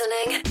for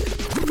listening.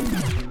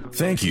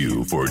 Thank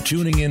you for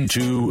tuning in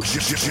to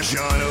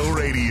Jono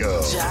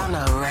Radio.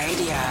 Jono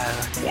Radio.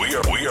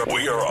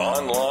 We are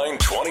online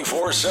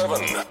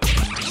 24/7.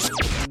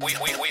 We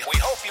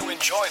hope you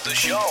enjoyed the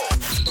show.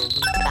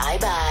 Bye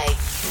bye.